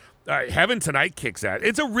ass. Heaven Tonight kicks ass.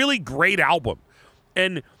 It's a really great album.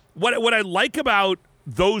 And what I like about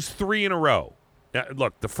those three in a row,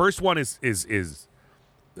 look, the first one is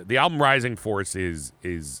the album Rising Force is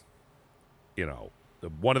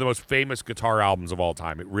one of the most famous guitar albums of all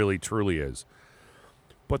time. It really, truly is.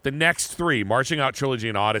 But the next three, Marching Out Trilogy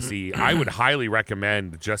and Odyssey, I would highly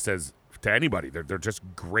recommend just as to anybody. They're just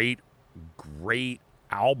great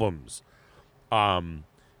albums. I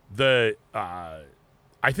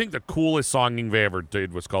think the coolest song Yngwie ever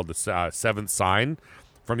did was called The Seventh Sign.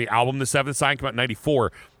 From the album The Seventh Sign, came out in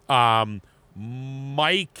 94.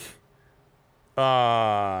 Mike,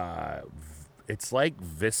 it's like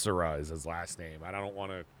Viscera is his last name. I don't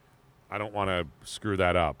want to screw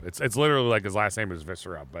that up. It's literally like his last name is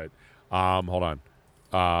Viscera, but hold on.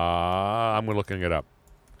 I'm looking it up.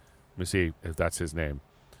 Let me see if that's his name.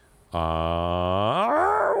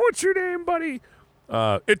 What's your name, buddy?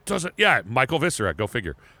 It doesn't. Yeah, Michael Viscera. Go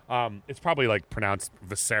figure. It's probably like pronounced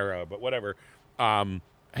Viscera, but whatever.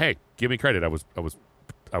 Hey, give me credit. I was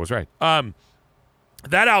right.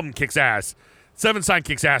 That album kicks ass. Seventh Sign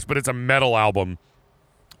kicks ass, but it's a metal album.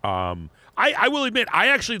 I will admit, I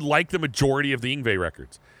actually like the majority of the Yngwie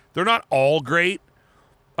records. They're not all great.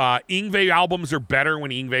 Yngwie albums are better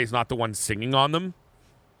when Yngwie's not the one singing on them.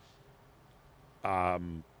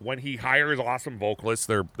 When he hires awesome vocalists,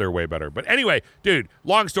 they're way better. But anyway, dude,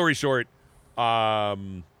 long story short, I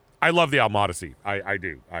love the album Odyssey. I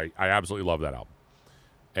do. I absolutely love that album.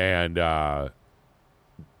 And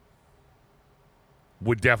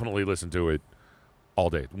would definitely listen to it all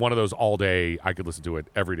day. One of those all day, I could listen to it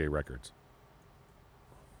every day records.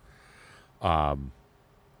 Trying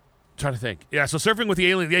to think. Yeah, so Surfing with the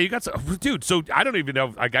Alien. Yeah, you got some, dude. So I don't even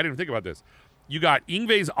know. I didn't even think about this. You got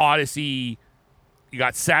Yngwie's Odyssey. You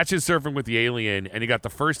got Satch's Surfing with the Alien, and you got the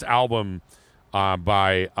first album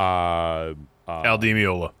by Al Di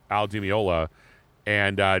Meola. Al Di Meola.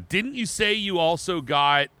 And didn't you say you also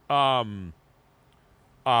got?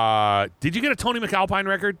 Did you get a Tony McAlpine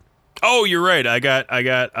record? Oh, you're right. I got.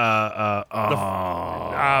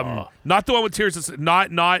 Not the one with Tears. Not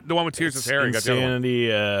the one with Tears' hair.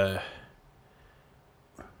 Insanity.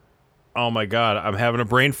 Oh my God, I'm having a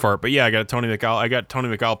brain fart. But yeah, I got Tony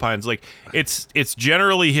McAlpine's. Like it's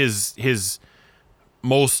generally his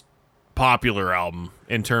most popular album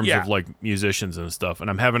in terms of like musicians and stuff. And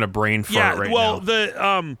I'm having a brain fart right now.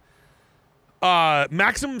 The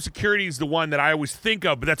Maximum Security is the one that I always think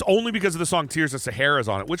of, but that's only because of the song Tears of Sahara's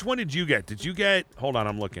on it. Which one did you get? Hold on,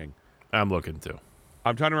 I'm looking. I'm looking too.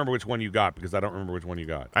 I'm trying to remember which one you got because I don't remember which one you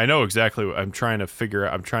got. I know exactly what I'm trying to figure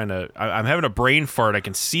out. I'm having a brain fart. I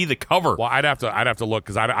can see the cover. Well, I'd have to look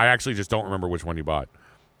because I actually just don't remember which one you bought.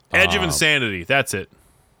 Edge of Insanity. That's it.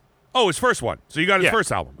 Oh, his first one. So you got his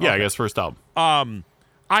first album. Yeah, I got his first album.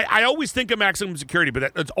 I always think of Maximum Security,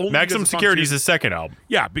 but that's only Maximum Security is his second album.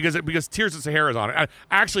 Yeah, because Tears of Sahara is on it.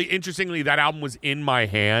 Actually, interestingly, that album was in my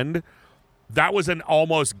hand. That was an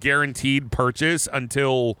almost guaranteed purchase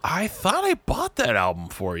until I thought I bought that album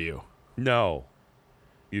for you. No,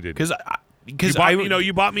 you didn't. Because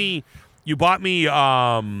you bought me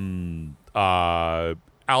Al Di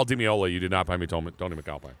Meola. You did not buy me Tony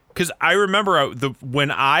McAlpine. Because I remember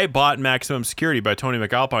when I bought Maximum Security by Tony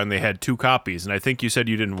McAlpine, they had 2 copies, and I think you said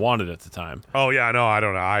you didn't want it at the time. Oh yeah, no, I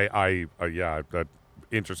don't know.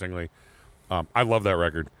 Interestingly, I love that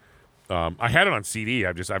record. I had it on CD.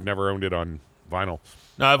 I've never owned it on vinyl.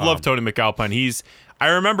 No, I've loved Tony McAlpine. I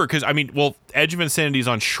remember because Edge of Insanity is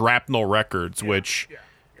on Shrapnel Records, which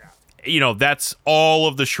that's all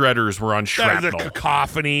of the Shredders were on Shrapnel. The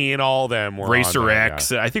Cacophony and all them were Racer on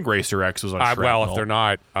X. I think Racer X was on Shrapnel. Well, if they're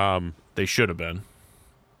not, they should have been.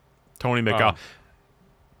 Tony McAlpine,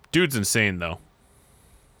 dude's insane though.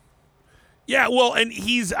 Yeah, well, and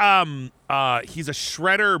he's a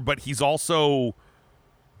shredder, but he's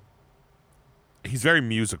very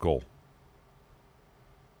musical.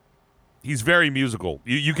 He's very musical.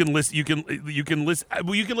 You can listen. You can listen.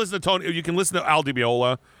 Well, you can listen to Tony. You can listen to Al Di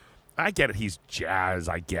Meola. I get it. He's jazz,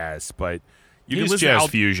 I guess, but he's listen jazz to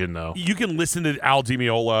fusion though. You can listen to Al Di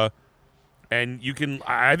Meola, and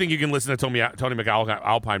I think you can listen to Tony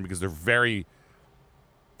McAlpine because they're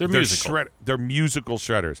musical. They're musical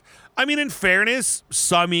shredders. I mean, in fairness,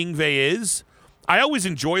 some Yngwie is. I always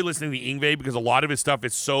enjoy listening to Yngwie because a lot of his stuff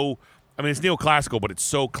is so, I mean, it's neoclassical, but it's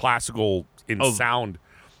so classical in sound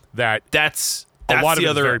that that's a lot of the it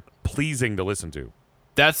other is very pleasing to listen to.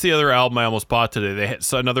 That's the other album I almost bought today.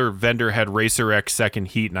 Another vendor had Racer X Second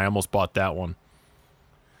Heat, and I almost bought that one.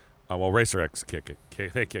 Well, Racer X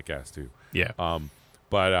they kick ass too. Yeah.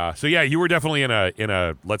 But so yeah, you were definitely in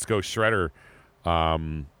a let's go shredder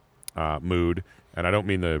mood, and I don't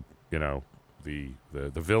mean the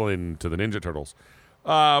villain to the Ninja Turtles.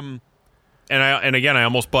 And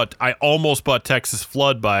I almost bought Texas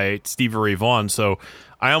Flood by Stevie Ray Vaughan, so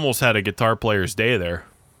I almost had a guitar player's day there.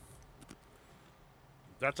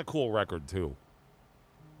 That's a cool record too.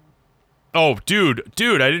 Oh, dude,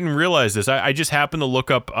 I didn't realize this. I just happened to look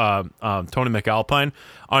up Tony McAlpine.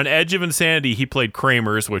 On Edge of Insanity, he played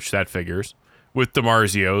Kramer's, which that figures. With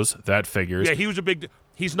DiMarzio's, that figures. Yeah, he was a big...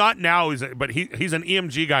 He's not now, but he's an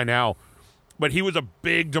EMG guy now. But he was a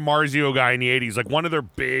big DiMarzio guy in the 80s, like one of their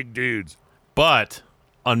big dudes. But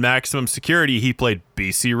on Maximum Security, he played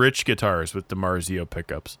BC Rich guitars with DiMarzio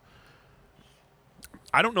pickups.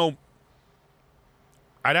 I don't know...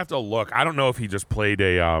 I'd have to look. I don't know if he just played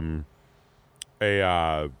a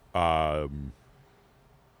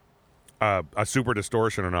Super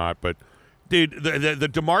Distortion or not, but dude, the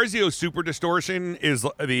DiMarzio Super Distortion is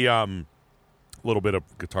the little bit of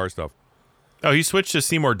guitar stuff. Oh, he switched to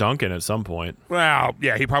Seymour Duncan at some point. Well,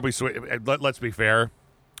 yeah, he probably switched. Let's be fair.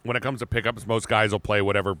 When it comes to pickups, most guys will play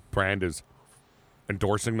whatever brand is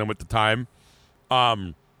endorsing them at the time.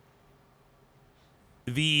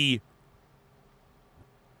 The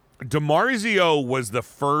DiMarzio was the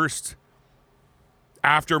first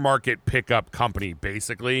aftermarket pickup company,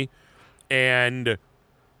 basically, and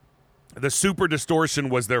the Super Distortion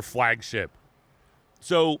was their flagship.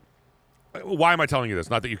 So, why am I telling you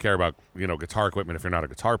this? Not that you care about, guitar equipment if you're not a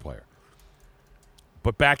guitar player.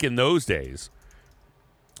 But back in those days,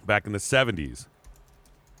 back in the 70s,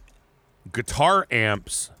 guitar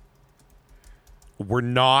amps were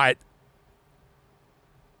not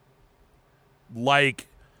like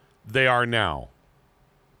they are now.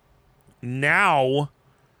 Now,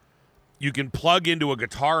 you can plug into a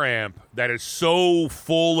guitar amp that is so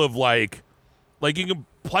full of like you can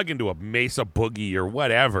plug into a Mesa Boogie or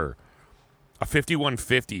whatever, a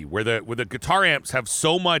 5150, where the guitar amps have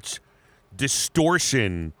so much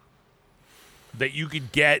distortion that you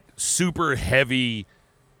could get super heavy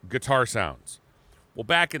guitar sounds. Well,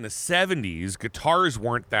 back in the 70s, guitars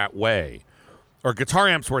weren't that way, or guitar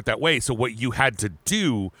amps weren't that way. So what you had to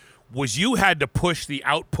do was you had to push the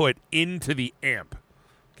output into the amp,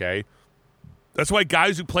 okay? That's why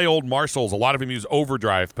guys who play old Marshalls, a lot of them use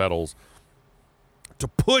overdrive pedals to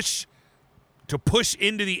push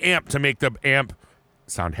into the amp to make the amp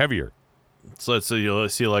sound heavier. So let's see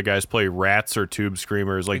a lot of guys play Rats or Tube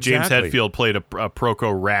Screamers. Like Exactly. James Hetfield played a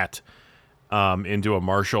Proco Rat into a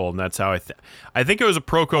Marshall, and that's how I think it was a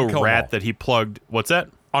Proco Rat that he plugged. What's that?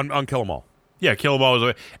 On Kill 'Em All. Yeah, Kill 'Em All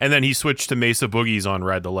was, and then he switched to Mesa Boogies on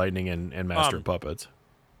Ride the Lightning and Master of Puppets.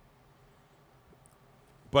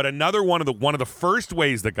 But another one of the first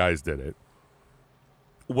ways that guys did it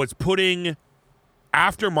was putting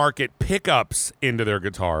aftermarket pickups into their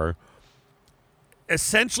guitar,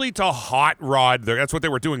 essentially to hot rod that's what they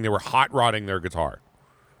were doing. They were hot rodding their guitar.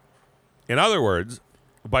 In other words,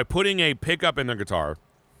 by putting a pickup in their guitar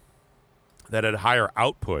that had higher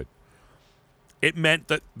output, it meant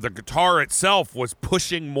that the guitar itself was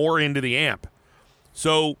pushing more into the amp.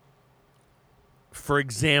 So, for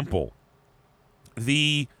example,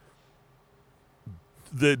 the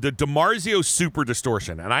DiMarzio Super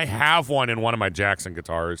Distortion, and I have one in one of my Jackson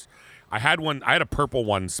guitars. I had a purple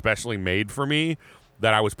one specially made for me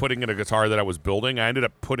that I was putting in a guitar that I was building. I ended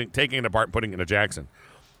up taking it apart and putting it in a Jackson.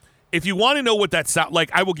 If you want to know what that sound like,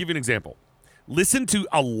 I will give you an example. Listen to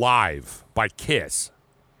Alive by Kiss.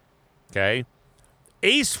 Okay?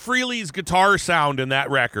 Ace Frehley's guitar sound in that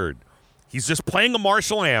record. He's just playing a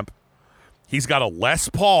Marshall amp. He's got a Les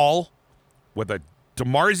Paul with a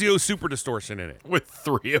DiMarzio Super Distortion in it. With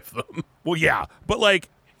 3 of them. Well, yeah, but like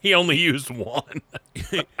he only used one.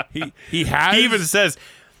 he has.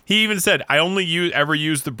 He even said, I only ever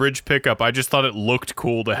used the bridge pickup. I just thought it looked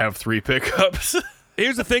cool to have 3 pickups.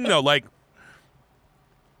 Here's the thing, though. Like,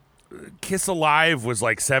 Kiss Alive was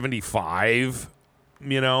like 75,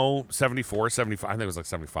 74, 75. I think it was like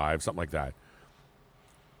 75, something like that.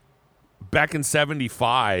 Back in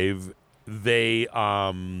 75, they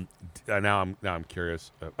now I'm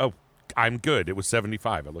curious. I'm good. It was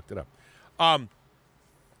 75. I looked it up.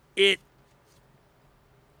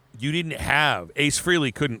 You didn't have Ace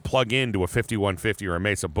Frehley couldn't plug into a 5150 or a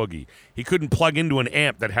Mesa Boogie. He couldn't plug into an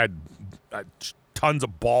amp that had tons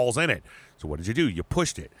of balls in it. So what did you do? You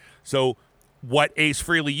pushed it. So what Ace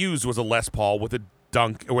Frehley used was a Les Paul with a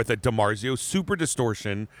DiMarzio Super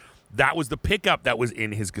Distortion. That was the pickup that was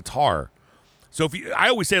in his guitar. So I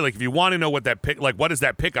always say, like, if you want to know what that what is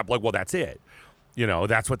that pickup, like, well, that's it.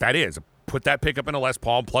 That's what that is. Put that pickup in a Les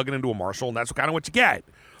Paul and plug it into a Marshall, and that's kind of what you get.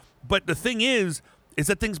 But the thing is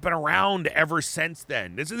that thing's been around ever since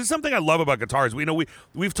then. This is something I love about guitars.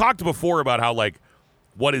 We've talked before about how, like,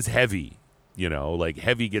 what is heavy? Like,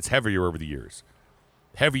 heavy gets heavier over the years.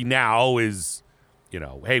 Heavy now is,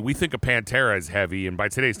 hey, we think of Pantera as heavy, and by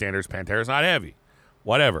today's standards, Pantera's not heavy.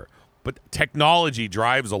 Whatever. But technology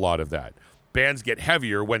drives a lot of that. Bands get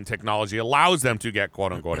heavier when technology allows them to get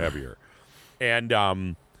quote-unquote heavier. And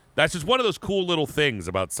that's just one of those cool little things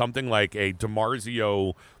about something like a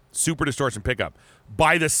DiMarzio Super Distortion pickup.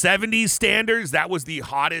 By the 70s standards, that was the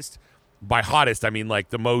hottest. By hottest, I mean like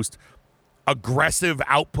the most aggressive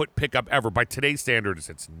output pickup ever. By today's standards,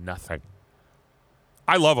 it's nothing.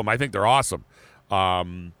 I love them. I think they're awesome.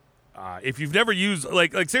 If you've never used,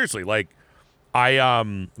 like seriously, like,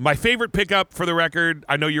 my favorite pickup, for the record,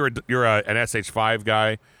 I know you're an SH5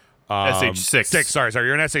 guy. SH6. Sorry.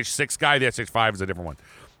 You're an SH6 guy. The SH5 is a different one.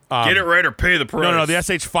 Get it right or pay the price. No. The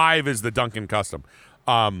SH5 is the Duncan Custom.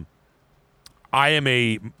 I am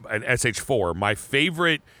an SH4.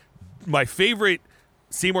 My favorite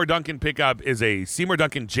Seymour Duncan pickup is a Seymour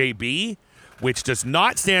Duncan JB, which does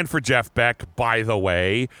not stand for Jeff Beck, by the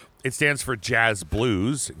way. It stands for Jazz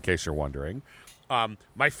Blues, in case you're wondering.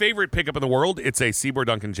 My favorite pickup in the world, it's a Seymour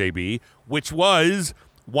Duncan JB, which was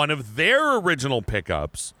one of their original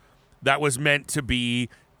pickups that was meant to be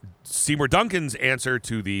Seymour Duncan's answer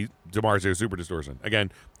to the DiMarzio Super Distortion.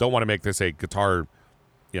 Again, don't want to make this a guitar,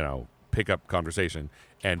 pickup conversation.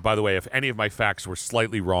 And by the way, if any of my facts were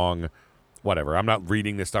slightly wrong, whatever. I'm not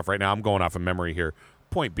reading this stuff right now. I'm going off of memory here.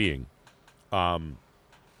 Point being,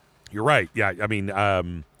 you're right. Yeah, I mean,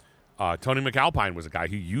 Tony McAlpine was a guy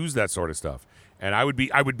who used that sort of stuff. And I would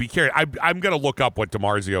be curious. I'm going to look up what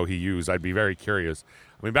DiMarzio he used. I'd be very curious.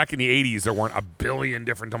 I mean, back in the 80s, there weren't a billion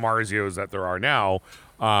different DiMarzios that there are now.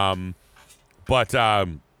 But I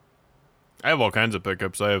have all kinds of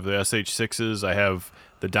pickups. I have the SH6s. I have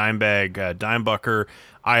the Dimebag Dimebucker.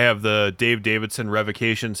 I have the Dave Davidson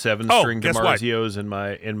Revocation 7-string DiMarzios in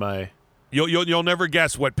my. You'll never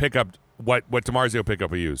guess what DiMarzio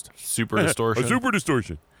pickup he used. Super Distortion. A Super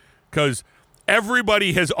Distortion. Because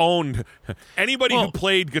everybody has owned, anybody who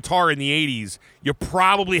played guitar in the 80s, you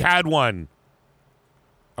probably had one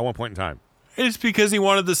at one point in time. It's because he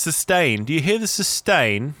wanted the sustain. Do you hear the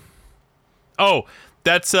sustain? Oh,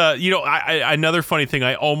 that's, another funny thing.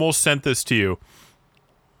 I almost sent this to you.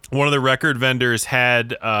 One of the record vendors had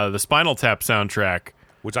the Spinal Tap soundtrack.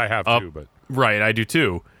 Which I have too, but. Right, I do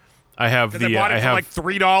too. I have the. I bought it for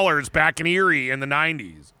like $3 back in Erie in the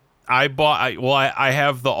 90s. I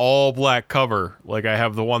have the all black cover. Like, I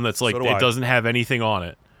have the one that's like, it doesn't have anything on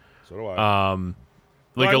it. So do I.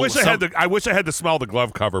 I wish I had to smell the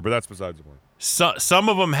glove cover, but that's besides the point. Some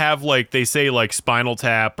of them have, like, they say like Spinal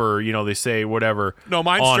Tap, or they say whatever. No,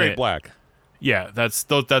 mine's straight black. Yeah, that's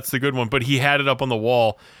the good one. But he had it up on the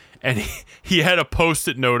wall, and he had a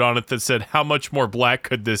Post-it note on it that said, "How much more black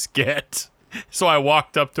could this get?" So I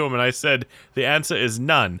walked up to him and I said, "The answer is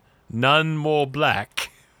none more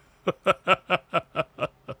black."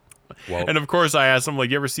 Well, and of course I asked him,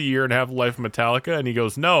 like, "You ever see Year and a Half Life of Metallica?" And he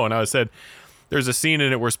goes, "No." And I said, "There's a scene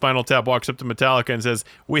in it where Spinal Tap walks up to Metallica and says,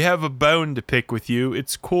 'We have a bone to pick with you.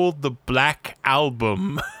 It's called the Black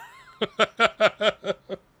Album.'"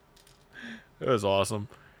 It was awesome.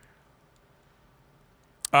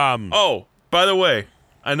 Oh, by the way,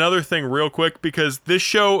 another thing real quick, because this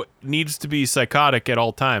show needs to be psychotic at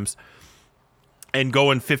all times and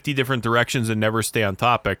go in 50 different directions and never stay on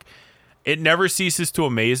topic. It never ceases to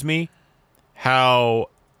amaze me how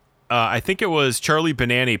I think it was Charlie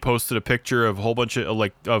Benani posted a picture of a whole bunch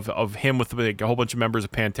of him with like a whole bunch of members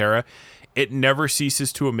of Pantera. It never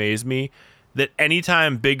ceases to amaze me that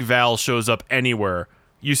anytime Big Val shows up anywhere,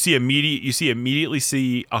 you immediately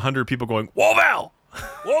see 100 people going, "Whoa, Val!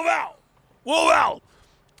 Whoa, Val! Whoa, Val!"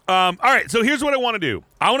 All right, so here's what I want to do.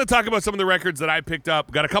 I want to talk about some of the records that I picked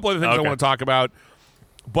up. Got a couple other things I want to talk about.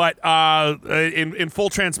 But in full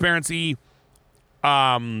transparency,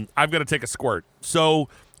 I've got to take a squirt. So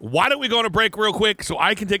why don't we go on a break real quick so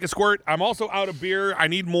I can take a squirt? I'm also out of beer. I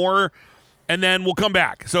need more. And then we'll come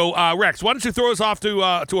back. So, Rex, why don't you throw us off to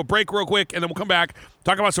a break real quick, and then we'll come back,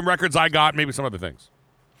 talk about some records I got, maybe some other things.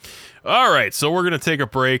 All right, so we're going to take a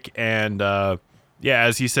break, and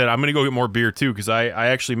as he said, I'm going to go get more beer, too, because I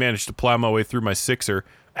actually managed to plow my way through my Sixer.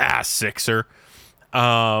 Sixer.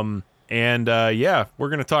 And yeah, we're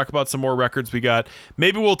going to talk about some more records we got.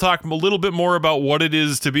 Maybe we'll talk a little bit more about what it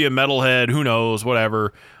is to be a metalhead. Who knows?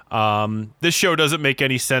 Whatever. This show doesn't make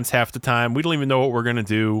any sense half the time. We don't even know what we're going to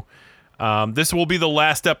do. This will be the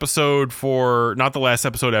last episode for, not the last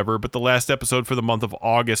episode ever, but the last episode for the month of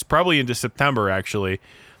August, probably into September, actually,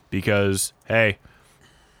 because, hey,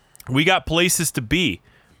 we got places to be.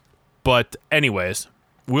 But anyways,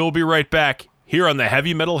 we'll be right back here on the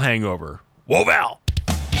Heavy Metal Hangover. Whoa, Val!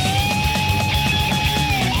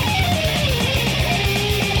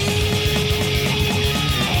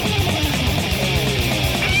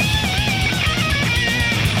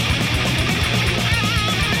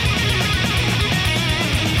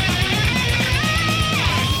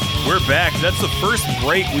 We're back. That's the first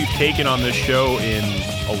break we've taken on this show in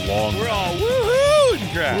a long time. We're all woohoo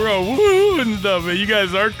and crap. We're all woo and stuff, man. You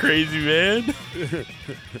guys are crazy, man.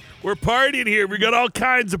 We're partying here. We got all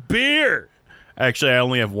kinds of beer. Actually, I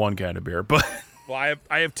only have one kind of beer, but Well,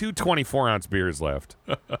 I have two 24-ounce beers left.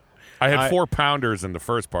 I had 4 pounders in the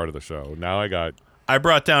first part of the show. Now I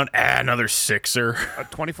brought down another sixer.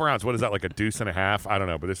 24 ounce. What is that, like a deuce and a half? I don't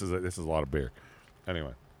know, but this is a lot of beer.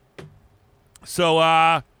 Anyway, so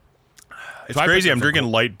It's crazy. I'm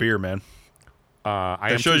drinking light beer, man.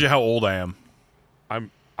 That shows you how old I am.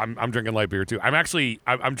 I'm drinking light beer too.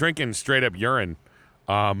 I'm drinking straight up urine.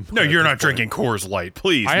 No, you're not drinking Coors Light,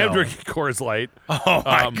 please. I am drinking Coors Light. Oh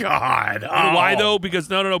my God! Why though? Because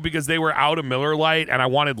no, because they were out of Miller Lite, and I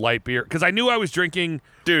wanted light beer because I knew I was drinking.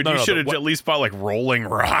 Dude, you should have at least bought like Rolling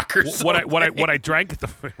Rock or something. What I drank at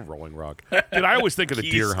the Rolling Rock. Dude, I always think of the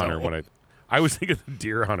Deer Hunter when I always think of the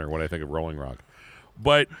Deer Hunter when I think of Rolling Rock.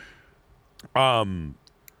 But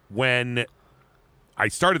when I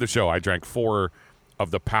started the show, I drank 4 of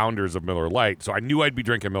the pounders of Miller Lite, so I knew I'd be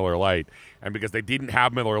drinking Miller Lite. And because they didn't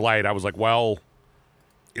have Miller Lite, I was like, well,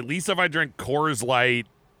 at least if I drink Coors Light,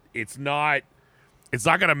 it's not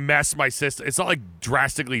going to mess my system. It's not like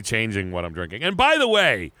drastically changing what I'm drinking. And by the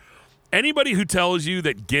way, anybody who tells you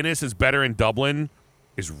that Guinness is better in Dublin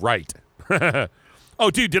is right. Oh,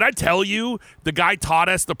 dude, did I tell you the guy taught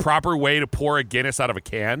us the proper way to pour a Guinness out of a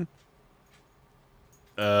can?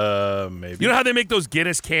 Maybe. You know how they make those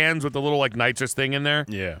Guinness cans with the little like nitrous thing in there?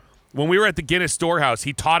 Yeah. When we were at the Guinness storehouse,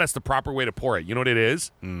 he taught us the proper way to pour it. You know what it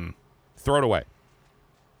is? Throw it away.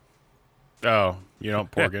 Oh, you don't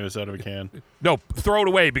pour Guinness out of a can? No, throw it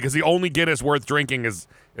away because the only Guinness worth drinking is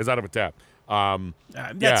out of a tap.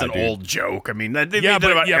 That's an old joke. I mean, they made that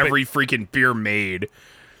about every freaking beer made.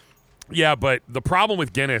 Yeah, but the problem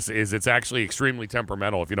with Guinness is it's actually extremely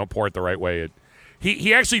temperamental if you don't pour it the right way.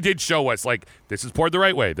 He actually did show us, like, this is poured the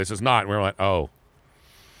right way. This is not. And we were like, oh,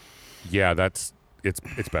 yeah, it's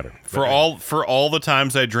better. For all the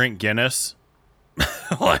times I drink Guinness,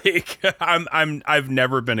 like I've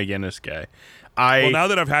never been a Guinness guy. Well, now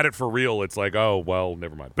that I've had it for real, it's like, oh, well,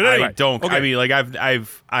 never mind. But anyway, I don't. Okay. I mean, like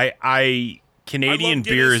Canadian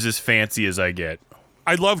beer is as fancy as I get.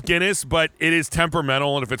 I love Guinness, but it is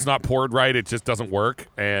temperamental, and if it's not poured right, it just doesn't work.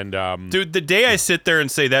 And dude, the day I sit there and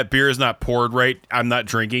say that beer is not poured right, I'm not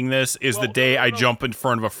drinking this, is the day I jump in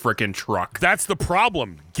front of a frickin' truck. That's the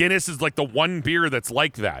problem. Guinness is like the one beer that's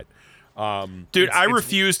like that. Dude, I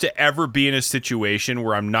refuse to ever be in a situation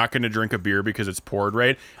where I'm not going to drink a beer because it's poured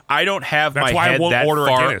right. I don't have my head that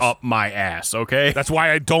far up my ass, okay? That's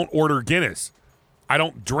why I don't order Guinness. I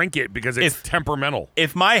don't drink it because it's temperamental.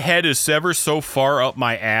 If my head is ever so far up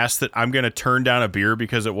my ass that I'm going to turn down a beer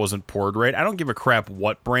because it wasn't poured right, I don't give a crap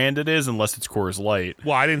what brand it is unless it's Coors Light.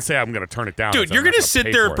 Well, I didn't say I'm going to turn it down. Dude, you're going to sit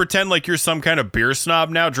there and pretend like you're some kind of beer snob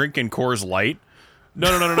now drinking Coors Light? No.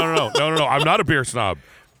 I'm not a beer snob.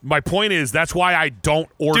 My point is that's why I don't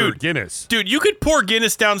order Guinness. Dude, you could pour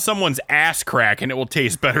Guinness down someone's ass crack and it will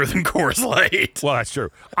taste better than Coors Light. Well, that's true.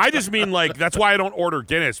 I just mean like that's why I don't order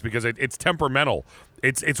Guinness because it's temperamental.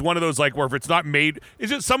 It's one of those like where if it's not made, it's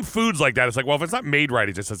just some foods like that. It's like, well, if it's not made right,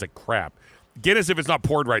 it just tastes like crap. Guinness, if it's not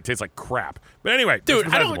poured right, tastes like crap. But anyway, dude,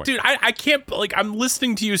 I can't, like, I'm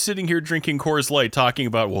listening to you sitting here drinking Coors Light talking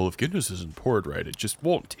about, well, if Guinness isn't poured right, it just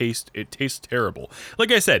won't taste, it tastes terrible.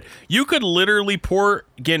 Like I said, you could literally pour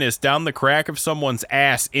Guinness down the crack of someone's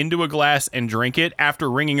ass into a glass and drink it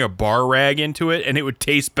after wringing a bar rag into it, and it would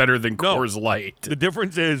taste better than Coors Light. The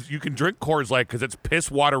difference is you can drink Coors Light because it's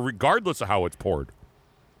piss water regardless of how it's poured.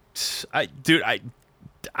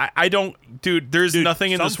 I don't, dude. There's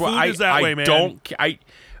nothing in this world. Food is that way, man.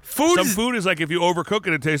 Some food is like if you overcook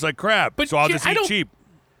it, it tastes like crap. But so I'll just eat cheap.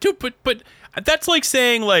 Dude, but that's like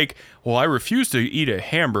saying like, well, I refuse to eat a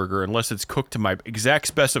hamburger unless it's cooked to my exact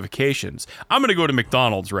specifications. I'm gonna go to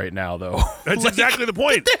McDonald's right now, though. That's exactly the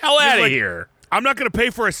point. Get the hell out of here. I'm not gonna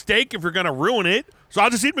pay for a steak if you're gonna ruin it, so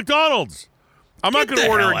I'll just eat McDonald's. I'm not going to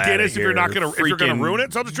order a hell Guinness if outta you're not here. going to if you're going to Freaking ruin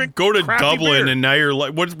it. So I'll just drink. Go to crappy Dublin beer. and now you're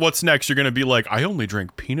like, what's next? You're going to be like, I only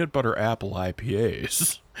drink peanut butter apple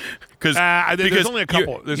IPAs. There's only a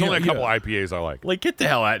couple. There's only a couple yeah. IPAs I like. Like, get the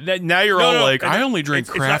hell out. Now you're all like, I only drink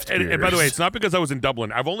it's craft not, beers. and by the way, it's not because I was in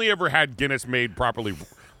Dublin. I've only ever had Guinness made properly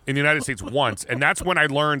in the United States once, and that's when I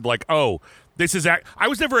learned, like, oh, this is. I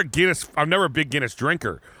was never a Guinness. I'm never a big Guinness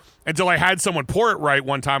drinker until I had someone pour it right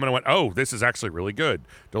one time, and I went, oh, this is actually really good.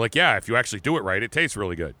 They're like, yeah, if you actually do it right, it tastes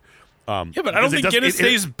really good. Yeah, but I don't think Guinness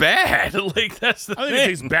tastes bad. Like, that's the thing. I think it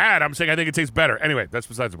tastes bad. I'm saying I think it tastes better. Anyway, that's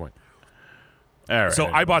besides the point. All right. So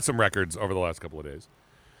I bought some records over the last couple of days.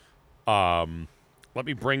 Let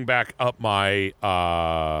me bring back up my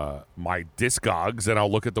my Discogs, and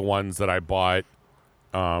I'll look at the ones that I bought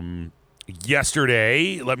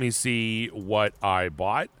yesterday. Let me see what I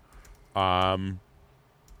bought.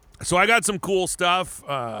 So I got some cool stuff.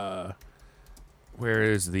 Where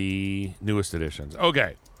is the newest editions?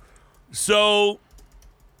 Okay. So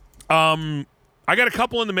I got a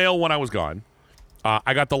couple in the mail when I was gone.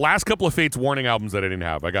 I got the last couple of Fates Warning albums that I didn't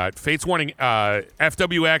have. I got Fates Warning,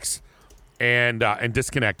 FWX, and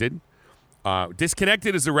Disconnected.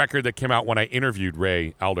 Disconnected is the record that came out when I interviewed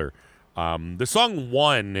Ray Elder. The song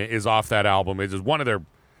One is off that album. It is one of their.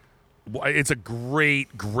 It's a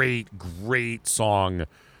great, great, great song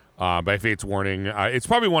by Fates Warning. It's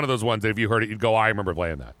probably one of those ones that if you heard it, you'd go, I remember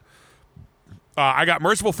playing that. I got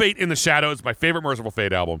Merciful Fate in the Shadows, my favorite Merciful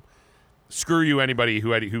Fate album. Screw you, anybody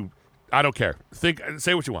who I don't care. Say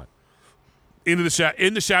what you want. In the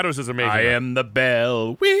Shadows is amazing. I am the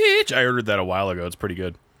Bell Witch. I ordered that a while ago. It's pretty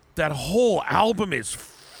good. That whole album is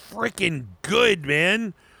freaking good,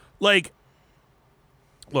 man. Like,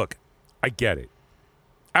 look, I get it.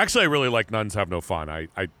 Actually, I really like Nuns Have No Fun. I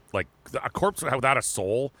like A Corpse Without a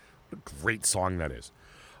Soul. What a great song that is.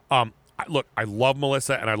 Look, I love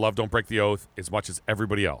Melissa and I love Don't Break the Oath as much as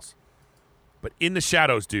everybody else. But In the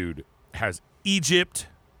Shadows, dude, has Egypt,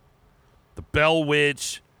 The Bell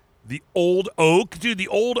Witch, The Old Oak. Dude, The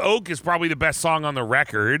Old Oak is probably the best song on the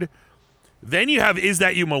record. Then you have Is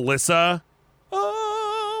That You, Melissa?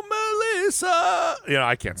 Oh, Melissa. You know,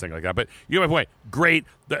 I can't sing like that, but you get my point. Great.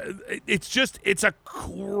 It's a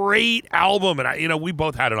great album. And, we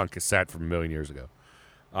both had it on cassette from a million years ago.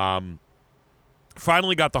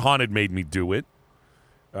 Finally got The Haunted Made Me Do It.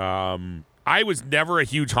 I was never a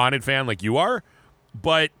huge Haunted fan like you are,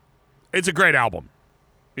 but it's a great album.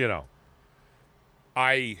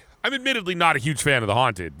 I'm admittedly not a huge fan of The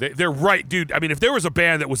Haunted. They're right, dude. I mean, if there was a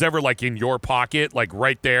band that was ever like in your pocket, like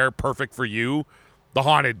right there, perfect for you, The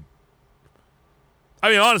Haunted. I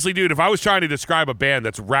mean, honestly, dude, if I was trying to describe a band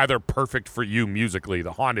that's rather perfect for you musically,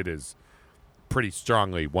 The Haunted is pretty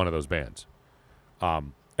strongly one of those bands.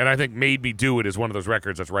 And I think Made Me Do It is one of those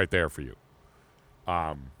records that's right there for you.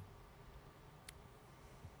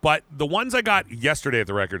 But the ones I got yesterday at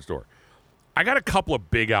the record store, I got a couple of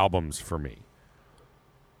big albums for me.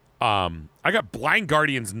 I got Blind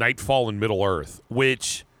Guardian's Nightfall in Middle Earth,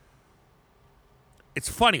 which, it's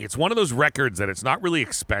funny. It's one of those records that it's not really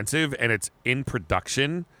expensive and it's in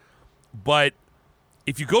production. But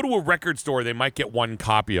if you go to a record store, they might get one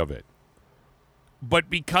copy of it. But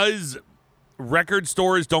because record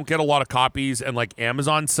stores don't get a lot of copies and like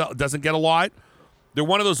Amazon doesn't get a lot, they're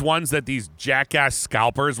one of those ones that these jackass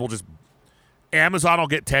scalpers will just, Amazon will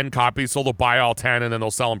get 10 copies, so they'll buy all 10 and then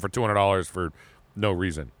they'll sell them for $200 for no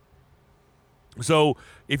reason. So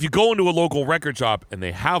if you go into a local record shop and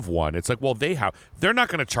they have one, it's like, well, they're not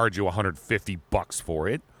going to charge you $150 for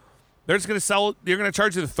it. They're just going to sell it. You're going to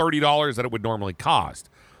charge you the $30 that it would normally cost.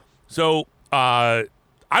 So I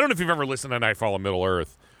don't know if you've ever listened to Nightfall in Middle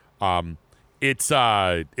Earth. It's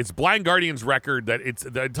Blind Guardian's record that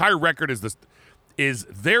the entire record is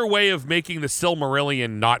their way of making the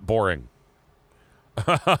Silmarillion not boring.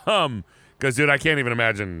 Because, dude, I can't even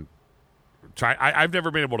imagine. I've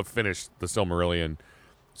never been able to finish the Silmarillion.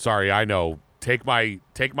 Sorry, I know. Take my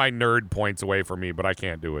nerd points away from me, but I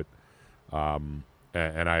can't do it. And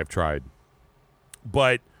I have tried.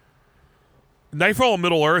 But Nightfall in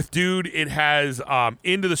Middle Earth, dude, it has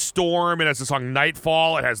Into the Storm. It has the song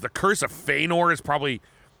Nightfall. It has The Curse of Feanor. Is probably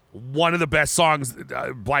one of the best songs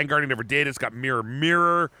Blind Guardian ever did. It's got Mirror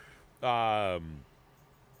Mirror. A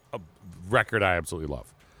record I absolutely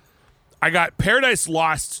love. I got Paradise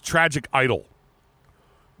Lost's Tragic Idol,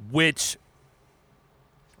 which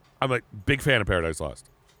I'm a big fan of Paradise Lost.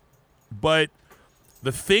 But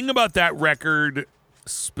the thing about that record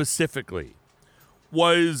specifically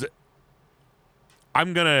was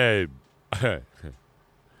I'm going to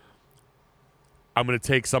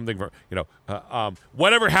take something from,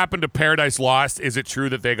 whatever happened to Paradise Lost, is it true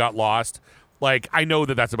that they got lost? Like, I know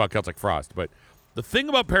that that's about Celtic Frost, but The thing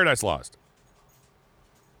about Paradise Lost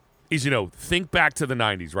is, think back to the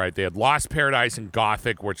 90s, right? They had Lost Paradise and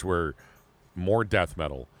Gothic, which were more death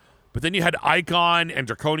metal. But then you had Icon and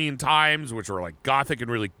Draconian Times, which were like Gothic and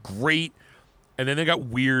really great. And then they got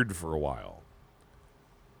weird for a while.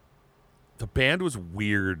 The band was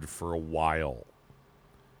weird for a while.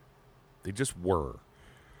 They just were.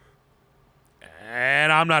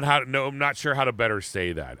 And I'm not sure how to better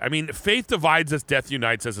say that. I mean, Faith Divides Us, Death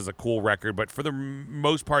Unites Us is a cool record, but for the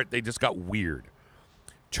most part, they just got weird.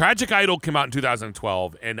 Tragic Idol came out in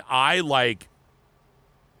 2012, and I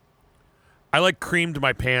creamed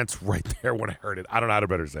my pants right there when I heard it. I don't know how to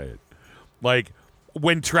better say it. Like,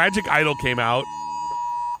 when Tragic Idol came out...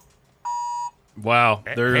 Wow.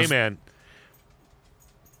 Hey, man.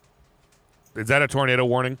 Is that a tornado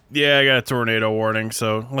warning? Yeah, I got a tornado warning,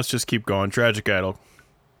 so let's just keep going. Tragic Idol.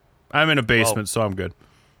 I'm in a basement, so I'm good.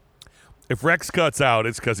 If Rex cuts out,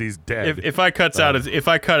 it's because he's dead. If I cut out,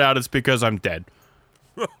 it's because I'm dead.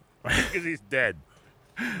 Because he's dead.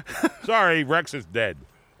 Sorry, Rex is dead.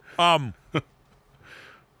 I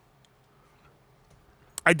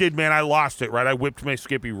did, man. I lost it, right? I whipped my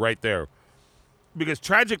Skippy right there. Because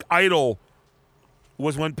Tragic Idol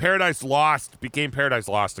was when Paradise Lost became Paradise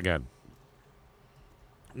Lost again.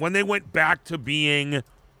 When they went back to being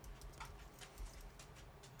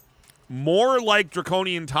more like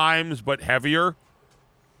Draconian Times, but heavier.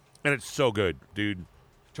 And it's so good, dude.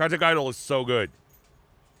 Tragic Idol is so good.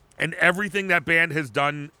 And everything that band has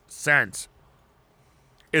done since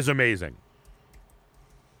is amazing.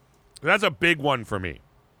 That's a big one for me.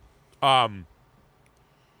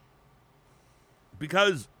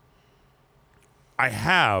 Because I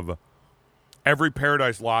have every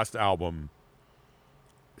Paradise Lost album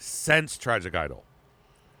since Tragic Idol.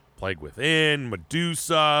 Plague Within,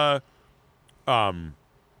 Medusa,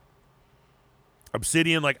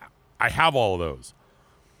 Obsidian. Like, I have all of those.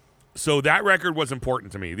 So that record was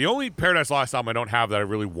important to me. The only Paradise Lost album I don't have that I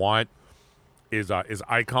really want is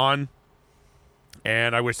Icon.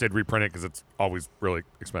 And I wish they'd reprint it because it's always really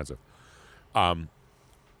expensive. I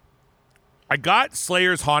got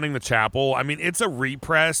Slayer's Haunting the Chapel. I mean, it's a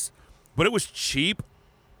repress, but it was cheap.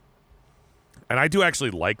 And I do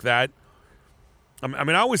actually like that. I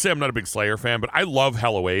mean, I always say I'm not a big Slayer fan, but I love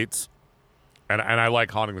Hell Awaits. And I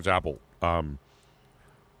like Haunting the Chapel. I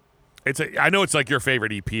know it's like your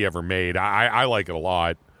favorite EP ever made. I like it a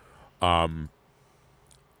lot. It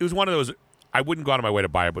was one of those, I wouldn't go out of my way to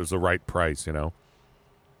buy it, but it was the right price,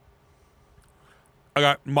 I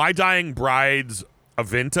got My Dying Bride's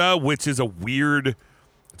Avinta, which is a weird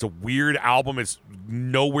album. It's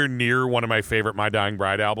nowhere near one of my favorite My Dying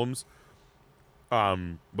Bride albums.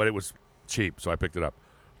 But it was cheap, so I picked it up.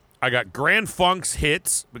 I got Grand Funk's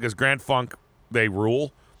Hits, because Grand Funk, they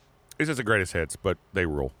rule. It's just the greatest hits, but they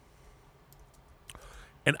rule.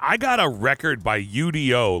 And I got a record by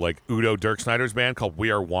UDO, like Udo Dirksnyder's band, called We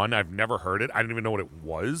Are One. I've never heard it. I didn't even know what it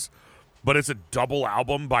was. But it's a double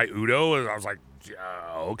album by Udo, and I was like,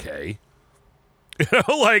 yeah, okay.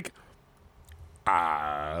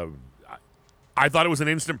 I thought it was an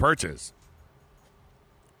instant purchase.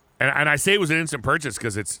 And I say it was an instant purchase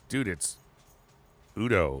because it's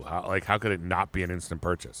Udo. How could it not be an instant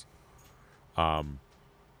purchase?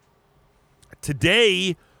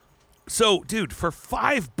 Today, so, dude, for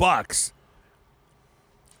 $5,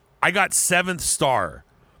 I got Seventh Star,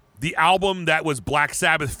 the album that was Black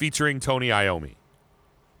Sabbath featuring Tony Iommi.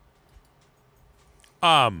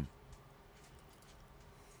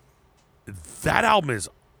 That album is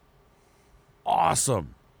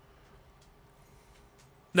awesome.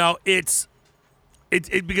 Now, it's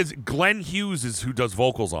because Glenn Hughes is who does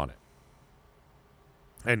vocals on it.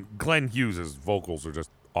 And Glenn Hughes' vocals are just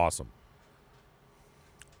awesome.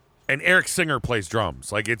 And Eric Singer plays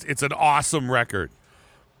drums. Like, it's an awesome record.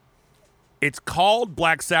 It's called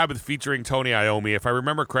Black Sabbath featuring Tony Iommi. If I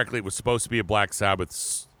remember correctly, it was supposed to be a Black Sabbath,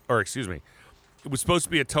 it was supposed to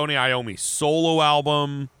be a Tony Iommi solo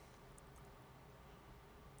album.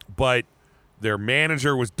 But their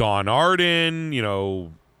manager was Don Arden,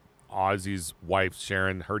 Ozzy's wife,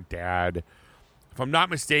 Sharon, her dad. If I'm not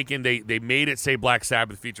mistaken, they made it say Black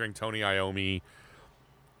Sabbath featuring Tony Iommi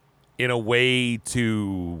in a way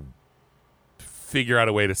to figure out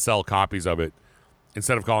a way to sell copies of it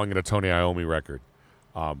instead of calling it a Tony Iommi record.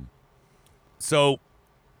 So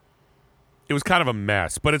it was kind of a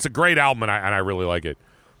mess, but it's a great album, and I really like it.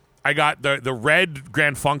 I got the Red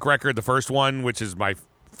Grand Funk record, the first one, which is my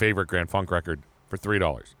favorite Grand Funk record, for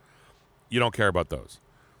 $3. You don't care about those.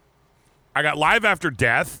 I got Live After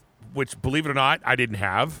Death, which, believe it or not, I didn't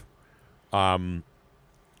have. And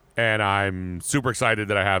I'm super excited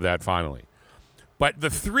that I have that finally. But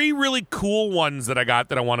the three really cool ones that I got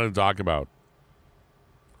that I wanted to talk about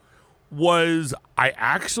was I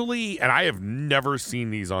have never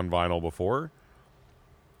seen these on vinyl before.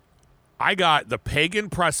 I got The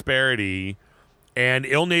Pagan Prosperity and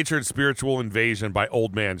Ill-Natured Spiritual Invasion by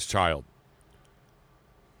Old Man's Child.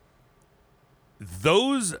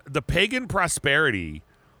 The Pagan Prosperity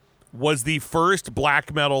was the first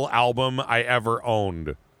black metal album I ever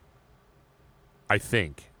owned, I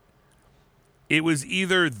think. It was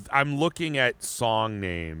either, I'm looking at song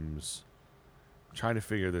names, I'm trying to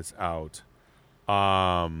figure this out.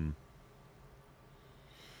 I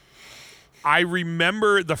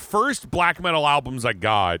remember the first black metal albums I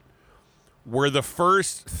got were the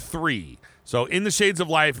first three. So In the Shades of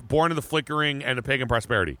Life, Born of the Flickering, and The Pagan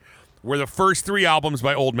Prosperity were the first three albums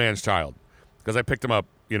by Old Man's Child, because I picked them up,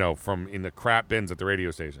 from in the crap bins at the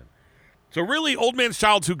radio station. So really, Old Man's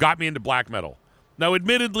Child's who got me into black metal. Now,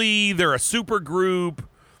 admittedly, they're a super group.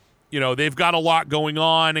 They've got a lot going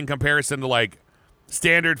on in comparison to like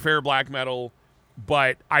standard fare black metal,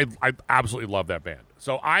 but I absolutely love that band.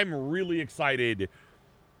 So I'm really excited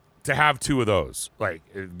to have two of those,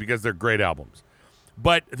 because they're great albums.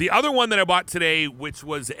 But the other one that I bought today, which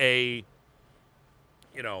was my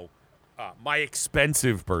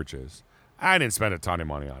expensive purchase, I didn't spend a ton of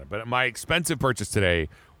money on it, but my expensive purchase today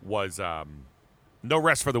was No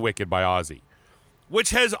Rest for the Wicked by Ozzy,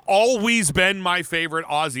 which has always been my favorite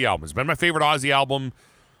Ozzy album. It's been my favorite Ozzy album,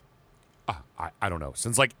 I don't know,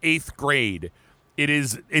 since like 8th grade.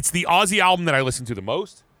 It's the Ozzy album that I listen to the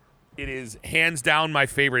most. It is hands down my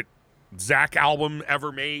favorite Zach album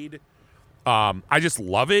ever made. I just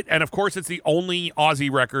love it. And of course, it's the only Ozzy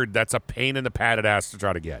record that's a pain in the padded ass to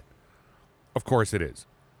try to get. Of course it is.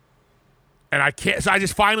 And I can't, so I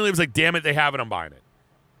just finally was like, damn it, they have it, I'm buying it.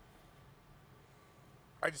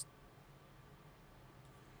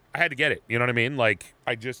 I had to get it. You know what I mean? Like,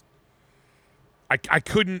 I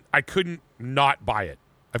couldn't not buy it.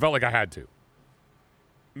 I felt like I had to.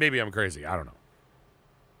 Maybe I'm crazy. I don't know.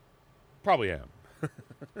 Probably am.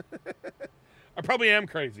 I probably am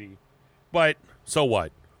crazy. But so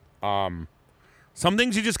what? Some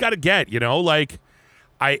things you just got to get, like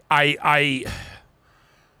I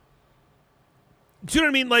do you know what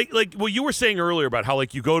I mean? Like what you were saying earlier about how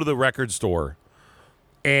like you go to the record store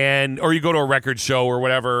or you go to a record show or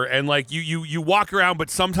whatever, and like you walk around,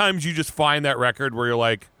 but sometimes you just find that record where you're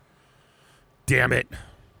like, damn it,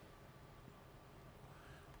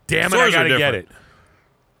 I gotta get it.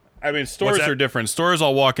 I mean, stores are different. Stores,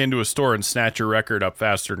 I'll walk into a store and snatch a record up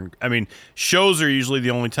faster. Shows are usually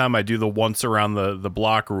the only time I do the once around the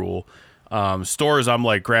block rule. Stores, I'm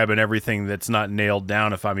like grabbing everything that's not nailed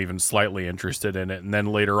down if I'm even slightly interested in it, and then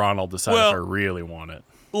later on I'll decide if I really want it.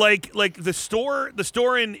 Like the store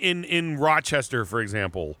in Rochester, for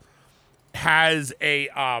example, has a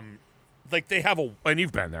they have a, and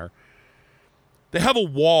you've been there. They have a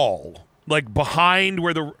wall like behind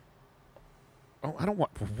where the. Oh, I don't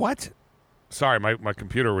want what? Sorry, my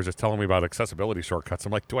computer was just telling me about accessibility shortcuts.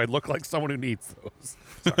 I'm like, do I look like someone who needs those?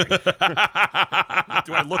 Sorry.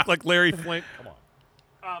 Do I look like Larry Flint? Come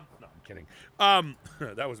on. No, I'm kidding.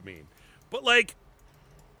 That was mean. But like,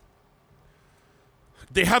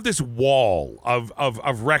 they have this wall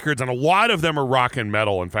of records, and a lot of them are rock and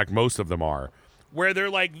metal. In fact, most of them are, where they're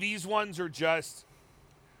like, these ones are just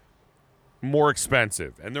more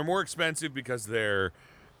expensive, and they're more expensive because they're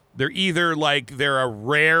either like they're a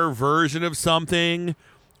rare version of something,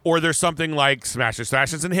 or they're something like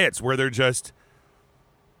Smashes and Hits, where they're just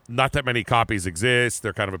not that many copies exist.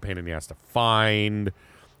 They're kind of a pain in the ass to find.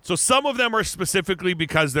 So some of them are specifically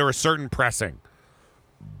because they're a certain pressing.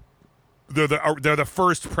 They're the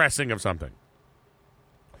first pressing of something.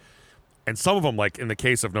 And some of them, like in the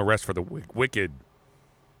case of No Rest for the Wicked,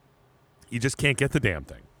 you just can't get the damn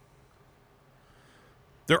thing.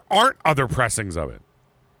 There aren't other pressings of it.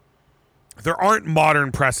 There aren't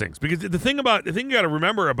modern pressings, because the thing you got to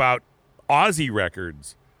remember about Ozzy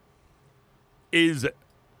records is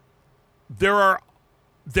there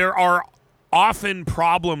are often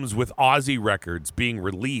problems with Ozzy records being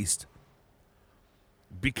released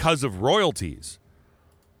because of royalties.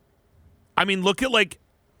 I mean, look at like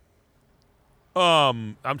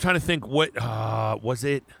I'm trying to think what was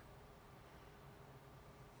it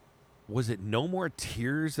No More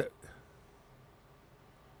Tears that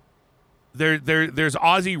There's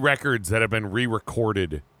Ozzy records that have been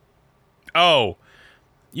re-recorded. Oh,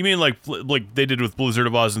 you mean like they did with Blizzard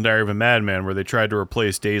of Oz and Diary of a Madman, where they tried to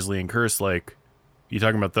replace Daisley and Curse? Like, you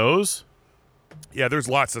talking about those? Yeah, there's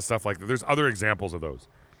lots of stuff like that. There's other examples of those.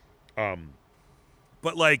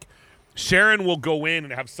 But like, Sharon will go in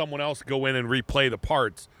and have someone else go in and replay the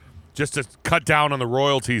parts, just to cut down on the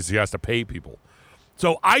royalties he has to pay people.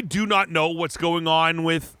 So I do not know what's going on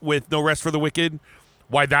with No Rest for the Wicked,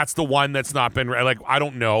 why that's the one that's not been, like, I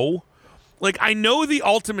don't know. Like, I know The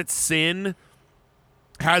Ultimate Sin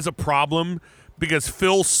has a problem because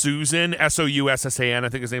Phil Soussan, Soussan, I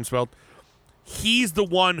think his name's spelled, he's the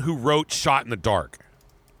one who wrote Shot in the Dark.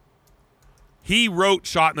 He wrote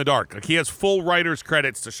Shot in the Dark. Like, he has full writer's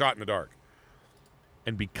credits to Shot in the Dark.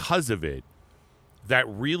 And because of it, that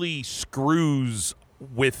really screws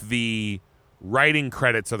with the writing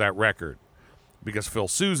credits of that record, because Phil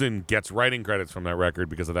Soussan gets writing credits from that record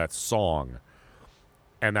because of that song,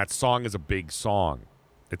 and that song is a big song.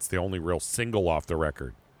 It's the only real single off the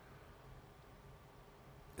record.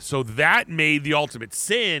 So that made The Ultimate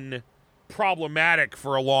Sin problematic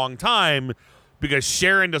for a long time because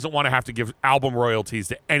Sharon doesn't want to have to give album royalties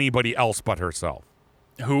to anybody else but herself.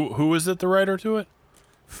 Who is it, the writer to it?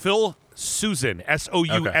 Phil Soussan,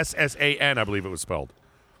 Soussan, I believe it was spelled.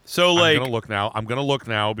 So, like, I'm gonna look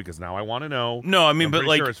now because now I want to know. No, I mean, I'm but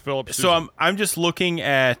like, sure it's Philip Soussan. so I'm just looking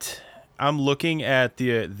at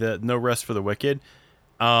the No Rest for the Wicked.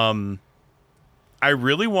 I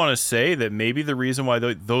really want to say that maybe the reason why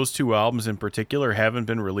those two albums in particular haven't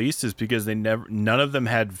been released is because none of them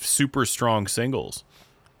had super strong singles.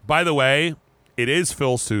 By the way, it is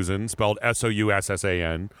Phil Soussan, spelled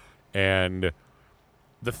Soussan, and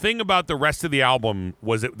the thing about the rest of the album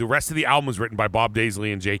was that the rest of the album was written by Bob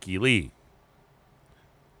Daisley and Jake E. Lee.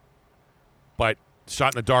 But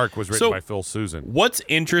Shot in the Dark was written by Phil Soussan. What's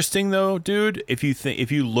interesting though, dude, if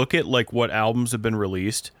you look at like what albums have been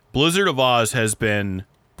released, Blizzard of Oz has been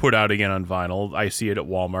put out again on vinyl. I see it at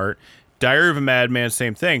Walmart. Diary of a Madman,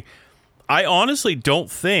 same thing. I honestly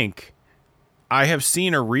don't think I have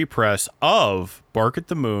seen a repress of Bark at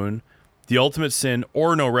the Moon, The Ultimate Sin,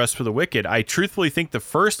 or No Rest for the Wicked. I truthfully think the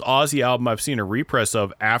first Ozzy album I've seen a repress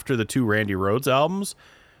of after the two Randy Rhoads albums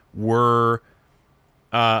were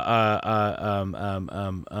oh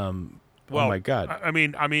my God. I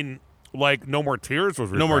mean, like No More Tears was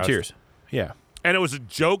repressed. No More Tears. Yeah. And it was a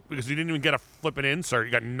joke because you didn't even get a flipping insert.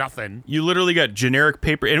 You got nothing. You literally got generic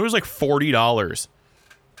paper, and it was like $40.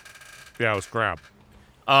 Yeah, it was crap.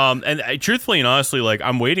 And truthfully and honestly, like,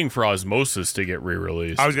 I'm waiting for Osmosis to get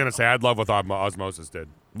re-released. I was gonna say I'd love what Osmosis did.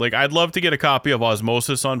 Like, I'd love to get a copy of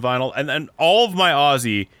Osmosis on vinyl, and then all of my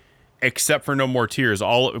Ozzy, except for No More Tears,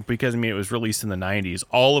 because I mean it was released in the '90s.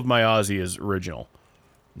 All of my Ozzy is original.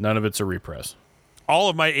 None of it's a repress. All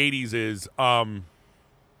of my '80s is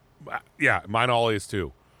yeah, mine all is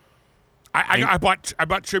too. I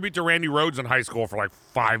bought Tribute to Randy Rhoads in high school for like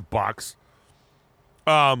 $5.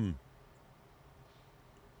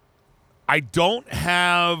 I don't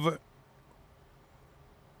have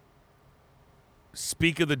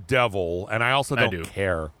Speak of the Devil, and I also don't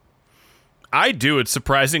care. I do. It's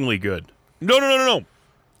surprisingly good. No.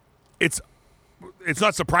 It's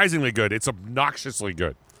not surprisingly good. It's obnoxiously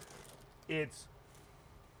good.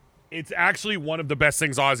 It's actually one of the best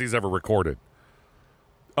things Ozzy's ever recorded.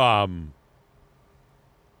 Brad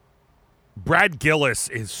Gillis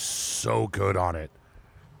is so good on it.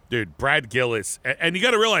 Dude, Brad Gillis. And you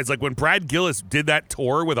got to realize, like, when Brad Gillis did that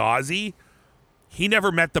tour with Ozzy, he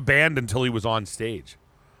never met the band until he was on stage.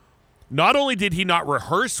 Not only did he not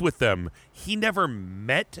rehearse with them, he never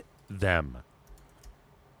met them.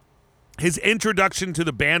 His introduction to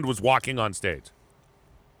the band was walking on stage.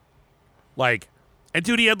 Like, and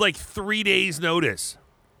dude, he had like 3 days notice.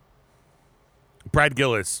 Brad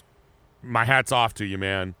Gillis, my hat's off to you,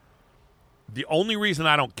 man. The only reason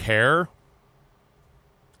I don't care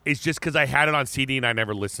is just because I had it on CD and I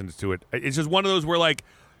never listened to it. It's just one of those where, like,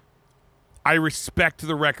 I respect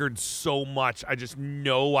the record so much. I just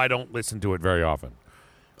know I don't listen to it very often.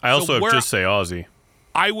 I also have Just Say Ozzy.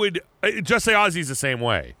 I would Just Say Ozzy's the same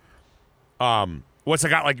way. What's I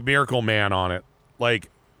got, like, Miracle Man on it, like,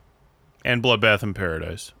 and Bloodbath in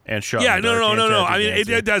Paradise, and Shot. Yeah, in the Dark, no. I mean,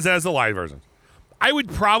 it does as a live version. I would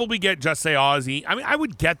probably get Just Say Ozzy. I mean, I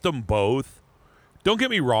would get them both. Don't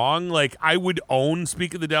get me wrong. Like, I would own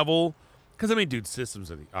Speak of the Devil because, I mean, dude,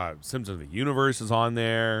 Systems of the Universe is on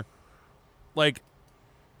there. Like,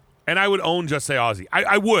 and I would own Just Say Ozzy.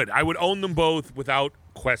 I would own them both without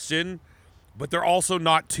question. But they're also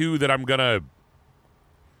not two that I'm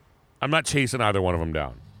not chasing either one of them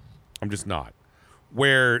down. I'm just not.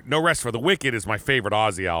 Where No Rest for the Wicked is my favorite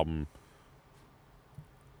Ozzy album.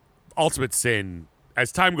 Ultimate Sin,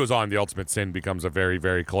 as time goes on, the Ultimate Sin becomes a very,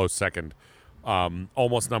 very close second.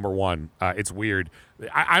 Almost number one. It's weird.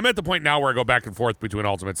 I'm at the point now where I go back and forth between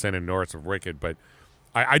Ultimate Sin and No Rest for the Wicked, but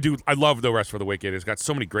I love No Rest for the Wicked. It's got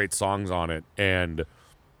so many great songs on it, and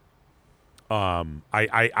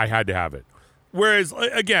I had to have it. Whereas,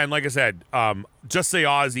 again, like I said, Just Say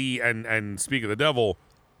Ozzy and Speak of the Devil,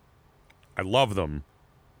 I love them.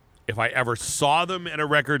 If I ever saw them in a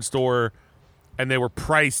record store and they were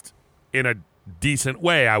priced in a decent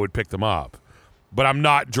way, I would pick them up. But I'm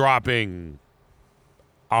not dropping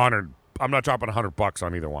 $100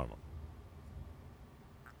 on either one of them.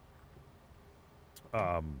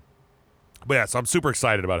 But yeah, so I'm super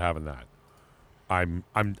excited about having that. I'm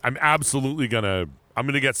absolutely gonna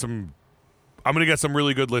get some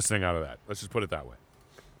really good listening out of that. Let's just put it that way.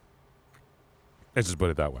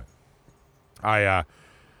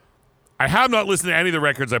 I have not listened to any of the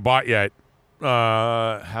records I bought yet.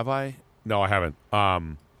 Have I? No, I haven't.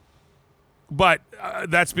 But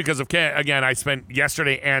that's because of again, I spent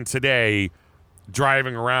yesterday and today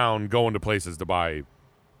driving around, going to places to buy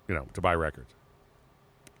records.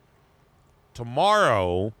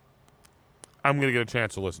 Tomorrow, I'm going to get a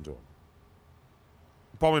chance to listen to them.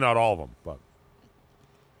 Probably not all of them, but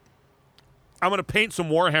I'm going to paint some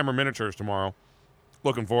Warhammer miniatures tomorrow.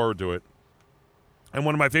 Looking forward to it. And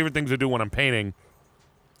one of my favorite things to do when I'm painting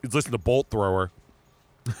is listen to Bolt Thrower.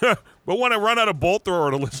 But when I run out of Bolt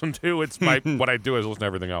Thrower to listen to, it's what I do is listen to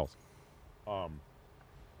everything else.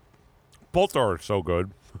 Bolt Thrower is so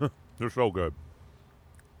good. They're so good.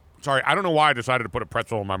 Sorry, I don't know why I decided to put a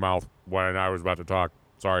pretzel in my mouth when I was about to talk.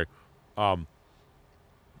 Sorry. But,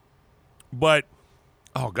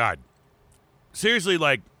 oh, God. Seriously,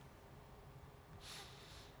 like,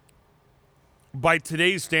 by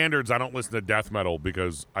today's standards, I don't listen to death metal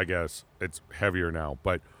because I guess it's heavier now.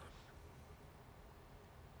 But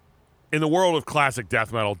in the world of classic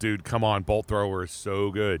death metal, dude, come on, Bolt Thrower is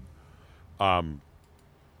so good. I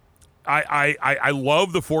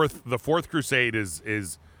love the Fourth Crusade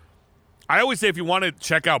is I always say if you want to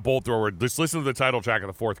check out Bolt Thrower, just listen to the title track of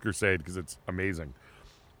the Fourth Crusade because it's amazing.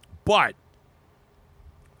 But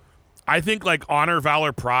I think like Honor,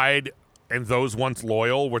 Valor, Pride, and Those Once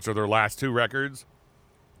Loyal, which are their last two records,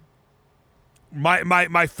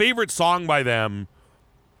 my favorite song by them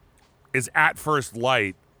is At First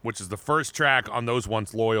Light, which is the first track on Those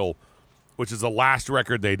Once Loyal, which is the last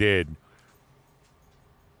record they did.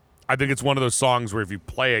 I think it's one of those songs where if you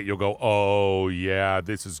play it, you'll go, oh, yeah,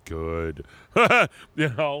 this is good. You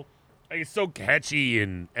know? Like, it's so catchy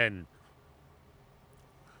and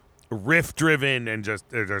riff-driven and just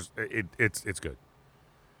it's good.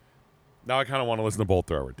 Now I kind of want to listen to Bolt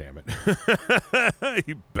Thrower, damn it.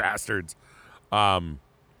 You bastards. But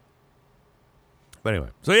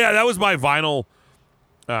anyway. So, yeah, that was my vinyl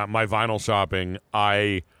shopping.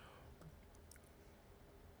 I'm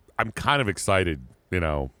kind of excited, you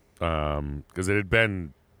know, because it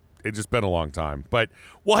just been a long time. But,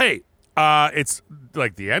 well, hey, it's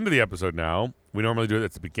like the end of the episode now. We normally do it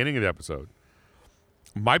at the beginning of the episode.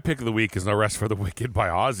 My pick of the week is No Rest for the Wicked by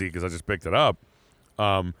Ozzy because I just picked it up.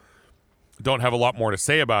 Don't have a lot more to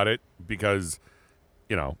say about it because,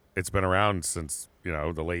 you know, it's been around since, you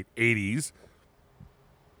know, the late 80s.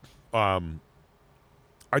 I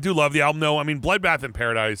do love the album, though. I mean, Bloodbath in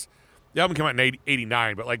Paradise, the album came out in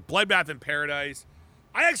 89, but, like, Bloodbath in Paradise,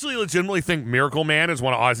 I actually legitimately think Miracle Man is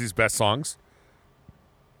one of Ozzy's best songs.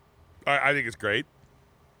 I think it's great.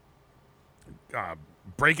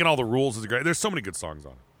 Breaking All the Rules is great. There's so many good songs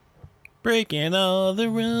on it. Breaking all the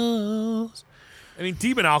rules. I mean,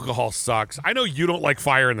 Demon Alcohol sucks. I know you don't like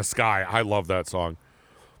Fire in the Sky. I love that song.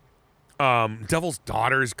 Devil's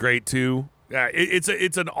Daughter is great, too. Yeah,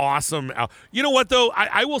 it's an awesome album. You know what, though?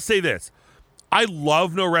 I will say this. I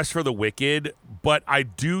love No Rest for the Wicked, but I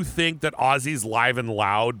do think that Ozzy's Live and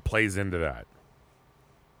Loud plays into that.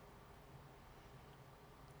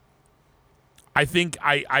 I think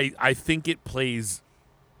it plays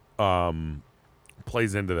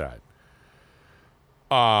into that.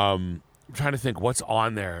 I'm trying to think what's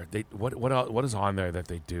on there. What is on there that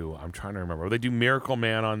they do? I'm trying to remember. They do Miracle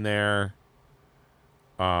Man on there.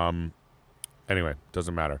 Anyway,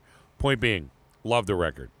 doesn't matter. Point being, love the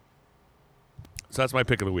record. So that's my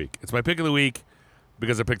pick of the week. It's my pick of the week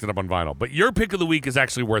because I picked it up on vinyl. But your pick of the week is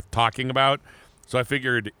actually worth talking about. So I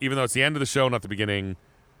figured, even though it's the end of the show, not the beginning,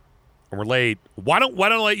 and we're late, why don't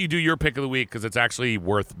I let you do your pick of the week because it's actually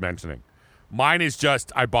worth mentioning. Mine is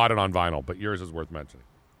just I bought it on vinyl, but yours is worth mentioning.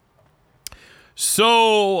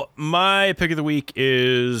 So my pick of the week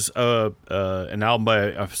is an album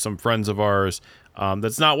by some friends of ours.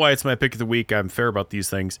 That's not why it's my pick of the week. I'm fair about these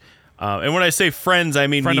things. And when I say friends, I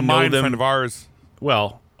mean friend we of know mine, them. friend of ours.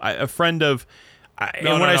 Well, a friend of.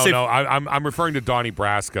 No. I'm referring to Donnie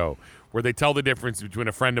Brasco, where they tell the difference between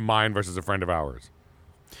a friend of mine versus a friend of ours.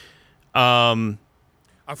 And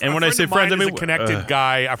when I say friend, I mean a connected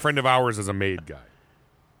guy. A friend of ours is a made guy.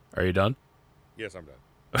 Are you done? Yes, I'm done.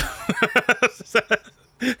 I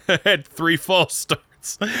had 3 false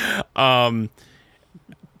starts.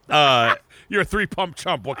 You're a 3-pump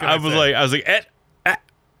chump. What can I say? I was like,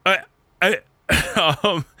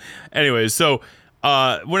 anyways, so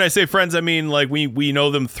when I say friends, I mean like we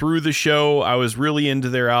know them through the show. I was really into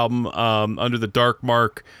their album, Under the Dark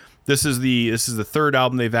Mark. This is the 3rd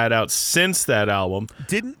album they've had out since that album.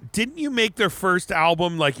 Didn't you make their first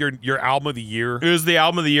album like your album of the year? It was the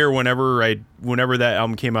album of the year whenever that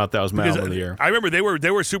album came out. That was my album of the year. I remember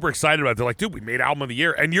they were super excited about it. They're like, dude, we made album of the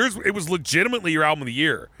year, and yours, it was legitimately your album of the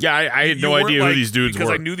year. Yeah, I had no idea who these dudes were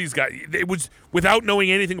because I knew these guys. It was without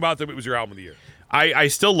knowing anything about them. It was your album of the year. I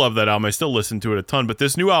still love that album. I still listen to it a ton, but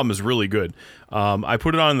this new album is really good. I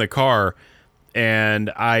put it on in the car. And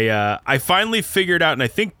I finally figured out, and I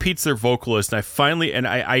think Pete's their vocalist, and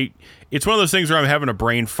I it's one of those things where I'm having a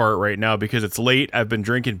brain fart right now because it's late. I've been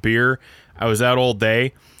drinking beer. I was out all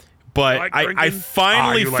day. But I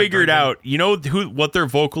finally figured out, you know what their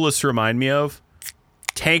vocalists remind me of?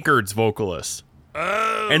 Tankard's vocalists.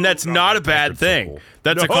 Oh, and that's not a bad thing. Cool.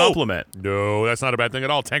 That's a compliment. No, that's not a bad thing at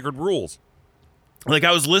all. Tankard rules. Like,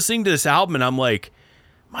 I was listening to this album, and I'm like,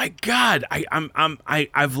 my God,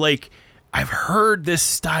 I've heard this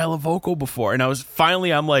style of vocal before, and I'm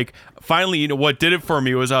like, you know what did it for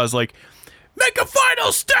me was I was like, make a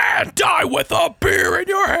final stand, die with a beer in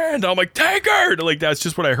your hand. I'm like, Tankard, like that's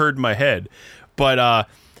just what I heard in my head. But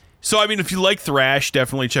so I mean, if you like thrash,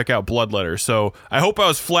 definitely check out Bloodletter. So I hope I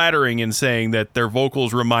was flattering in saying that their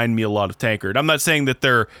vocals remind me a lot of Tankard. I'm not saying that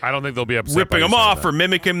I don't think they'll be upset ripping them off or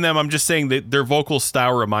mimicking them. I'm just saying that their vocal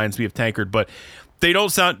style reminds me of Tankard, but they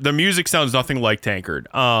don't sound. The music sounds nothing like Tankard.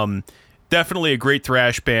 Definitely a great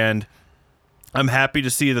thrash band. I'm happy to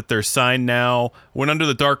see that they're signed now. When Under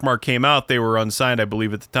the Dark Mark came out, they were unsigned, I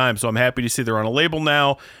believe, at the time. So I'm happy to see they're on a label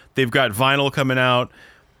now. They've got vinyl coming out.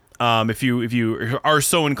 If you are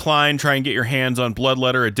so inclined, try and get your hands on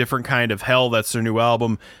Bloodletter, A Different Kind of Hell. That's their new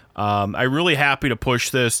album. I'm really happy to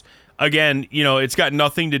push this. Again, you know, it's got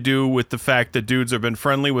nothing to do with the fact that dudes have been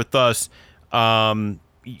friendly with us. I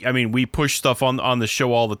mean, we push stuff on the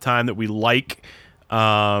show all the time that we like.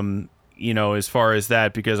 You know, as far as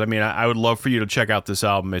that, because I mean, I would love for you to check out this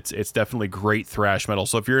album. It's definitely great thrash metal.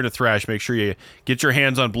 So if you're into thrash, make sure you get your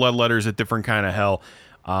hands on Bloodletter's A Different Kind of Hell.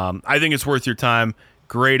 I think it's worth your time.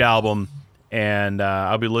 Great album, and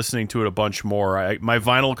I'll be listening to it a bunch more. My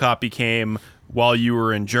vinyl copy came while you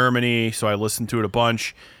were in Germany, so I listened to it a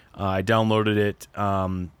bunch. I downloaded it.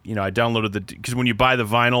 You know, I downloaded because when you buy the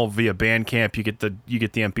vinyl via Bandcamp, you get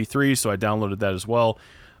the MP3. So I downloaded that as well.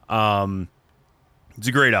 It's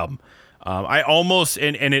a great album. I almost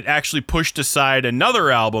and it actually pushed aside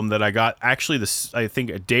another album that I got actually I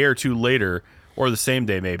think a day or two later, or the same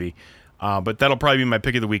day maybe. But that'll probably be my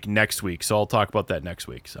pick of the week next week. So I'll talk about that next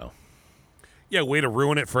week. So yeah, way to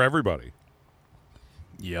ruin it for everybody.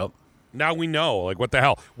 Yep. Now we know. Like, what the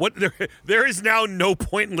hell? There is now no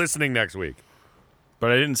point in listening next week.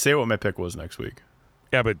 But I didn't say what my pick was next week.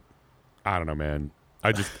 Yeah, but I don't know, man.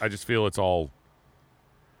 I just feel it's all.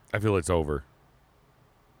 I feel it's over.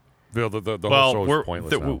 The whole show is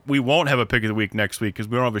pointless now. We won't have a pick of the week next week because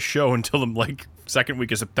we don't have a show until the second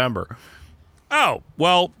week of September. Oh,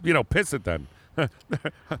 well, you know, piss it then.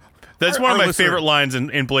 That's one of my favorite lines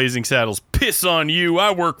in Blazing Saddles. Piss on you,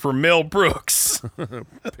 I work for Mel Brooks.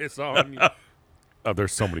 Piss on you. Oh,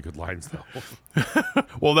 there's so many good lines, though.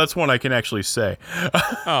 Well, that's one I can actually say.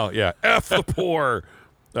 Oh, yeah. F the poor.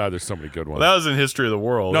 There's so many good ones. Well, that was in History of the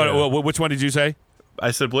World. No, which one did you say?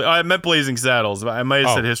 I said I meant Blazing Saddles. I might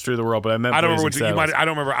have said History of the World, but I meant Blazing Saddles. I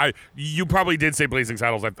don't remember. You probably did say Blazing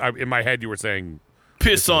Saddles. in my head, you were saying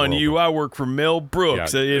Piss on you, I work for Mel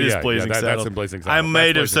Brooks. Yeah, it is Blazing Saddles. That's in Blazing Saddles. I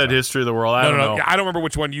might have said History of the World. I don't know. I don't remember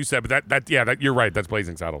which one you said, but you're right. That's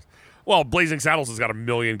Blazing Saddles. Well, Blazing Saddles has got a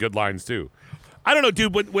million good lines too. I don't know,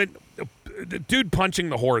 dude. When dude punching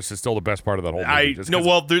the horse is still the best part of that whole movie.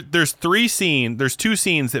 Well, there's two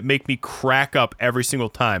scenes that make me crack up every single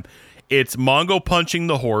time. It's Mongo punching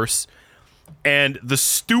the horse, and the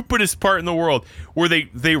stupidest part in the world where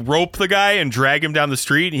they rope the guy and drag him down the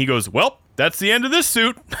street, and he goes, "Well, that's the end of this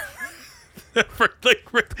suit."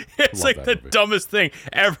 It's like the dumbest thing.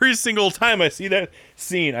 Every single time I see that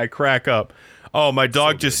scene, I crack up. Oh, my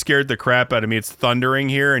dog just scared the crap out of me. It's thundering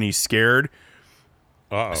here, and he's scared.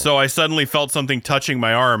 Uh-oh. So I suddenly felt something touching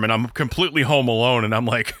my arm, and I'm completely home alone, and I'm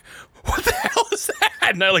like, what the hell is that?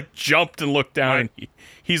 And I jumped and looked down, and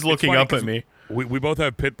he's looking up at me. We both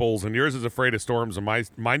have pit bulls, and yours is afraid of storms, and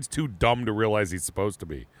mine's too dumb to realize he's supposed to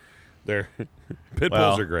be. Pit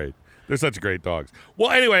bulls are great. They're such great dogs.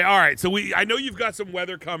 Well, anyway, all right. So I know you've got some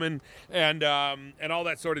weather coming and all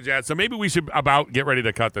that sort of jazz. So maybe we should get ready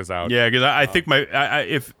to cut this out. Yeah, because I think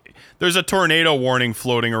if there's a tornado warning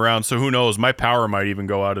floating around, so who knows? My power might even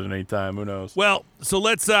go out at any time. Who knows? Well, so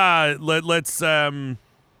let's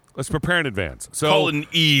prepare in advance. So call it an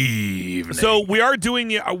evening. So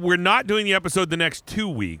we're not doing the episode the next 2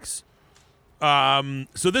 weeks.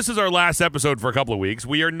 So this is our last episode for a couple of weeks.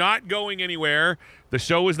 We are not going anywhere. The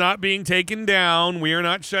show is not being taken down. We are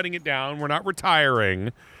not shutting it down. We're not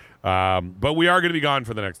retiring. But we are going to be gone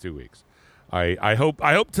for the next 2 weeks. I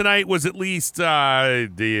hope tonight was at least well,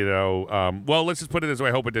 let's just put it this way.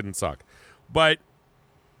 I hope it didn't suck. But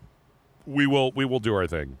we will do our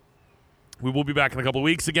thing. We will be back in a couple of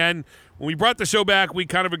weeks again. When we brought the show back, we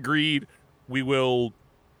kind of agreed we will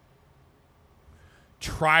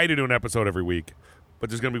try to do an episode every week, but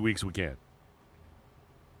there's going to be weeks we can't.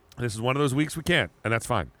 This is one of those weeks we can't, and that's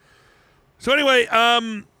fine. So anyway,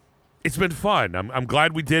 it's been fun. I'm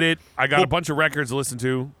glad we did it. I got a bunch of records to listen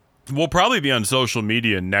to. We'll probably be on social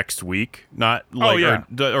media next week, not like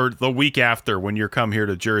or the week after when you come here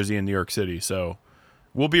to Jersey and New York City. So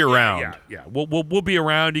we'll be around. Yeah. We'll be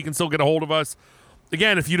around. You can still get a hold of us.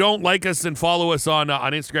 Again, if you don't like us and follow us on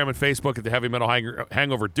Instagram and Facebook at the Heavy Metal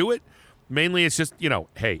Hangover, do it. Mainly, it's just,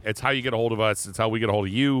 hey, it's how you get a hold of us. It's how we get a hold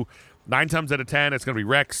of you. 9 times out of 10, it's going to be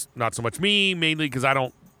Rex, not so much me, mainly because I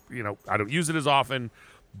don't use it as often.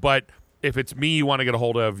 But if it's me you want to get a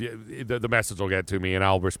hold of, the message will get to me, and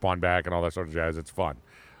I'll respond back and all that sort of jazz. It's fun.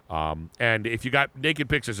 And if you got naked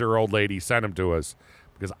pictures of your old lady, send them to us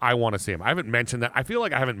because I want to see them. I haven't mentioned that. I feel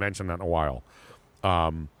like I haven't mentioned that in a while.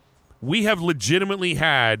 We have legitimately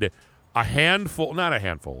had not a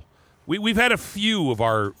handful. We've had a few of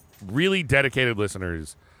our really dedicated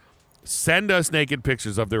listeners send us naked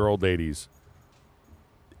pictures of their old ladies,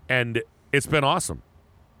 and it's been awesome.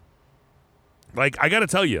 Like, I gotta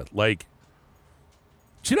tell you, do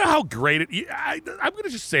you know how great I'm gonna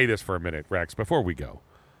just say this for a minute, Rex, before we go.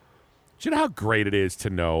 Do you know how great it is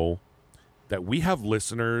to know that we have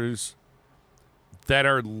listeners that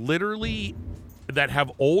are literally that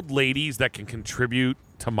have old ladies that can contribute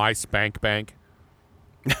to my spank bank?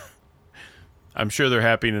 I'm sure they're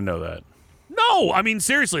happy to know that. No, I mean,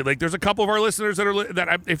 seriously, there's a couple of our listeners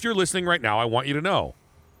if you're listening right now, I want you to know.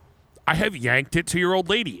 I have yanked it to your old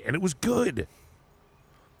lady, and it was good.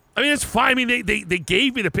 I mean, it's fine. I mean, they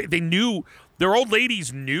gave me they knew, their old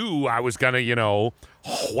ladies knew I was going to,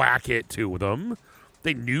 whack it to them.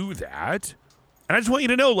 They knew that. And I just want you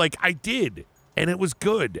to know, I did, and it was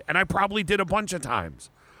good, and I probably did a bunch of times.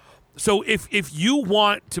 So if you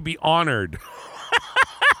want to be honored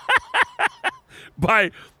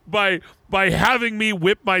by having me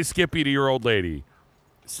whip my Skippy to your old lady,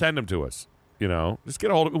 send them to us. Just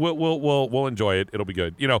get a hold of it. We'll enjoy it. It'll be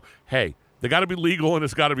good. Hey, they got to be legal and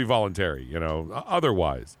it's got to be voluntary.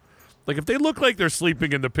 Otherwise, if they look like they're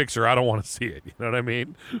sleeping in the picture, I don't want to see it. You know what I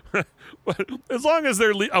mean? But as long as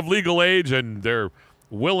they're of legal age and they're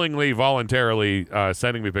willingly, voluntarily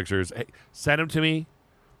sending me pictures, hey, send them to me.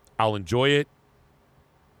 I'll enjoy it.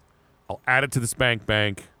 I'll add it to the spank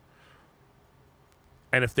bank.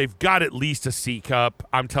 And if they've got at least a C cup,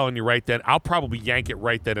 I'm telling you right then, I'll probably yank it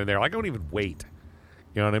right then and there. I don't even wait.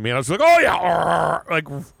 You know what I mean? I was like, oh yeah,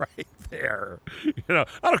 right there. I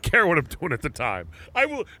don't care what I'm doing at the time. I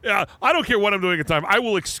don't care what I'm doing at the time. I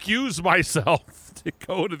will excuse myself to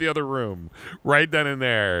go to the other room right then and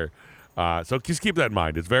there. So just keep that in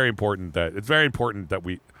mind. It's very important that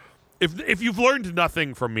we, if you've learned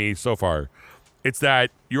nothing from me so far, it's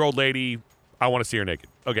that your old lady, I want to see her naked.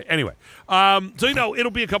 Okay, anyway. So,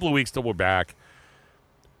 it'll be a couple of weeks till we're back.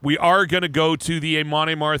 We are going to go to the Amon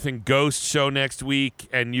Amarth and Ghost show next week,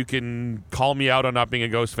 and you can call me out on not being a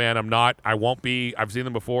Ghost fan. I'm not. I won't be. I've seen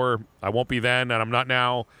them before. I won't be then, and I'm not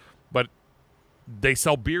now. But they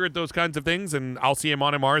sell beer at those kinds of things, and I'll see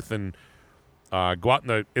Amon Amarth and go out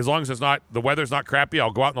as long as the weather's not crappy,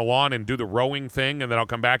 I'll go out in the lawn and do the rowing thing, and then I'll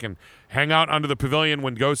come back and hang out under the pavilion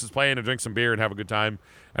when Ghost is playing and drink some beer and have a good time.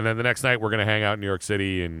 And then the next night we're going to hang out in New York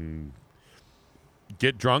City and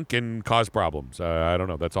get drunk and cause problems. I don't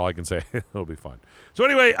know. That's all I can say. It'll be fun. So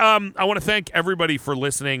anyway, I want to thank everybody for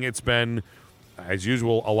listening. It's been, as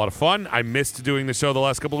usual, a lot of fun. I missed doing the show the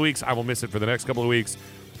last couple of weeks. I will miss it for the next couple of weeks.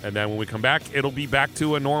 And then when we come back, it'll be back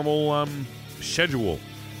to a normal schedule.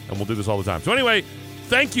 And we'll do this all the time. So anyway,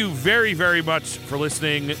 thank you very, very much for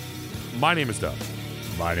listening. My name is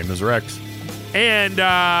Duff. My name is Rex. And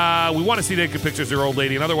we want to see naked pictures of your old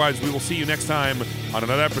lady. And otherwise, we will see you next time on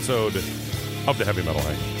another episode of the Heavy Metal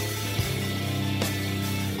Hangover.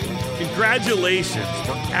 congratulations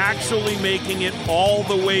for actually making it all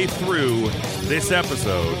the way through this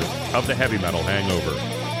episode of the Heavy Metal Hangover.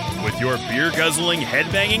 With your beer-guzzling,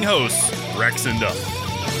 head-banging hosts, Rex and Duff.